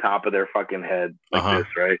like on top of their fucking head like this,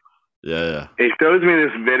 right? Yeah. He shows me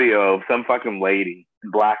this video of some fucking lady,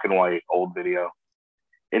 black and white, old video.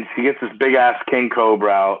 And she gets this big ass king cobra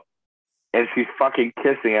out, and she's fucking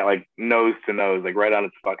kissing it like nose to nose, like right on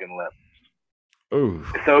its fucking lip. Ooh.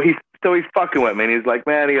 So he's fucking with me, and he's like,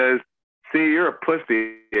 "Man," he goes, "See, you're a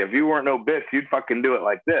pussy. If you weren't no bitch, you'd fucking do it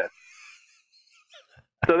like this."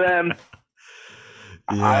 So then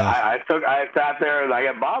I sat there and I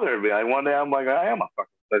got bothered. Like, one day I'm like, "I am a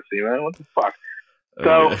fucking pussy, man. What the fuck?"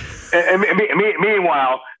 So, and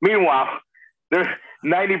meanwhile, there's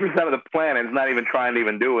 90% of the planet is not even trying to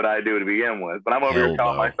even do what I do to begin with. But I'm over here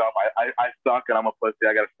telling myself I suck and I'm a pussy.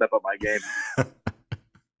 I got to step up my game.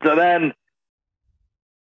 So then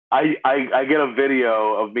I get a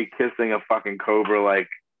video of me kissing a fucking cobra, like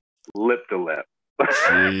lip to lip.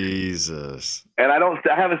 Jesus. And I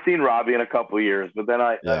haven't seen Robbie in a couple of years, but then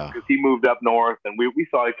because he moved up north and we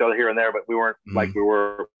saw each other here and there, but we weren't like we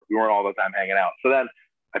weren't all the time hanging out. So then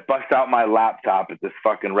I bust out my laptop at this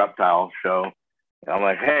fucking reptile show. And I'm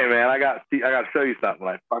like, "Hey man, I got to show you something."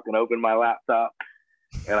 I fucking opened my laptop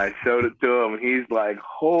and I showed it to him, and he's like,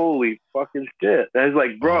 "Holy fucking shit." And he's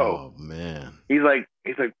like, "Bro." Oh man. He's like,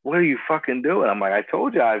 "What are you fucking doing?" I'm like, "I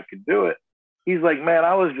told you I could do it." He's like, "Man,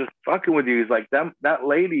 I was just fucking with you." He's like, that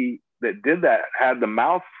lady that did that had the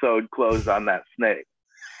mouth sewed closed on that snake.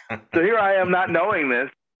 So here I am not knowing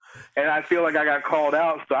this, and I feel like I got called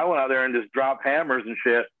out. So I went out there and just dropped hammers and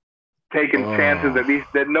shit, taking chances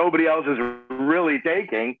that nobody else is really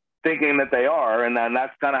taking, thinking that they are. And then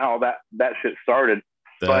that's kind of how that shit started.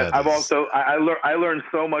 But I've also I learned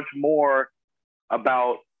so much more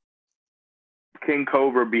about king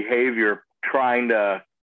cobra behavior, trying to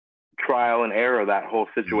trial and error that whole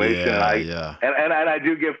situation. And I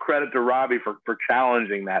do give credit to Robbie for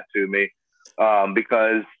challenging that to me,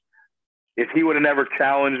 because if he would have never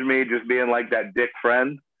challenged me, just being like that dick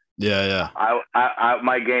friend,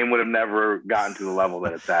 my game would have never gotten to the level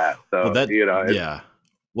that it's at. So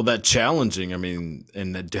well, that challenging, I mean,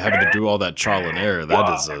 and having to do all that trial and error,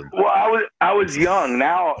 I was young.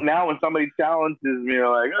 Now when somebody challenges me, you're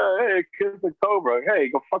like, "Oh, hey, kiss the cobra. Hey,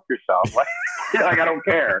 go fuck yourself." Like I don't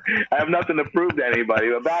care. I have nothing to prove to anybody.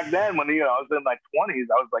 But back then, when I was in my 20s,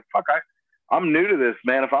 I was like, "Fuck, I'm new to this,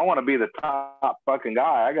 man. If I want to be the top fucking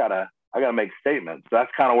guy, I gotta make statements." So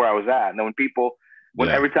that's kind of where I was at. And then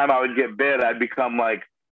every time I would get bid, I'd become like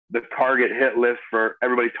the target hit list for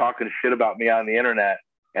everybody talking shit about me on the internet.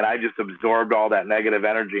 And I just absorbed all that negative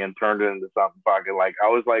energy and turned it into something fucking like, I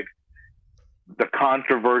was like the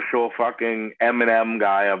controversial fucking Eminem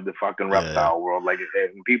guy of the fucking reptile world. Like,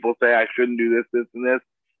 when people say I shouldn't do this, this, and this,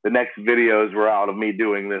 the next videos were out of me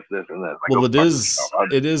doing this, this, and this. Well,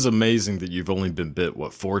 it is amazing that you've only been bit,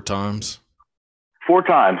 what, 4 times? 4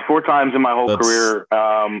 times in my whole career.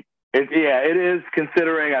 It is,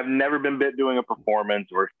 considering I've never been bit doing a performance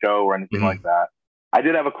or a show or anything like that. I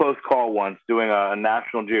did have a close call once doing a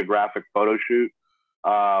National Geographic photo shoot,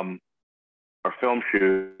 or film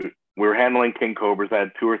shoot. We were handling king cobras. I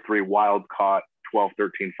had 2 or 3 wild caught 12,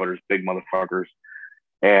 13 footers, big motherfuckers.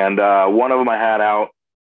 And one of them I had out.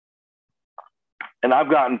 And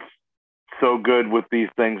I've gotten so good with these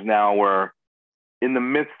things now where in the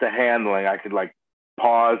midst of handling, I could like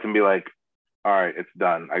pause and be like, all right, it's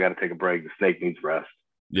done. I got to take a break. The snake needs rest.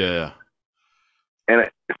 Yeah. And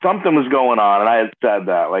something was going on. And I had said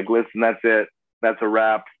that, like, listen, that's it. That's a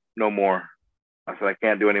wrap. No more. I said, I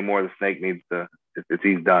can't do any more. The snake needs to,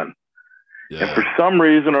 he's done. Yeah. And for some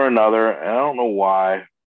reason or another, and I don't know why,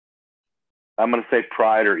 I'm going to say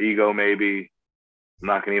pride or ego, maybe. I'm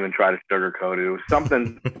not going to even try to sugarcoat it. It was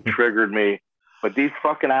something triggered me. But these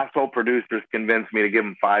fucking asshole producers convinced me to give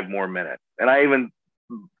them 5 more minutes. And I even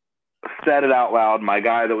said it out loud. My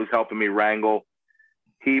guy that was helping me wrangle,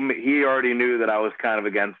 he already knew that I was kind of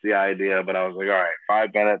against the idea, but I was like, all right, 5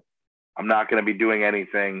 minutes. I'm not going to be doing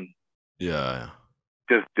anything. Yeah.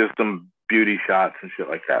 Just some beauty shots and shit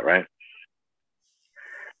like that, right?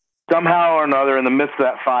 Somehow or another, in the midst of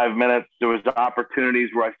that 5 minutes, there was opportunities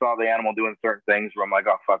where I saw the animal doing certain things where I'm like,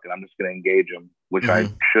 oh, fuck it, I'm just going to engage him, which I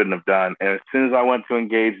shouldn't have done. And as soon as I went to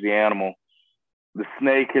engage the animal, the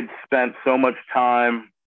snake had spent so much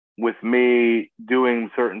time with me doing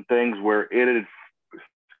certain things where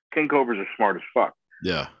king cobras are smart as fuck.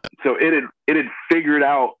 Yeah. So it had figured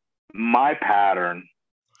out my pattern.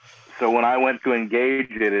 So when I went to engage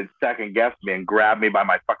it second guessed me and grabbed me by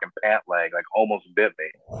my fucking pant leg, like almost bit me.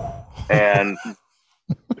 And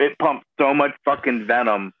it pumped so much fucking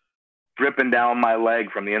venom dripping down my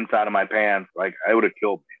leg from the inside of my pants. Like, it would have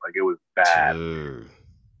killed me. Like, it was bad. Dude.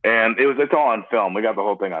 And it's all on film. We got the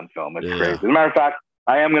whole thing on film. It's crazy. As a matter of fact,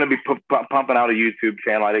 I am going to be pumping out a YouTube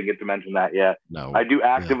channel. I didn't get to mention that yet. No. I do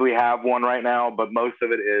actively have one right now, but most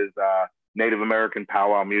of it is Native American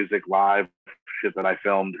powwow music, live shit that I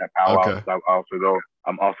filmed at powwows. Okay.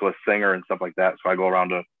 I'm also a singer and stuff like that. So I go around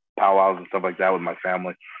to powwows and stuff like that with my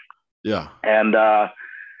family. Yeah. And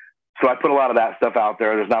so I put a lot of that stuff out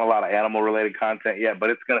there. There's not a lot of animal related content yet, but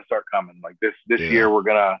it's going to start coming. Like this year, we're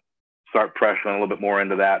going to start pressuring a little bit more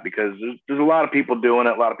into that because there's a lot of people doing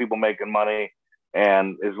it, a lot of people making money.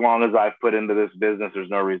 And as long as I've put into this business, there's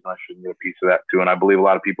no reason I shouldn't get a piece of that too. And I believe a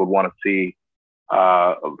lot of people would want to see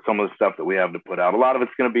some of the stuff that we have to put out. A lot of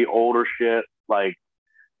it's going to be older shit, like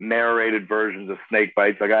narrated versions of snake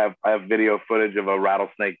bites. Like I have video footage of a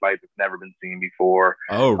rattlesnake bite that's never been seen before.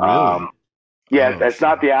 Oh, really? Yes, it's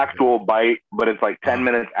not the actual bite, but it's like 10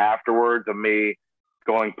 minutes afterwards of me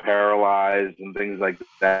going paralyzed and things like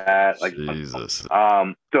that. Like Jesus.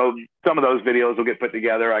 So some of those videos will get put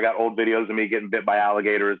together. I got old videos of me getting bit by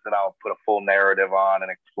alligators that I'll put a full narrative on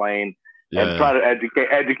and explain and try to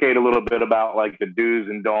educate a little bit about like the do's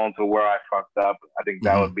and don'ts of where I fucked up. I think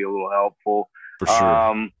that would be a little helpful. For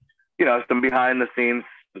sure. You know, some behind the scenes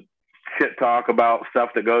shit talk about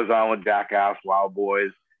stuff that goes on with Jackass, Wild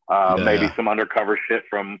Boys. Maybe some undercover shit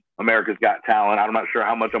from America's Got Talent. I'm not sure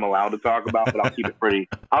how much I'm allowed to talk about, but I'll keep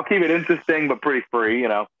it interesting, but pretty free, you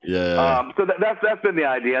know? Yeah. So that's been the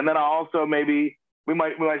idea. And then I'll also we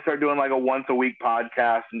might start doing like a once a week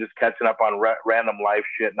podcast and just catching up on random life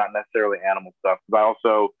shit, not necessarily animal stuff. But I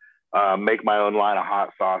also make my own line of hot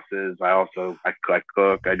sauces. I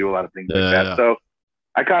cook. I do a lot of things like that. Yeah. So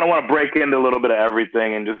I kind of want to break into a little bit of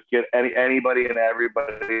everything and just get anybody and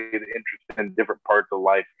everybody interested in different parts of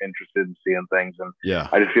life, interested in seeing things. And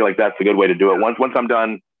I just feel like that's a good way to do it. Once I'm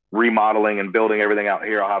done remodeling and building everything out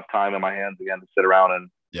here, I'll have time in my hands again to sit around and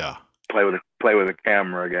play with a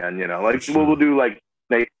camera again. You know, like we'll do like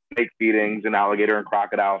snake feedings and alligator and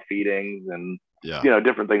crocodile feedings and you know,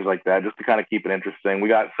 different things like that, just to kind of keep it interesting. We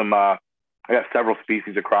got I got several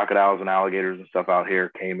species of crocodiles and alligators and stuff out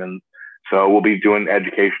here, caimans. So we'll be doing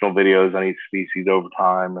educational videos on each species over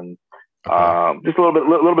time, and just a little bit of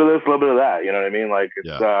this, a little bit of that. You know what I mean? Like it's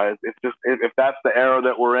just if that's the era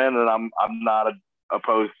that we're in, and I'm not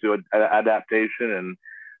opposed to adaptation, and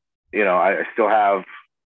you know I still have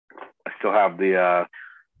the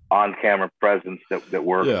on-camera presence that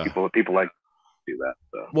works. People like to do that.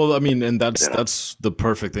 So. Well, I mean, and that's the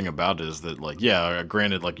perfect thing about it is that like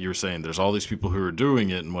granted, like you were saying, there's all these people who are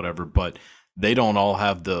doing it and whatever, but they don't all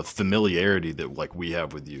have the familiarity that like we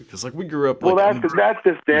have with you because like we grew up. Well, that's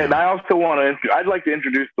just it. And I also want to. I'd like to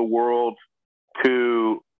introduce the world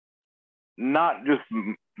to not just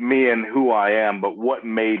me and who I am, but what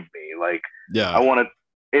made me. Like, Yeah. I want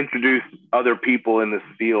to introduce other people in this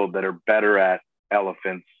field that are better at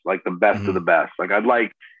elephants, like the best of the best. Like, I'd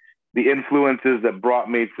like the influences that brought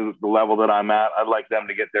me to the level that I'm at. I'd like them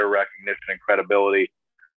to get their recognition and credibility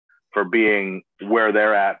for being where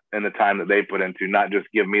they're at in the time that they put into, not just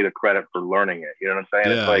give me the credit for learning it. You know what I'm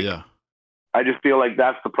saying? Yeah, it's like, yeah. I just feel like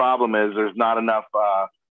that's the problem, is there's not enough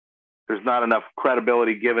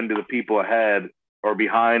credibility given to the people ahead or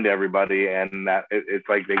behind everybody, and that it's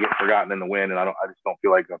like they get forgotten in the wind, and I just don't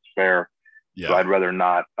feel like that's fair. Yeah. So I'd rather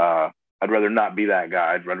not be that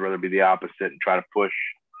guy. I'd rather be the opposite and try to push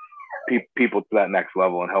people to that next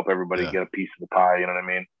level and help everybody get a piece of the pie. You know what I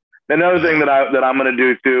mean? Another thing that I'm going to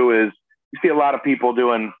do too is, you see a lot of people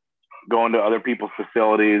going to other people's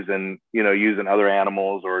facilities and, you know, using other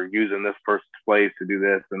animals or using this person's place to do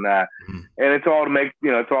this and that. And it's all to make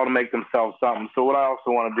themselves something. So what I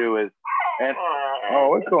also want to do is,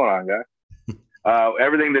 what's going on, guys?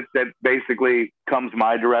 Everything that basically comes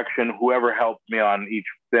my direction, whoever helps me on each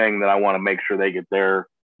thing, that I want to make sure they get their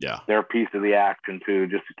piece of the action too,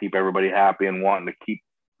 just to keep everybody happy and wanting to keep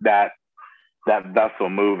that vessel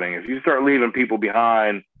moving. If you start leaving people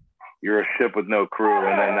behind, you're a ship with no crew,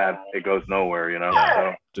 and then it goes nowhere, you know?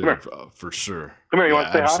 Yeah, so, dude, for sure. Come here, you want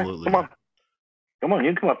to say absolutely. Hi? Come on,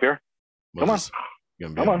 you can come up here. Come on. You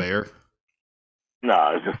gonna be a bear?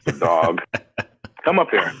 No, it's just a dog. Come up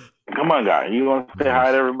here. Come on, guy. You want to say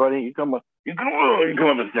hi to everybody? You come up. You come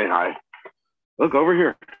up and say hi. Look over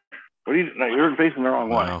here. What are you? No, you're facing the wrong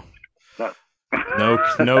way.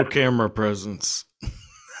 No camera presence.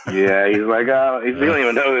 Yeah, he's like, he don't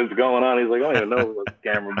even know what's going on. He's like, I don't even know what the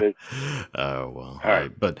camera is. Oh, well. All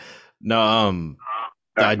right. But no,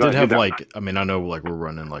 I did have I know like we're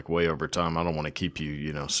running like way over time. I don't want to keep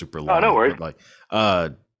you, super long. Oh, no worries. But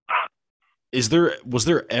was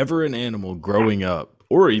there ever an animal growing up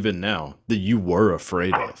or even now that you were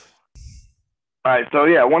afraid of? All right. So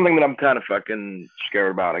yeah, one thing that I'm kind of fucking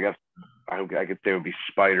scared about, I guess I could say, would be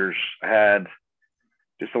spiders. I had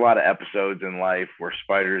just a lot of episodes in life where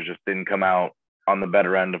spiders just didn't come out on the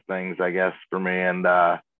better end of things, I guess, for me. And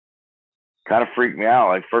kind of freaked me out.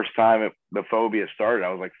 Like, first time the phobia started, I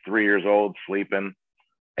was like 3 years old, sleeping.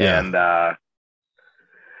 Yeah. And,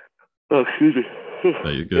 excuse me. No,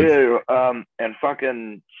 you're good. Yeah, and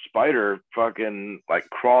fucking spider fucking like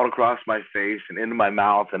crawled across my face and into my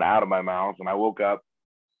mouth and out of my mouth. And I woke up,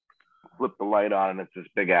 flipped the light on, and it's this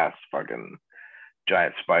big ass fucking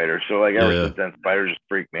giant spider. So like ever since then, spiders just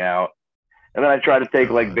freak me out. And then I tried to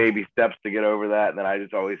take like baby steps to get over that. And then I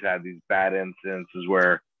just always had these bad incidences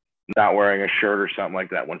where not wearing a shirt or something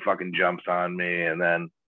like that one fucking jumps on me. And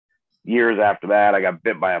then years after that, I got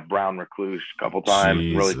bit by a brown recluse a couple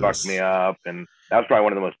times. Really fucked me up. And that was probably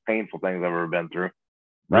one of the most painful things I've ever been through.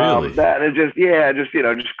 Really? That is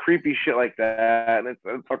just creepy shit like that. And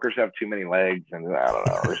fuckers have too many legs, and I don't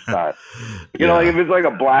know. It's not, like if it's like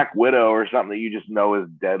a black widow or something that you just know is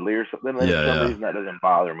deadly or something. For some reason that doesn't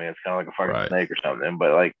bother me. It's kind of like a fucking snake or something.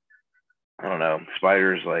 But like, I don't know,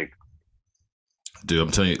 spiders, like, dude,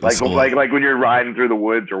 I'm telling you, like when you're riding through the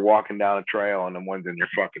woods or walking down a trail and the one's in your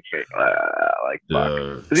fucking face, like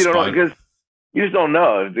fuck. Because you don't know, because you just don't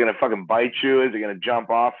know if it's gonna fucking bite you. Is it gonna jump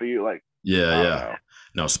off of you? Like, yeah.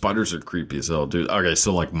 No, spiders are creepy as hell, dude. Okay,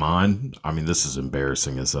 so like mine, I mean, this is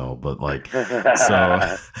embarrassing as hell, but like,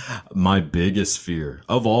 so my biggest fear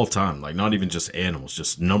of all time, like not even just animals,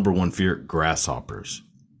 just number one fear, grasshoppers.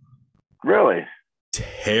 Really?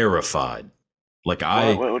 Terrified. Like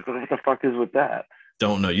what the fuck is with that?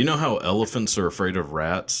 Don't know. You know how elephants are afraid of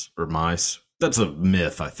rats or mice? That's a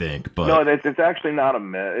myth, I think. But no, it's actually not a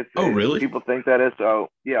myth. Really? People think that is. So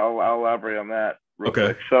yeah, I'll elaborate on that real quick.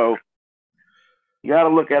 Okay. So you got to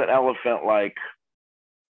look at an elephant like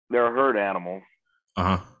they're a herd animal,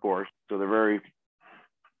 of course. So they're very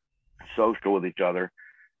social with each other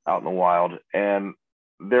out in the wild, and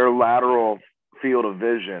their lateral field of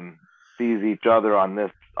vision sees each other on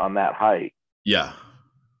that height. Yeah.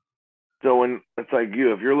 So when it's like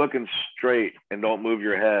if you're looking straight and don't move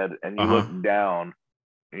your head, and you look down,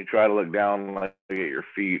 and you try to look down like at your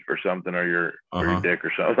feet or something, or your dick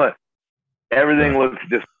or something, everything looks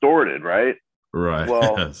distorted, right? Right.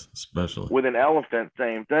 Well, especially with an elephant,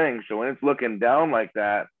 same thing. So when it's looking down like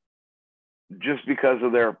that, just because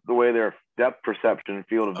of the way their depth perception and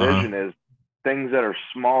field of vision is, things that are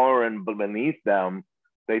smaller and beneath them,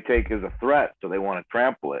 they take as a threat, so they want to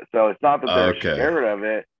trample it. So it's not that they're scared of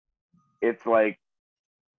it. It's like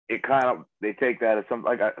they take that as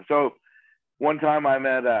something like. So one time I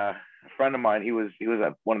met a friend of mine. He was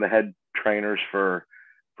one of the head trainers for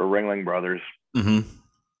Ringling Brothers. Mm-hmm.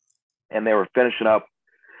 and they were finishing up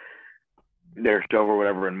their show or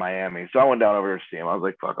whatever in Miami. So I went down over to see him. I was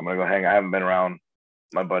like, fuck, I'm gonna go hang. I haven't been around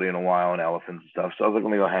my buddy in a while and elephants and stuff. So I was like,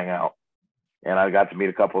 let me go hang out. And I got to meet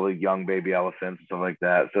a couple of young baby elephants and stuff like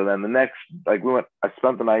that. So then the next, like I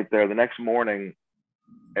spent the night there. The next morning,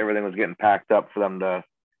 everything was getting packed up for them to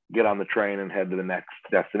get on the train and head to the next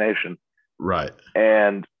destination. Right.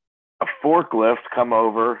 And a forklift come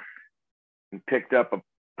over and picked up a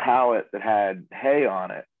pallet that had hay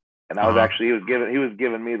on it. And I was actually, he was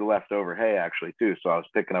giving me the leftover hay actually too. So I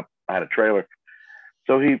had a trailer.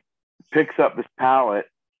 So he picks up this pallet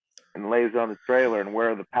and lays on the trailer, and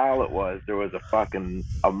where the pallet was, there was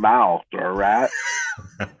a mouse or a rat.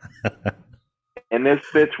 And this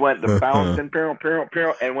bitch went to bouncing,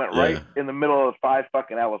 and went right in the middle of the 5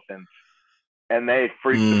 fucking elephants. And they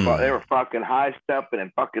freaked the fuck. They were fucking high stepping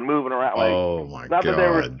and fucking moving around. Like, oh my not God. that they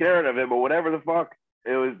were scared of it, but whatever the fuck.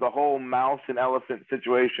 It was the whole mouse and elephant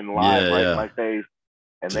situation live in my face.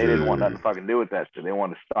 And they didn't want nothing to fucking do with that shit. They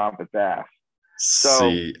wanted to stomp its ass. So,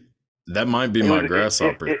 see, that might be my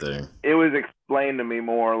grasshopper thing. It was explained to me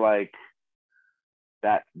more like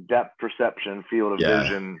that depth perception, field of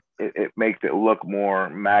vision. It makes it look more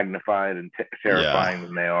magnified and terrifying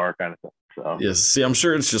than they are, kind of thing. So yeah, see, I'm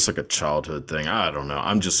sure it's just like a childhood thing. I don't know.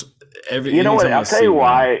 I'm just you know what? I'll tell you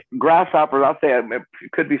why grasshoppers. I'll say it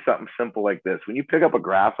could be something simple like this. When you pick up a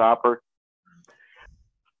grasshopper,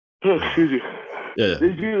 excuse me, they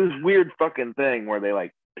do this weird fucking thing where they're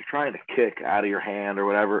trying to kick out of your hand or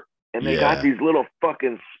whatever, and they got these little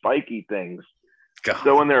fucking spiky things. God,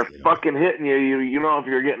 so when they're fucking hitting you, you know if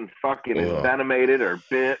you're getting fucking envenomated or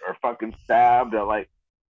bit or fucking stabbed or like,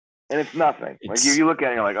 and it's nothing. Like you look at it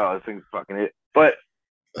and you're like, oh, this thing's fucking hit. But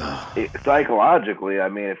psychologically, I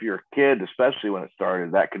mean, if you're a kid, especially when it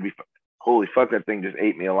started, that could be, holy fuck, that thing just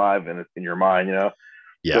ate me alive in your mind, you know?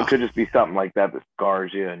 Yeah. So it could just be something like that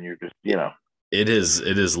scars you and you're just, you know. It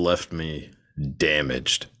has left me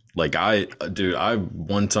damaged. Like I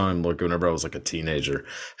one time, like whenever I was like a teenager,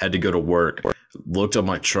 had to go to work, looked at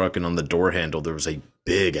my truck, and on the door handle, there was a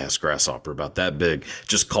big ass grasshopper about that big,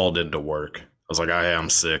 just called into work. I was like, I'm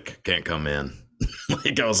sick, can't come in.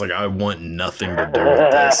 Like, I was like, I want nothing to do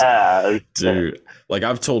with this. Dude, like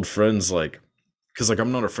I've told friends, like, cause like,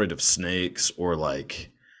 I'm not afraid of snakes or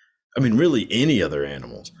like, I mean, really any other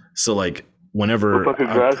animals. So like whenever fucking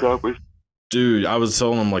grasshoppers. Dude, I was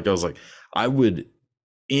telling them, like, I was like, I would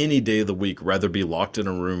any day of the week rather be locked in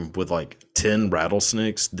a room with like 10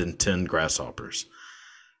 rattlesnakes than 10 grasshoppers.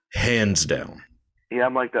 Hands down. Yeah,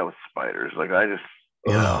 I'm like that with spiders. Like I just,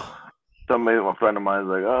 you know, somebody, a friend of mine is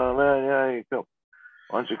like, oh man, yeah,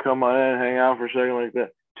 why don't you come on in and hang out for a second like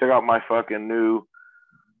that? Check out my fucking new,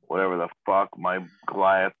 whatever the fuck, my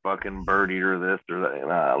Goliath fucking bird eater this or that.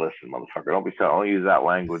 Nah, listen, motherfucker, don't use that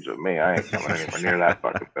language with me. I ain't coming anywhere near that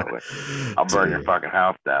fucking building. I'll burn your fucking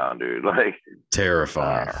house down, dude. Like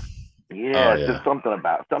terrifying. It's just something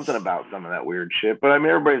about some of that weird shit. But I mean,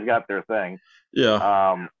 everybody's got their thing.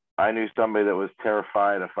 Yeah. I knew somebody that was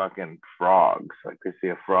terrified of fucking frogs. Like they see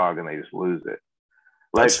a frog and they just lose it.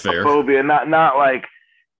 Like that's fair. A phobia, not like,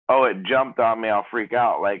 oh, it jumped on me, I'll freak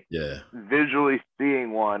out. Like visually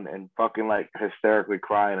seeing one and fucking like hysterically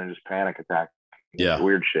crying and just panic attack.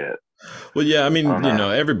 Weird shit. Well, yeah, I mean, you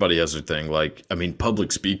know, everybody has their thing. Like, I mean,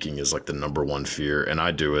 public speaking is like the number one fear, and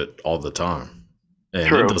I do it all the time. And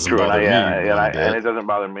true, it doesn't bother me. And it doesn't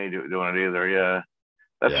bother me doing it either. Yeah,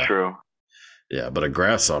 that's true. Yeah, but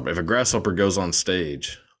if a grasshopper goes on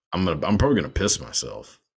stage, I'm probably gonna piss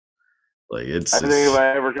myself. Like I think if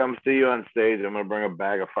I ever come see you on stage, I'm gonna bring a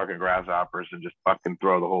bag of fucking grasshoppers and just fucking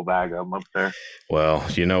throw the whole bag of them up there. Well,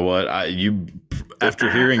 you know what? After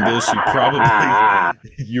hearing this,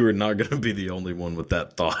 you are not gonna be the only one with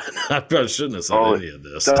that thought. I probably shouldn't have said any of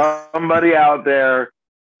this. Somebody out there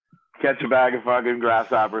catch a bag of fucking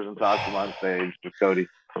grasshoppers and toss them on stage with Cody.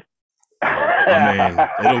 I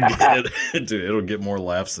mean, it'll get more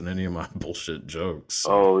laughs than any of my bullshit jokes.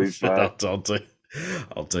 So. Holy fuck.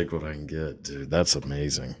 I'll take what I can get, dude. That's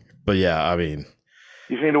amazing. But yeah, I mean,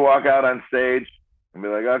 you just need to walk out on stage and be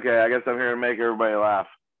like, okay, I guess I'm here to make everybody laugh.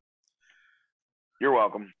 You're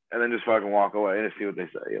welcome. And then just fucking walk away and see what they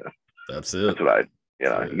say, you know. That's it. That's what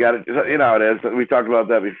you gotta, you know, it is. We talked about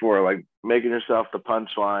that before, like making yourself the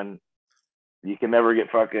punchline. You can never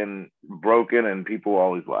get fucking broken and people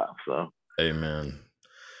always laugh. So amen.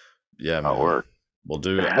 Yeah, man. That'll work. Well,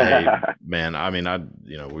 dude, hey, man, I mean,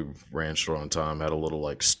 we ran short on time, had a little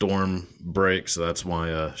like storm break, so that's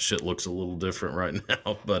why shit looks a little different right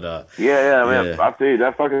now. But man, I'll tell you,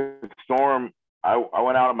 that fucking storm, I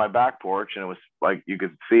went out on my back porch and it was like you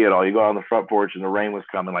could see it all. You go on the front porch and the rain was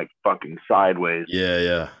coming like fucking sideways.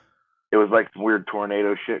 Yeah. it was like some weird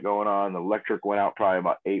tornado shit going on. The electric went out probably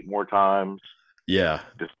about 8 more times. Yeah.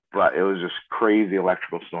 It was just crazy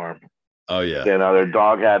electrical storm. Oh yeah. You know, their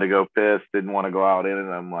dog had to go piss, didn't want to go out in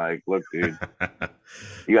it. I'm like, look, dude,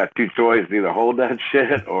 you got 2 choices: either hold that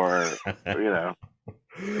shit or you know,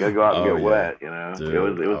 you gotta go out and get wet. You know,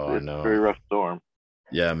 dude, it's a pretty rough storm.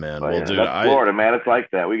 Yeah, man. But, well, dude, that's Florida, man. It's like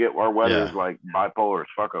that. We get our weather's like bipolar as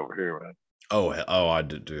fuck over here, man. I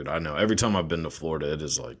did, dude. I know. Every time I've been to Florida, it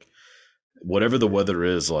is like whatever the weather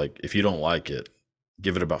is. Like, if you don't like it,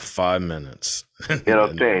 give it about 5 minutes.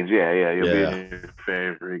 It'll change. Yeah. You'll be in your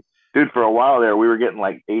favorite. Dude, for a while there, we were getting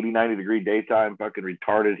like 80, 90-degree daytime, fucking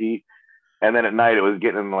retarded heat. And then at night, it was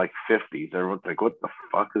getting in like 50s. Everyone's like, what the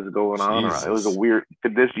fuck is going on? It was a weird,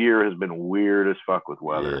 this year has been weird as fuck with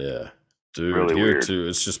weather. Yeah. Dude, really here weird. Too,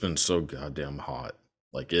 it's just been so goddamn hot.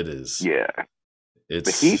 Like, it is. Yeah.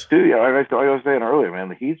 It's the heat, too. Yeah, like I was saying earlier, man,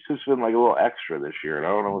 the heat's just been like a little extra this year. And I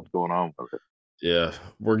don't know what's going on with it. Yeah.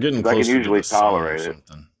 We're getting close to usually tolerate it.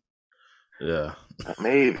 Yeah.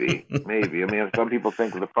 Maybe. I mean, some people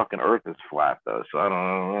think the fucking earth is flat, though. So I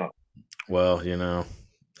don't know. Well, you know,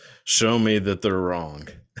 show me that they're wrong.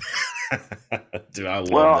 Dude, I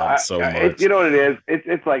love that so much. You know what it is?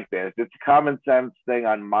 It's like this. It's a common sense thing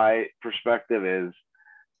on my perspective is,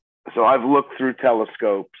 so I've looked through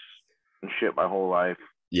telescopes and shit my whole life.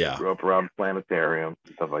 Yeah. Grew up around planetariums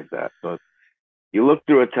and stuff like that. So you look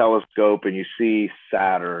through a telescope and you see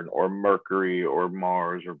Saturn or Mercury or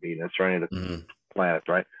Mars or Venus or any of the planets,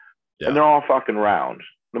 right? Yeah. And they're all fucking round.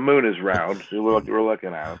 The moon is round. We're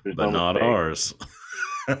looking at it. But not ours.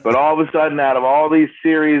 But all of a sudden, out of all these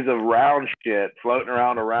series of round shit floating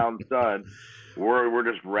around a round sun, we're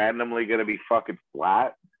just randomly going to be fucking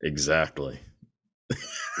flat. Exactly.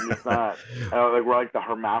 It's not like we're like the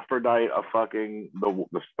hermaphrodite of fucking the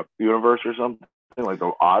universe or something, like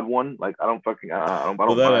the odd one. Like I don't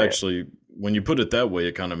well, that actually, when you put it that way,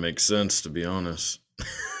 it kind of makes sense, to be honest.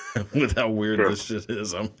 With how weird this shit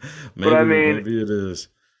is, maybe it is.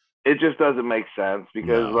 It just doesn't make sense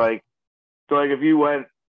because so if you went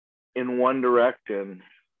in one direction,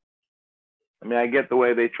 I mean, I get the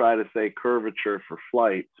way they try to say curvature for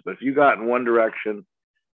flights, but if you got in one direction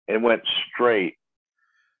and went straight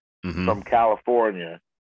from California,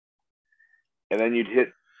 and then you'd hit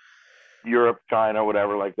Europe, China,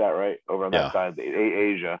 whatever like that, right? Over on that side of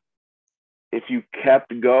Asia. If you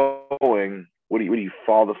kept going, would you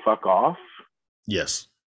fall the fuck off? Yes.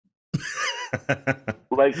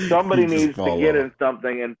 Like somebody needs to get in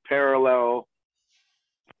something and parallel,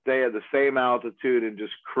 stay at the same altitude and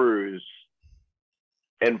just cruise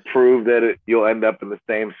and prove that you'll end up in the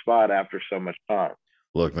same spot after so much time.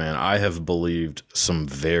 Look, man, I have believed some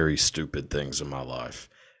very stupid things in my life.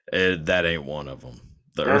 That ain't one of them.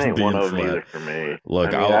 The Earth being one of them either for me.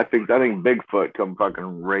 Look, I think Bigfoot come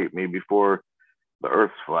fucking rape me before the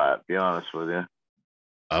Earth's flat. To be honest with you.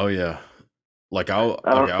 Oh yeah, like I'll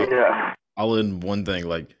end one thing.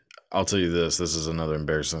 Like I'll tell you this. This is another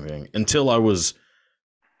embarrassing thing. Until I was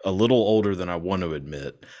a little older than I want to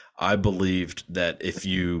admit, I believed that if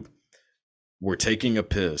you were taking a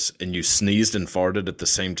piss and you sneezed and farted at the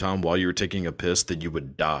same time while you were taking a piss, that you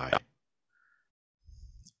would die.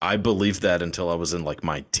 I believed that until I was in like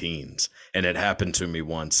my teens, and it happened to me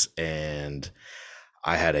once, and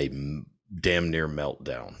I had a damn near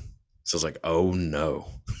meltdown. So I was like, oh no.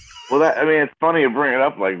 Well, it's funny you bring it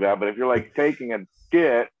up like that, but if you're like taking a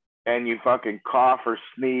shit and you fucking cough or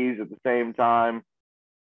sneeze at the same time,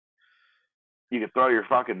 you can throw your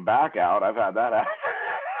fucking back out. I've had that happen.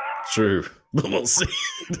 True. We'll see.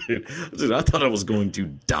 Dude, I thought I was going to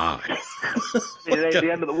die. It ain't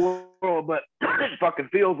the end of the world, but it fucking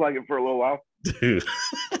feels like it for a little while. Dude.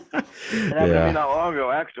 It happened to me not long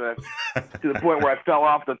ago, actually. To the point where I fell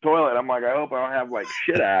off the toilet. I'm like, I hope I don't have like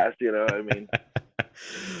shit ass, you know what I mean?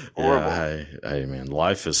 Yeah, hey, man,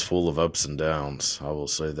 life is full of ups and downs. I will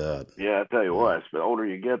say that. Yeah, I tell you what, the older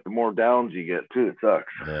you get, the more downs you get too. It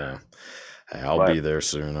sucks. Yeah. Hey, I'll be there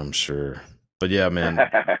soon, I'm sure. But yeah, man,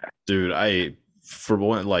 dude, I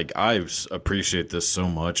appreciate this so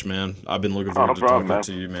much, man. I've been looking forward to talking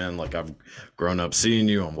to you, man. Like I've grown up seeing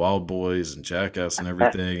you on Wild Boys and Jackass and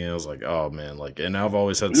everything. And I was like, oh man, like, and I've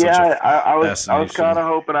always had such I was kind of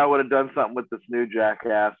hoping I would have done something with this new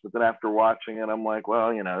Jackass, but then after watching it, I'm like,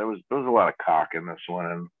 well, you know, there was a lot of cock in this one,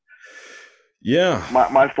 and Yeah.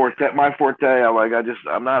 I'm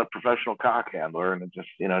not a professional cock handler, and it just,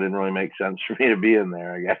 didn't really make sense for me to be in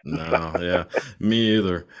there, I guess. No, yeah, me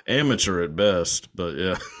either. Amateur at best, but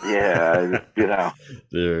yeah. Yeah, I just,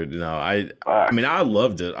 Dude, no, I fuck. mean, I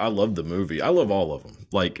loved it. I loved the movie. I love all of them.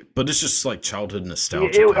 Like, but it's just like childhood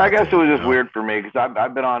nostalgia kind I of guess it thing, was you just know? weird for me because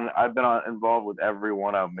I've been on involved with every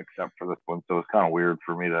one of them except for this one, so it's kind of weird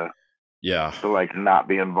for me Yeah, to like not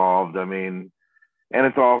be involved. I mean, and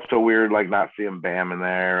it's also weird like not seeing Bam in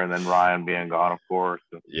there, and then Ryan being gone, of course.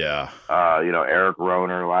 And, yeah. Eric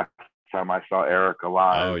Roner. Last time I saw Eric Oh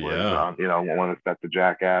alive was yeah, on, one of the sets of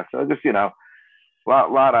Jackass. So just, lot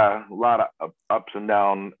of ups and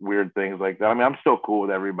down weird things like that. I mean, I'm still cool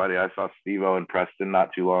with everybody. I saw Steve-O and Preston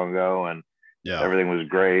not too long ago, and yeah, everything was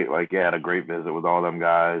great. Like, yeah, I had a great visit with all them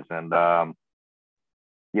guys, and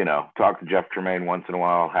talk to Jeff Tremaine once in a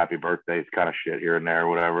while. Happy birthdays, kind of shit here and there,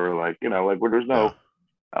 whatever. Like, like where there's yeah. no,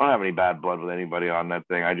 I don't have any bad blood with anybody on that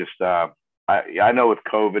thing. I just, I know with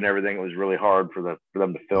COVID and everything, it was really hard for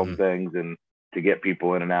them to film Hmm. things and to get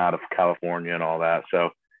people in and out of California and all that. So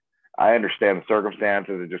I understand the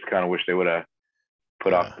circumstances. I just kind of wish they would have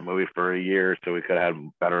put off Yeah, the movie for a year so we could have had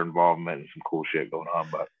better involvement and some cool shit going on.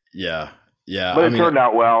 yeah, yeah. But I it mean, turned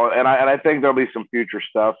out well, and I think there'll be some future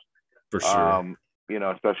stuff. for sure. Um,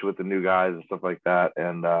 especially with the new guys and stuff like that.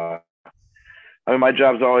 And I mean, my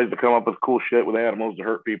job's always to come up with cool shit with animals to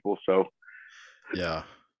hurt people. So Yeah,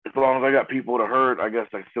 as long as I got people to hurt, I guess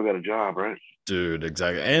I still got a job, right? dude,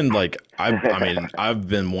 exactly. And like, I mean, I've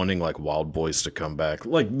been wanting like Wild Boys to come back,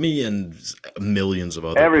 like me and millions of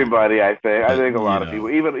other people. Everybody, I But think a you lot of people,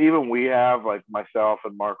 know, even we have like myself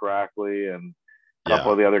and Mark Rackley and a couple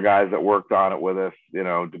yeah, of the other guys that worked on it with us,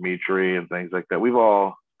 Dimitri and things like that. We've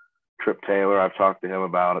all Trip Taylor. I've talked to him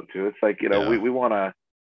about it too. It's like, yeah. we want to.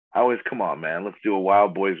 I always come on, man. Let's do a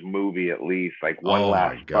Wild Boys movie at least, like Oh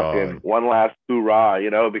my God, one last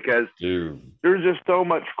hoorah, because dude. there's just so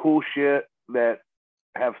much cool shit that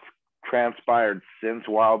have transpired since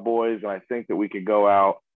Wild Boys, and I think that we could go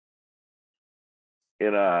out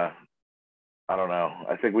in a, I don't know.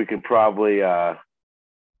 I think we could probably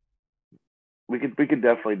we could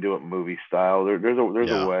definitely do it movie style. There's a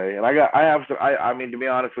Yeah, way, and I have some. I mean, to be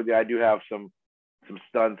honest with you, I do have some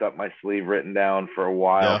stunts up my sleeve written down for a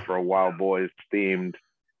while yeah, for a Wild Boys themed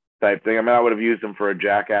type thing. I mean, I would have used them for a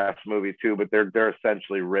Jackass movie too, but they're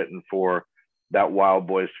essentially written for that Wild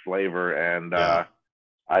Boys flavor, and yeah,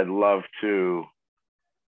 I'd love to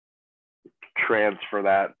transfer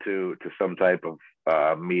that to some type of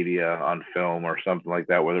media on film or something like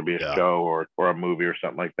that, whether it be a yeah, show or a movie or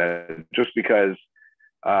something like that. Just because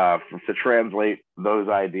to translate those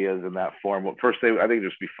ideas in that form, well, first I think it'd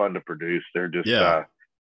just be fun to produce. They're just yeah,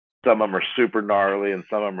 some of them are super gnarly and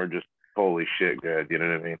some of them are just holy shit good. You know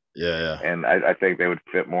what I mean? yeah, yeah, And I think they would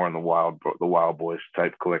fit more in the Wild Boys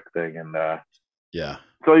type click thing. And yeah.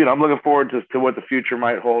 so I'm looking forward to what the future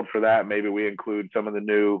might hold for that. Maybe we include some of the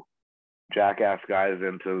new Jackass guys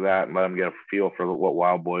into that and let them get a feel for what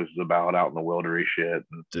Wild Boys is about out in the wilderness shit.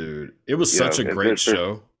 And Dude, it was such a great there's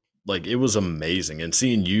show. Like it was amazing, and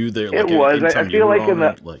seeing you there, it like was. anytime you were on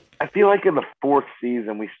it, like I feel like in the fourth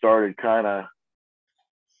season we started kind of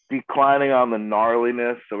declining on the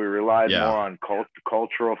gnarliness, so we relied yeah, more on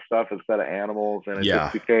cultural stuff instead of animals, and it just yeah,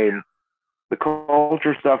 became the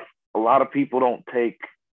culture stuff. A lot of people don't take.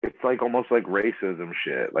 It's like almost like racism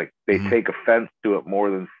shit. Like they mhm, take offense to it more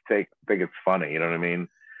than think it's funny. You know what I mean?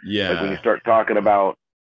 Like when you yeah, start talking about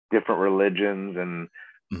different religions and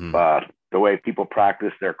mhm, the way people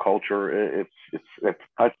practice their culture, it's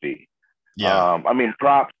touchy. yeah, I mean,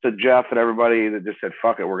 props to Jeff and everybody that just said,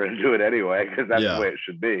 "Fuck it, we're going to do it anyway," because that's the yeah, way it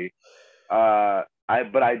should be. I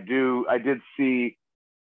did see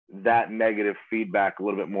that negative feedback a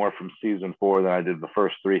little bit more from season 4 than I did the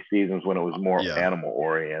first 3 seasons when it was more yeah. animal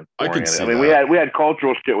I could oriented. I see mean, that. we had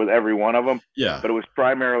cultural shit with every one of them, Yeah, but it was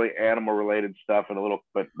primarily animal related stuff and a little.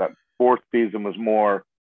 But that fourth season was more.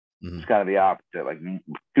 mhm, It's kind of the opposite, like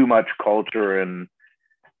too much culture and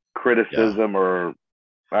yeah, criticism, or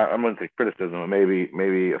I'm going to say criticism, but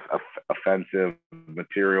maybe offensive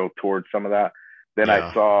material towards some of that. Then I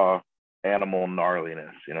yeah. saw animal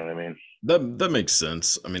gnarliness. You know what I mean? That makes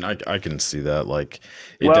sense. I mean, I can see that. Like,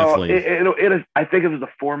 it Well, definitely. it is. I think it was the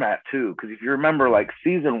format too, because if you remember, like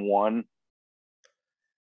season 1,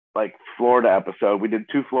 like Florida episode, we did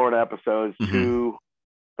 2 Florida episodes, Mhm, 2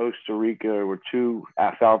 Costa Rica, or 2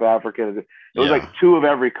 South Africa. It was like yeah, 2 of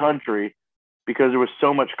every country because there was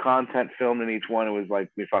so much content filmed in each one. It was like,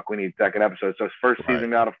 we need second episode. So his first right,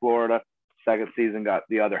 season got of Florida, second season got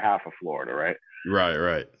the other half of Florida, right? right,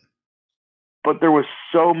 right. But there was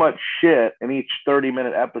so much shit in each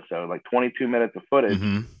 30-minute episode, like 22 minutes of footage,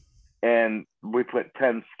 Mhm, and we put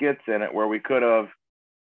 10 skits in it where we could have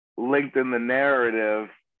lengthened the narrative,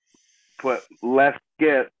 put less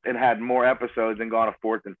skits, and had more episodes and gone a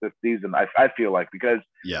fourth and fifth season. I feel like, because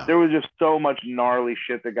there was just so much gnarly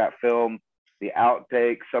shit that got filmed. The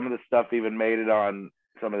outtakes, some of the stuff even made it on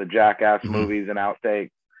some of the Jackass movies and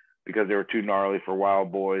outtakes because they were too gnarly for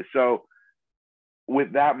Wild Boys. So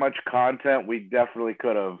with that much content, we definitely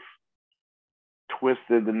could have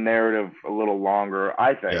twisted the narrative a little longer,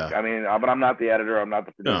 I think. I mean, but I'm not the editor, I'm not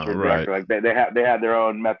the producer, director. Like they had their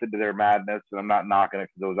own method to their madness, and I'm not knocking it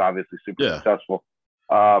because it was obviously super successful.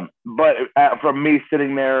 But from me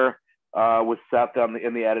sitting there with Seth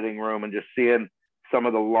in the editing room and just seeing some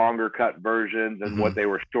of the longer cut versions and what they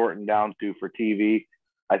were shortened down to for TV,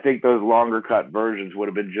 I think those longer cut versions would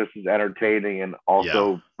have been just as entertaining and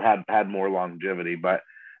also had more longevity. But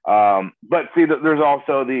see, there's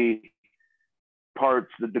also the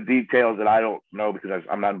parts, the details that I don't know because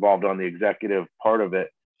I'm not involved on the executive part of it.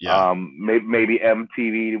 Maybe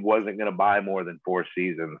MTV wasn't going to buy more than 4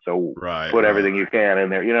 seasons, so put everything you can in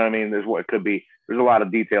there. You know what I mean? There's what it could be. There's a lot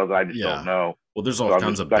of details I just don't know. Well, there's all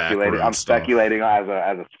kinds of speculating. I'm speculating as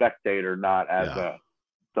a spectator, not as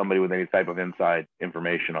somebody with any type of inside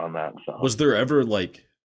information on that. So, was there ever like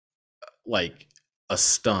a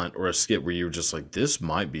stunt or a skit where you were just like, this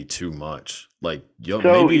might be too much? Like,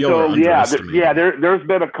 maybe you were underestimating. There's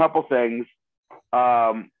been a couple things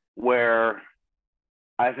where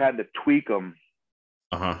I've had to tweak them.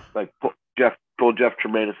 Like pull Jeff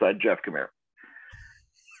Tremaine aside. Jeff, come here.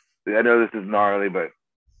 I know this is gnarly, but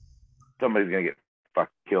somebody's gonna get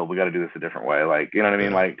fucking killed. We got to do this a different way. Like, you know what I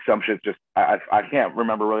mean? Like, some shit's just I can't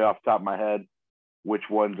remember really off the top of my head which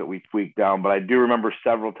ones that we tweaked down, but I do remember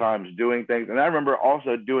several times doing things, and I remember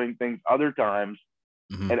also doing things other times.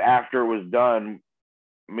 And after it was done,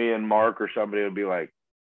 me and Mark or somebody would be like,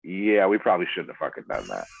 "Yeah, we probably shouldn't have fucking done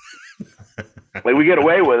that." Like, we get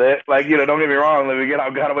away with it. Like, you know, don't get me wrong. Like,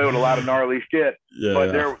 got away with a lot of gnarly shit.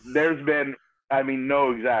 But there's been, I mean,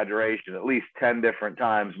 no exaggeration, at least 10 different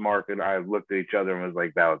times Mark and I looked at each other and was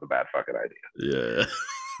like, that was a bad fucking idea.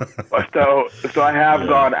 So I have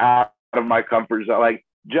gone out of my comfort zone. Like,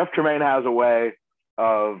 Jeff Tremaine has a way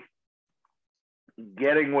of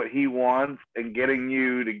getting what he wants and getting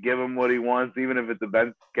you to give him what he wants, even if it's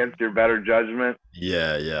against your better judgment.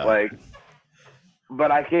 Like,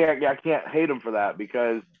 but I can't hate him for that,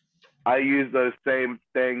 because I use those same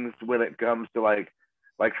things when it comes to like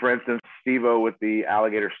for instance, Steve-O with the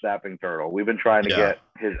alligator snapping turtle. We've been trying to get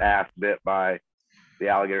his ass bit by the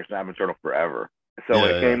alligator snapping turtle forever. So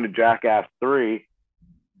when it came to Jackass 3,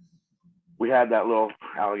 we had that little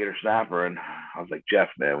alligator snapper, and I was like, Jeff,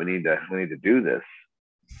 man, we need to do this.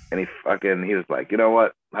 And he was like, you know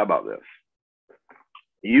what? How about this?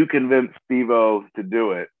 You convince Steve-O to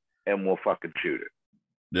do it, and we'll fucking shoot it.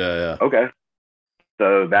 Okay.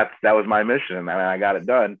 So that was my mission, and I got it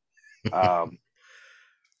done.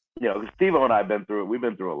 You know, Steve-O and I have been through it. We've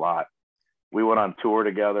been through a lot. We went on tour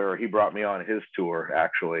together. He brought me on his tour,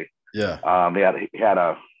 actually. He was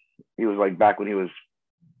like, back when he was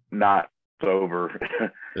not sober.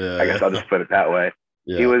 I guess I'll just put it that way.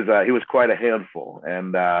 He was quite a handful,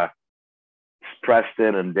 and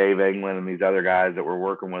Preston and Dave England and these other guys that were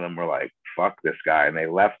working with him were like, fuck this guy, and they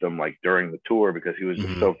left him like during the tour because he was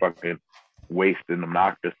just so fucking wasted and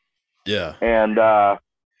obnoxious. And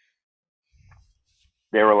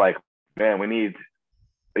they were like, man, we need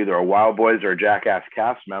either a Wild Boys or a Jackass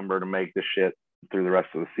cast member to make this shit through the rest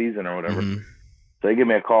of the season or whatever. So they give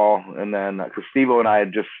me a call, and then because Steve-O and I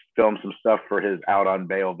had just filmed some stuff for his Out on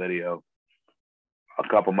Bail video a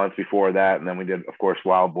couple months before that, and then we did, of course,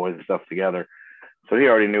 Wild Boys and stuff together. So he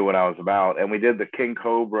already knew what I was about, and we did the King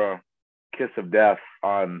Cobra Kiss of Death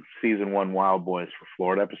on season 1 Wild Boys for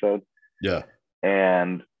Florida episode.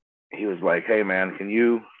 And he was like, hey man, can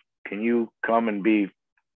you come and be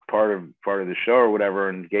part of the show or whatever,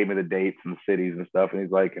 and gave me the dates and the cities and stuff, and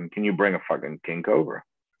he's like, and can you bring a fucking King Cobra?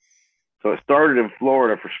 So it started in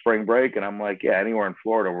Florida for spring break, and I'm like, yeah, anywhere in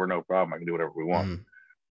Florida, we're no problem. I can do whatever we want.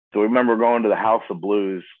 So we remember going to the House of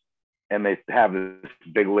Blues, and they have this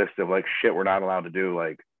big list of like shit we're not allowed to do,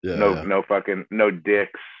 like no fucking, no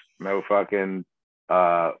dicks, no fucking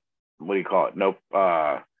what do you call it? No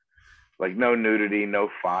like no nudity, no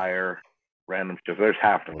fire, random stuff. There's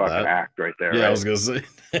half the fucking act right there. Yeah, right? I was gonna say.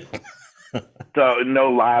 So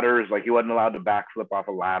no ladders, like he wasn't allowed to backflip off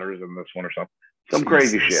of ladders in this one or something. Some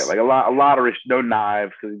crazy shit, like a lot of no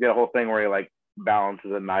knives, because he did a whole thing where he like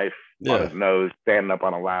balances a knife on his nose, standing up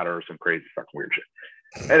on a ladder, or some crazy fucking weird shit.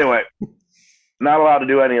 Anyway, not allowed to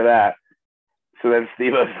do any of that. So then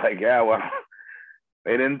Steve was like, yeah, well,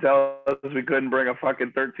 They didn't tell us we couldn't bring a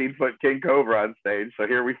fucking 13-foot king cobra on stage. So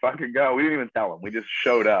here we fucking go. We didn't even tell them. We just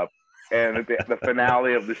showed up. And at the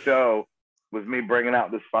finale of the show was me bringing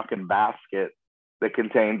out this fucking basket that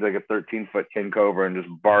contains like a 13-foot king cobra and just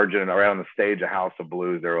barging around the stage of House of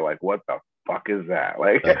Blues. They were like, "What the fuck is that?"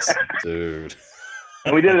 Like, dude.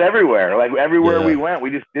 And we did it everywhere. Like everywhere we went, we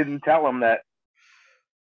just didn't tell them that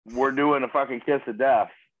we're doing a fucking Kiss of Death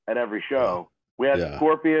at every show. We had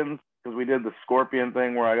scorpions because we did the scorpion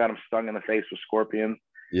thing where I got them stung in the face with scorpions.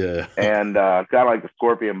 Yeah. And kind of like the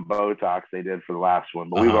scorpion Botox they did for the last one.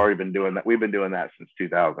 But we've already been doing that. We've been doing that since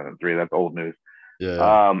 2003. That's old news.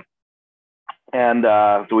 Yeah.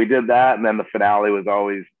 So we did that. And then the finale was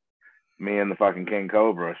always me and the fucking King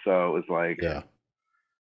Cobra. So it was like, it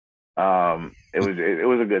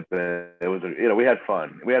was a good thing. It was, we had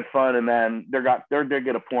fun. And then there did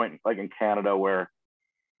get a point like in Canada where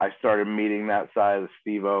I started meeting that side of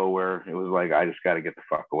Steve-O where it was like, I just got to get the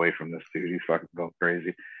fuck away from this dude. He's fucking going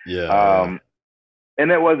crazy. Yeah.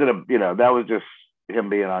 And it wasn't that was just him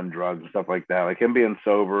being on drugs and stuff like that. Like him being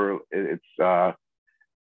sober, it's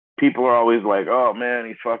people are always like, "Oh man,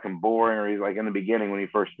 he's fucking boring," or he's like in the beginning when he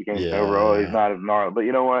first became sober, "Oh, he's not as gnarly." But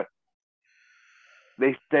you know what?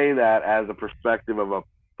 They say that as a perspective of a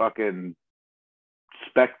fucking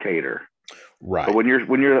spectator. Right. But when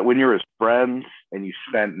you're his friends and you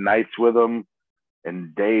spent nights with him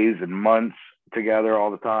and days and months together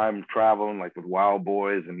all the time, traveling like with Wild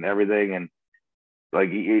Boys and everything, and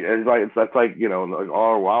like that's like like all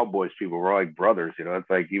our Wild Boys people were like brothers. It's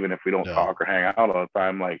like even if we don't talk or hang out all the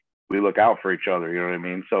time, like we look out for each other. You know what I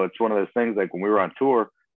mean? So it's one of those things like when we were on tour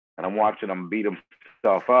and I'm watching him beat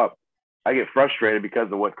himself up, I get frustrated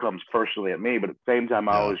because of what comes personally at me, but at the same time,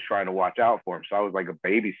 I always trying to watch out for him. So I was like a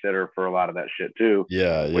babysitter for a lot of that shit too.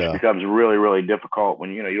 Which becomes really, really difficult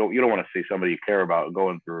when you don't want to see somebody you care about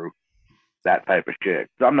going through that type of shit.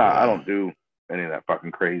 So I don't do any of that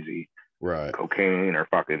fucking crazy cocaine or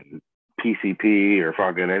fucking PCP or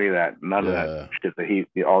fucking any of that. None of that shit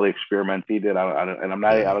that all the experiments he did. I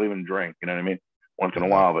don't even drink. You know what I mean? Once in a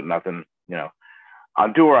while, but nothing.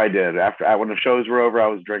 On tour, I did. When the shows were over, I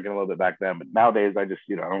was drinking a little bit back then. But nowadays, I just,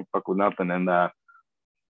 I don't fuck with nothing. And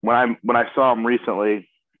when I saw him recently,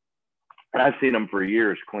 and I've seen him for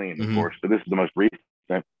years clean, of course, but this is the most recent.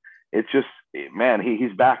 It's just, man,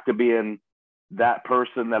 he's back to being that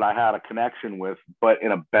person that I had a connection with, but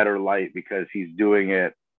in a better light because he's doing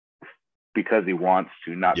it because he wants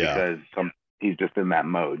to, not because he's just in that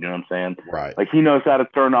mode. You know what I'm saying? Right. Like he knows how to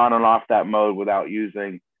turn on and off that mode without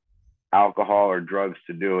using alcohol or drugs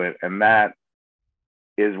to do it. And that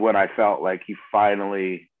is when I felt like he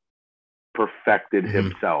finally perfected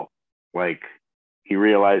himself. Like he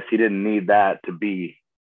realized he didn't need that to be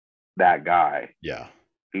that guy. Yeah.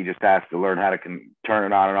 He just has to learn how to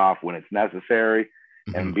turn it on and off when it's necessary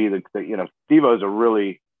and be Steve-O's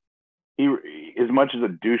as much as a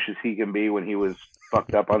douche as he can be when he was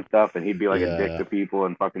fucked up on stuff and he'd be like a dick to people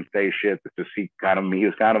and fucking say shit. It's just he was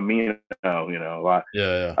kind of mean, a lot.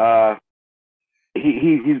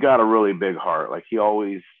 He's got a really big heart. Like he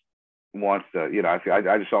always wants to,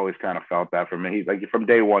 I just always kind of felt that from him. He's like from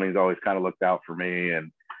day one, he's always kind of looked out for me and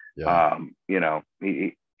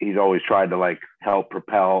he's always tried to like help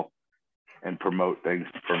propel and promote things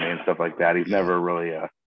for me and stuff like that. He's never really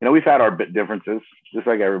we've had our bit differences, just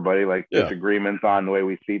like everybody, like disagreements on the way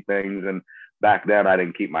we see things. And back then, I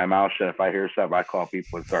didn't keep my mouth shut. If I hear something, I call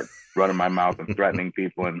people and start running my mouth and threatening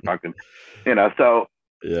people and fucking, so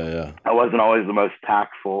I wasn't always the most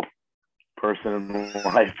tactful person in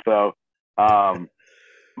life. So,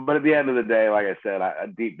 but at the end of the day, like I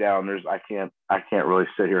said, deep down, I can't really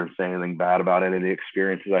sit here and say anything bad about any of the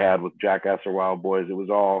experiences I had with Jackass or Wild Boys. It was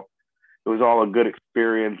all a good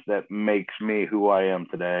experience that makes me who I am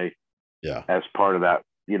today. Yeah. As part of that,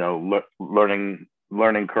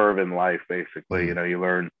 learning curve in life, basically. You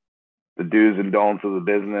learn the do's and don'ts of the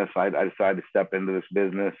business. I decided to step into this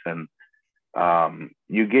business, and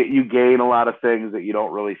you gain a lot of things that you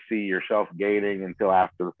don't really see yourself gaining until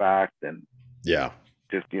after the fact. And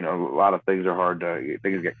just a lot of things are hard to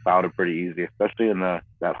things get clouded pretty easy, especially in that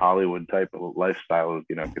Hollywood type of lifestyle. It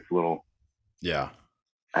gets a little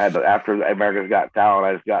after America's Got Talent,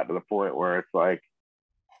 I just got to the point where it's like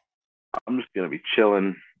I'm just gonna be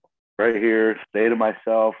chilling right here, stay to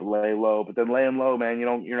myself, lay low. But then laying low, man,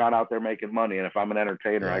 you're not out there making money. And if I'm an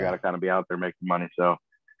entertainer, I gotta kind of be out there making money. So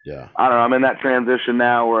I don't know. I'm in that transition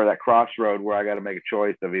now, where that crossroad where I got to make a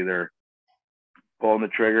choice of either pulling the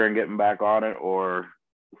trigger and getting back on it, or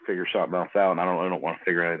figure something else out. And I don't want to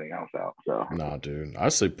figure anything else out. So nah, dude, I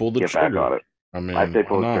say pull the get trigger. back on it. I I'd mean, say why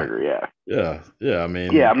pull the not? trigger. Yeah. Yeah, yeah. I Yeah,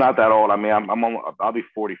 mean, I'm not that old. I mean, I'll be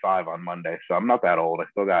 45 on Monday, so I'm not that old. I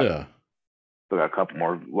yeah, still got a couple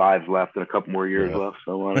more lives left and a couple more years yeah. left.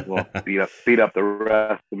 So I might as well beat up the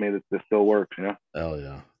rest of me that this still works. You know. Hell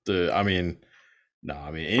yeah, dude. I mean, no,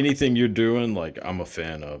 I mean anything you're doing, like I'm a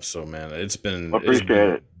fan of. So man, I it's appreciate been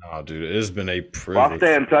it. no, dude. It's been a Well, I'll stay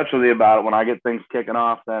privilege. in touch with you about it when I get things kicking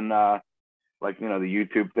off. Then, like the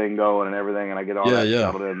YouTube thing going and everything, and I get all Yeah, that yeah,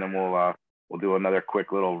 settled in. Then we'll do another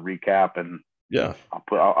quick little recap, and yeah.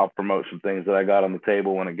 I'll promote some things that I got on the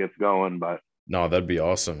table when it gets going. But No, that'd be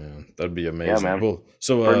awesome, man. That'd be yeah, amazing. man. Well,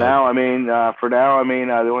 so The only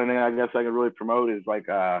thing I guess I can really promote is like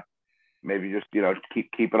maybe just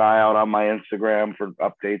keep an eye out on my Instagram for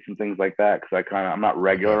updates and things like that because I'm not okay.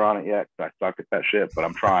 regular on it yet. I suck at that shit, but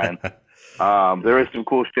I'm trying. There Yeah. is some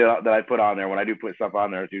cool shit that I put on there. When I do put stuff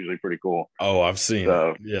on there, it's usually pretty cool. Oh, I've seen it.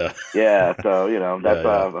 So Yeah. yeah, so Yeah, that's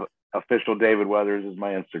yeah. official David Weathers is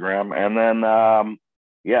my Instagram, and then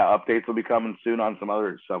yeah, updates will be coming soon on some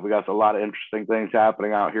other stuff. We got a lot of interesting things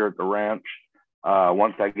happening out here at the ranch.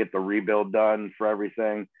 Once I get the rebuild done for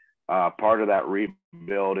everything, part of that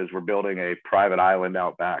rebuild is we're building a private island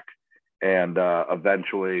out back, and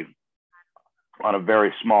eventually, on a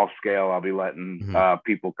very small scale, I'll be letting Mhm.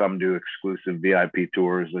 people come do exclusive VIP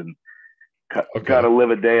tours and kind Okay. of live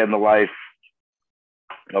a day in the life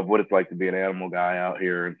of what it's like to be an animal guy out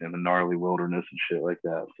here in the gnarly wilderness and shit like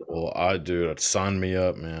that. So, Well, dude, sign me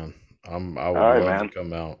up, man. I all would right, love to man.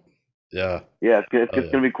 come out. Yeah. Yeah, Oh it's yeah.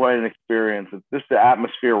 going to be quite an experience. It's just the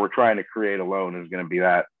atmosphere we're trying to create alone is going to be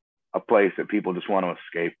that a place that people just want to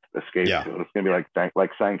escape Yeah. to. It's going to be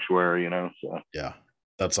like sanctuary, So Yeah.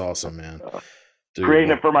 That's awesome, man. uh, Dude, creating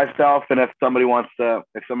it well, for myself, and if somebody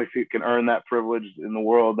can earn that privilege in the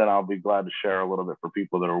world, then I'll be glad to share a little bit for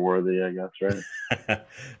people that are worthy. I guess, right?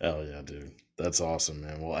 hell yeah, dude. That's awesome,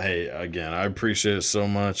 man. Well, hey, again, I appreciate it so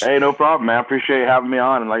much. Hey, no problem, man. I appreciate you having me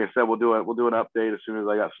on. And like I said, we'll do an update as soon as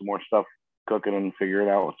I got some more stuff cooking and figuring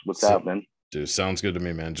out what's So, happening. dude, sounds good to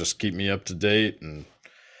me, man. Just keep me up to date and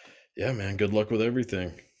yeah, man, good luck with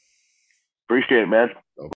everything. Appreciate it, man.